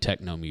playing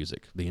techno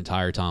music the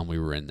entire time we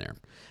were in there.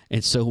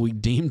 And so we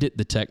deemed it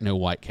the Techno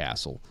White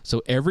Castle.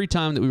 So every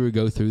time that we would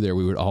go through there,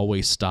 we would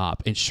always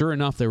stop. And sure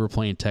enough, they were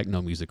playing techno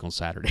music on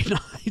Saturday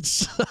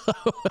nights.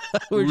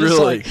 So we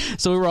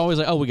were always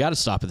like, oh, we got to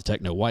stop at the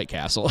Techno White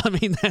Castle. I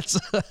mean, that's...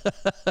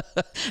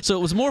 So it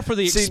was more for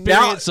the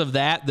experience of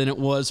that than it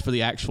was for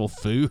the actual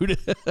food.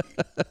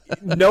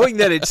 Knowing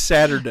that it's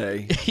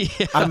Saturday,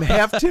 I'm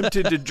half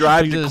tempted to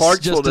drive to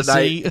Clarksville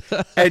tonight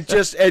and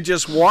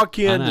just walk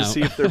in to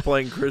see if they're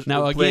playing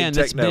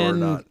techno or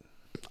not.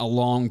 A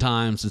long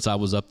time since I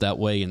was up that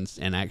way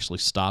and actually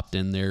stopped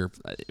in there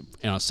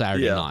on a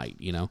Saturday night,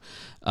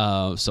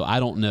 so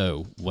I don't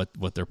know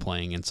what they're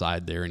playing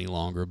inside there any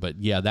longer,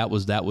 but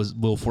that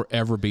will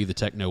forever be the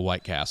Techno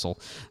White Castle.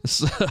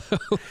 So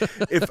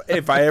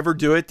if I ever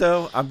do it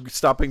though, I'm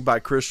stopping by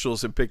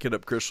Crystals and picking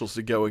up Crystals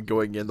to go and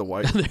going in the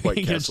White Castle,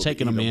 just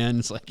taking them in.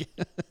 It's like,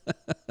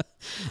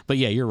 but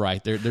you're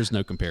right. There's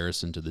no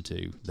comparison to the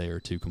two. They are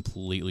two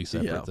completely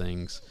separate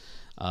things.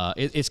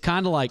 It's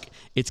kind of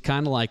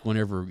like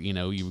whenever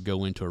you would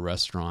go into a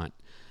restaurant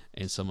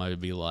and somebody would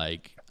be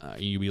like,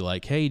 you'd be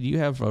like, hey, do you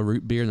have a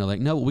root beer? And they're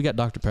like, no, we got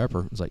Dr.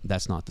 Pepper. It's like,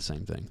 that's not the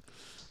same thing.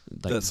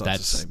 Like,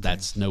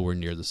 that's nowhere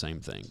near the same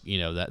thing.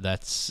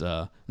 That's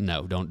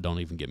no, don't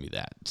even give me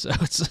that. So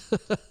it's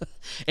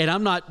and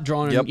I'm not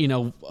drawing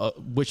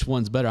which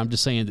one's better. I'm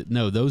just saying that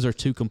no, those are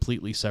two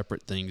completely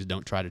separate things.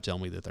 Don't try to tell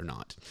me that they're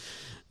not.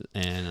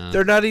 And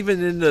they're not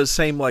even in the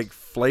same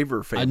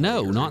flavor family.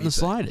 No, not in the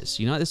slightest.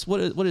 It's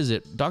what is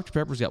it? Dr.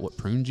 Pepper's got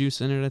prune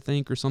juice in it, I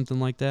think, or something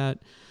like that.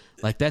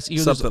 Like that's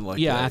something like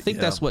that. Yeah, I think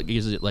that's what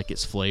gives it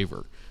its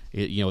flavor.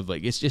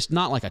 It's just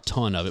not like a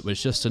ton of it, but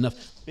it's just enough.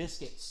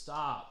 Biscuit,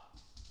 stop.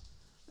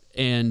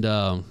 And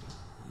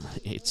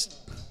it's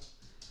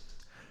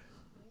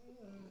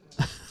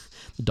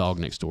the dog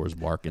next door is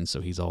barking, so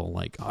he's all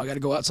like, "Oh, I got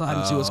to go outside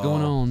and see what's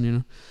going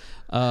on."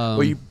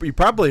 Well, you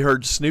probably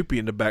heard Snoopy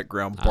in the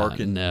background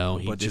barking a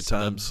bunch of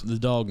times. The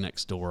dog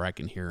next door, I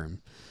can hear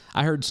him.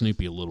 I heard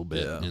Snoopy a little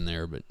bit in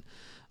there, but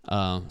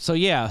so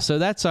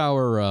that's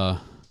our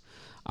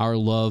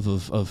love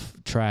of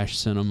trash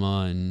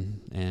cinema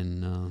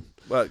and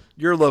well,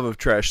 your love of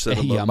trash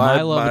cinema, yeah,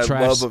 my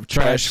love of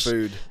trash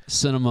food,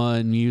 cinema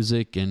and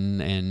music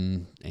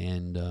and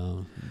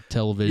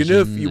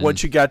television.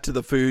 Once you got to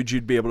the food,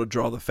 you'd be able to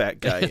draw the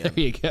fat guy in. There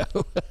you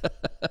go.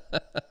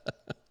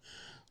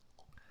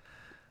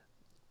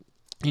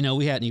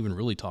 We hadn't even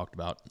really talked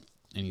about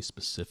any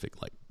specific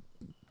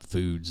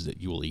foods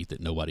that you will eat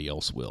that nobody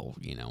else will.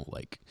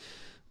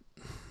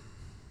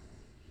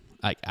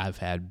 I've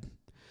had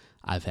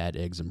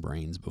eggs and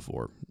brains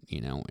before,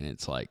 you know, and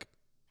it's like,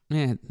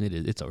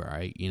 it's all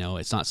right, you know.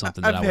 It's not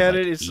something that I've I would had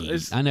like it.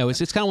 eat. I know it's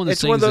kind of one of those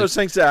it's things. One of those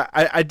things that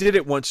I did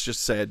it once just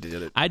to say I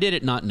did it. I did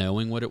it not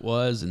knowing what it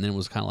was, and then it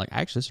was kind of like,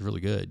 actually, this is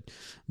really good.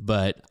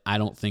 But I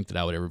don't think that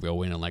I would ever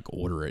go in and like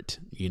order it.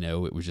 You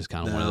know, it was just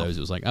kind of one of those. It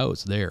was like, oh,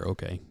 it's there.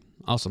 Okay,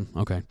 awesome.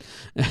 Okay,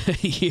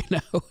 you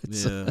know.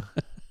 Yeah.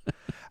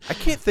 I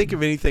can't think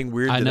of anything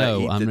weird that I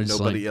eat that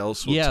nobody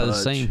else will touch. The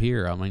same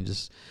here. I mean,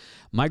 just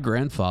my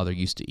grandfather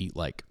used to eat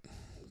like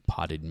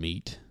potted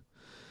meat.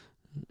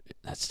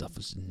 That stuff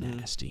was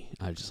nasty.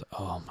 I was just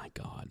like, oh my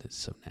God, it's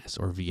so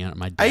nasty. Or Vienna.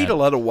 I eat a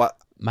lot of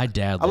my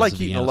dad. I like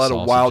eating a lot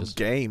of wild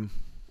game.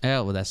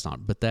 Yeah, well, that's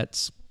not. But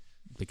that's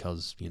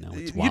because, you know,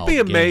 it's You'd wild be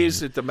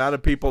amazed game. at the amount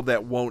of people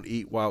that won't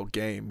eat wild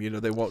game. You know,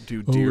 they won't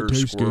do deer,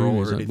 squirrel,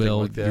 or anything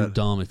like that. You're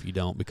dumb if you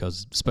don't,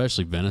 because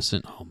especially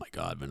venison. Oh my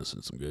God,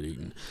 venison's some good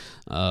eating.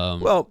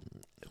 Well,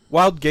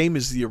 wild game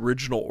is the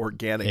original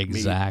organic meat.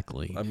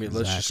 Exactly. I mean,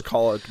 let's just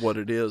call it what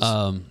it is.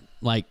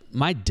 Like,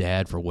 my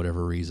dad, for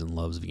whatever reason,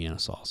 loves Vienna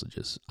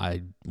sausages.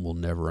 I will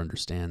never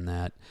understand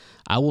that.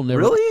 I will never.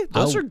 Really?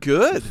 Those are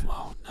good.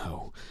 Oh,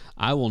 no.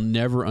 I will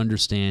never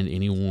understand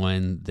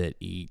anyone that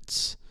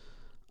eats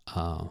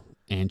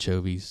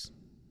anchovies.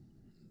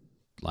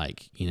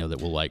 Like, you know,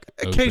 that will like.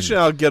 Occasionally,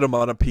 I'll get them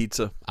on a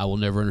pizza. I will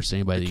never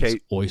understand anybody that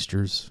eats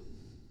oysters.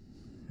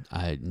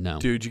 No.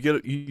 Dude, you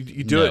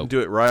do it and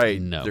do it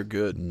right. No. They're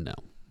good. No.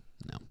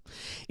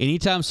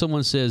 Anytime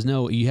someone says,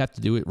 no, you have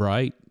to do it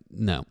right.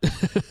 No,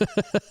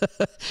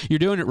 you're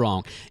doing it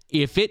wrong.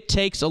 If it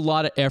takes a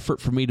lot of effort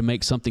for me to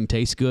make something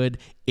taste good,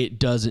 it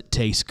doesn't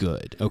taste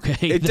good.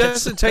 Okay, it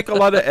doesn't take a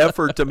lot of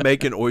effort to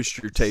make an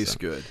oyster taste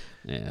good.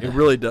 Yeah, it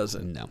really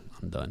doesn't. No,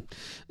 I'm done.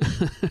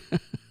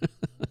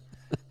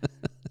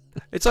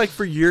 It's like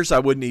for years I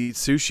wouldn't eat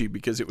sushi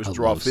because it was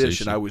raw fish,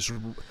 and I was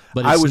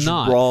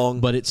wrong.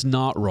 But it's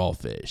not raw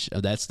fish.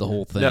 That's the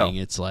whole thing. No.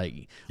 It's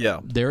like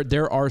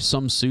there are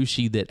some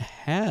sushi that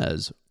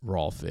has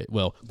raw fish.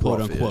 Well,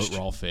 quote unquote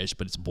raw fish,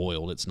 but it's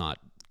boiled. It's not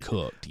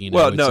cooked. You know.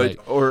 Well, no,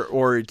 like,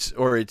 or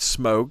it's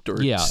smoked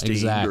or it's steamed.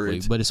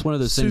 Exactly. But it's one of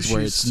those things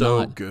where it's so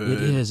not good.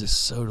 It is. It's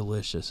so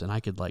delicious, and I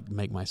could like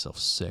make myself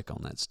sick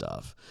on that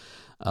stuff.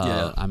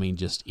 I mean,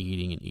 just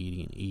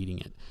eating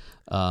it.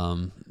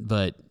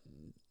 But.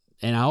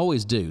 And I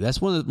always do. That's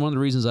one of the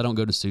reasons I don't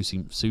go to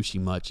sushi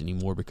much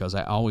anymore, because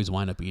I always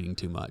wind up eating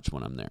too much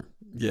when I'm there.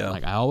 Yeah.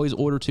 Like, I always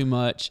order too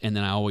much, and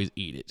then I always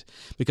eat it,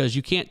 because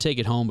you can't take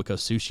it home,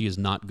 because sushi is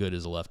not good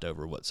as a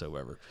leftover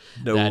whatsoever.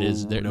 No, it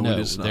is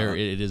not.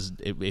 It is.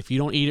 If you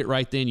don't eat it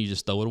right then, you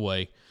just throw it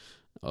away,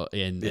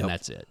 and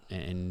that's it.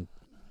 And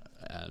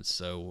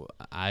so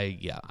I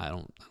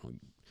don't.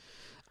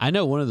 I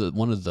know one of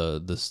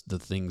the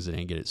things that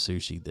I get at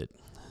sushi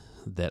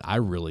that I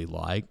really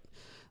like.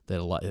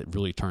 It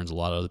really turns a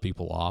lot of other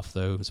people off,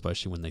 though,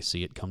 especially when they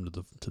see it come to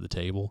the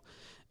table,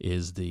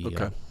 is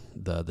the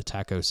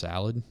taco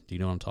salad. Do you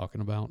know what I'm talking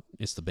about?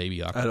 It's the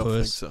baby octopus. I don't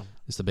think so.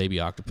 It's the baby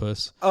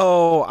octopus.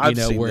 Oh, I've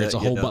seen where that, it's a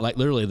whole bunch. Like,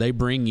 literally, they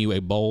bring you a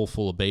bowl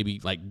full of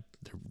baby, like,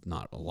 they're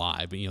not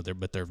alive,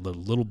 but they're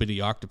little bitty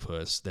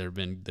octopus that have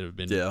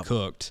been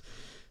cooked.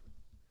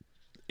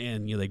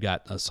 And they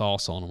got a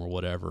sauce on them or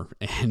whatever,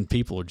 and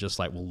people are just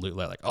like,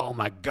 oh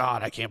my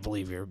God, I can't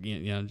believe you're,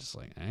 just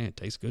like, hey, it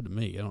tastes good to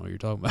me. I don't know what you're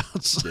talking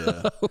about.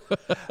 So.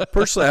 Yeah.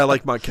 Personally, I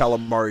like my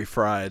calamari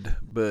fried,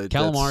 but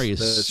calamari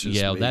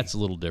that's a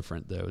little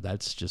different though.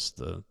 That's just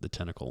the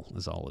tentacle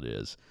is all it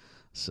is.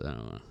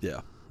 So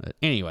yeah. But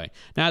anyway,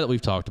 now that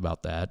we've talked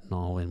about that and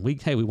all, and we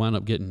wound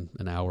up getting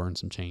an hour and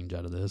some change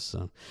out of this.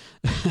 So.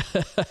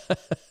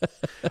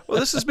 Well,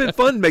 this has been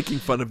fun making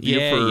fun of you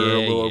for a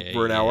little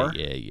over an hour.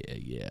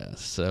 Yeah.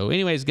 So,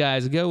 anyways,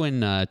 guys, go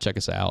and check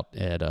us out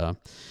at.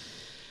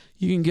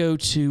 You can go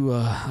to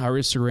our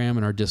Instagram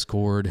and our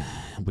Discord.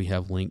 We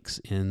have links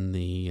in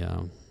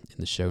the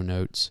show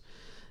notes,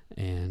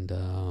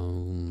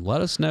 and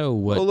let us know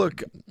what. Oh,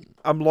 look,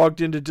 I'm logged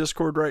into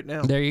Discord right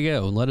now. There you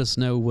go. Let us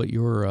know what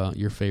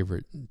your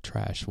favorite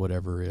trash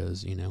whatever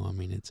is. I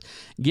mean, it's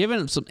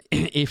given some.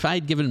 If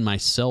I'd given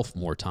myself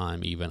more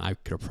time, even I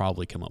could have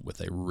probably come up with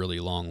a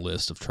really long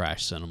list of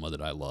trash cinema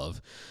that I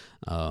love.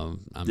 I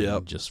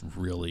mean, just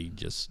really,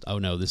 oh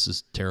no, this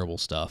is terrible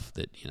stuff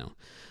that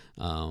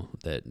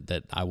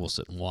that I will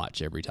sit and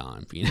watch every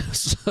time.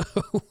 So.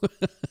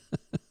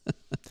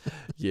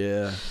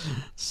 Yeah.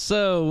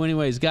 So,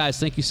 anyways, guys,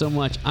 thank you so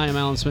much. I am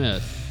Alan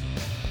Smith.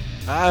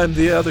 I'm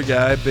the other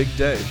guy, Big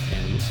Dave.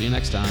 And we'll see you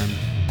next time.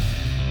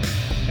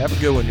 Have a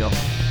good one, y'all.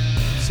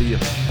 See you.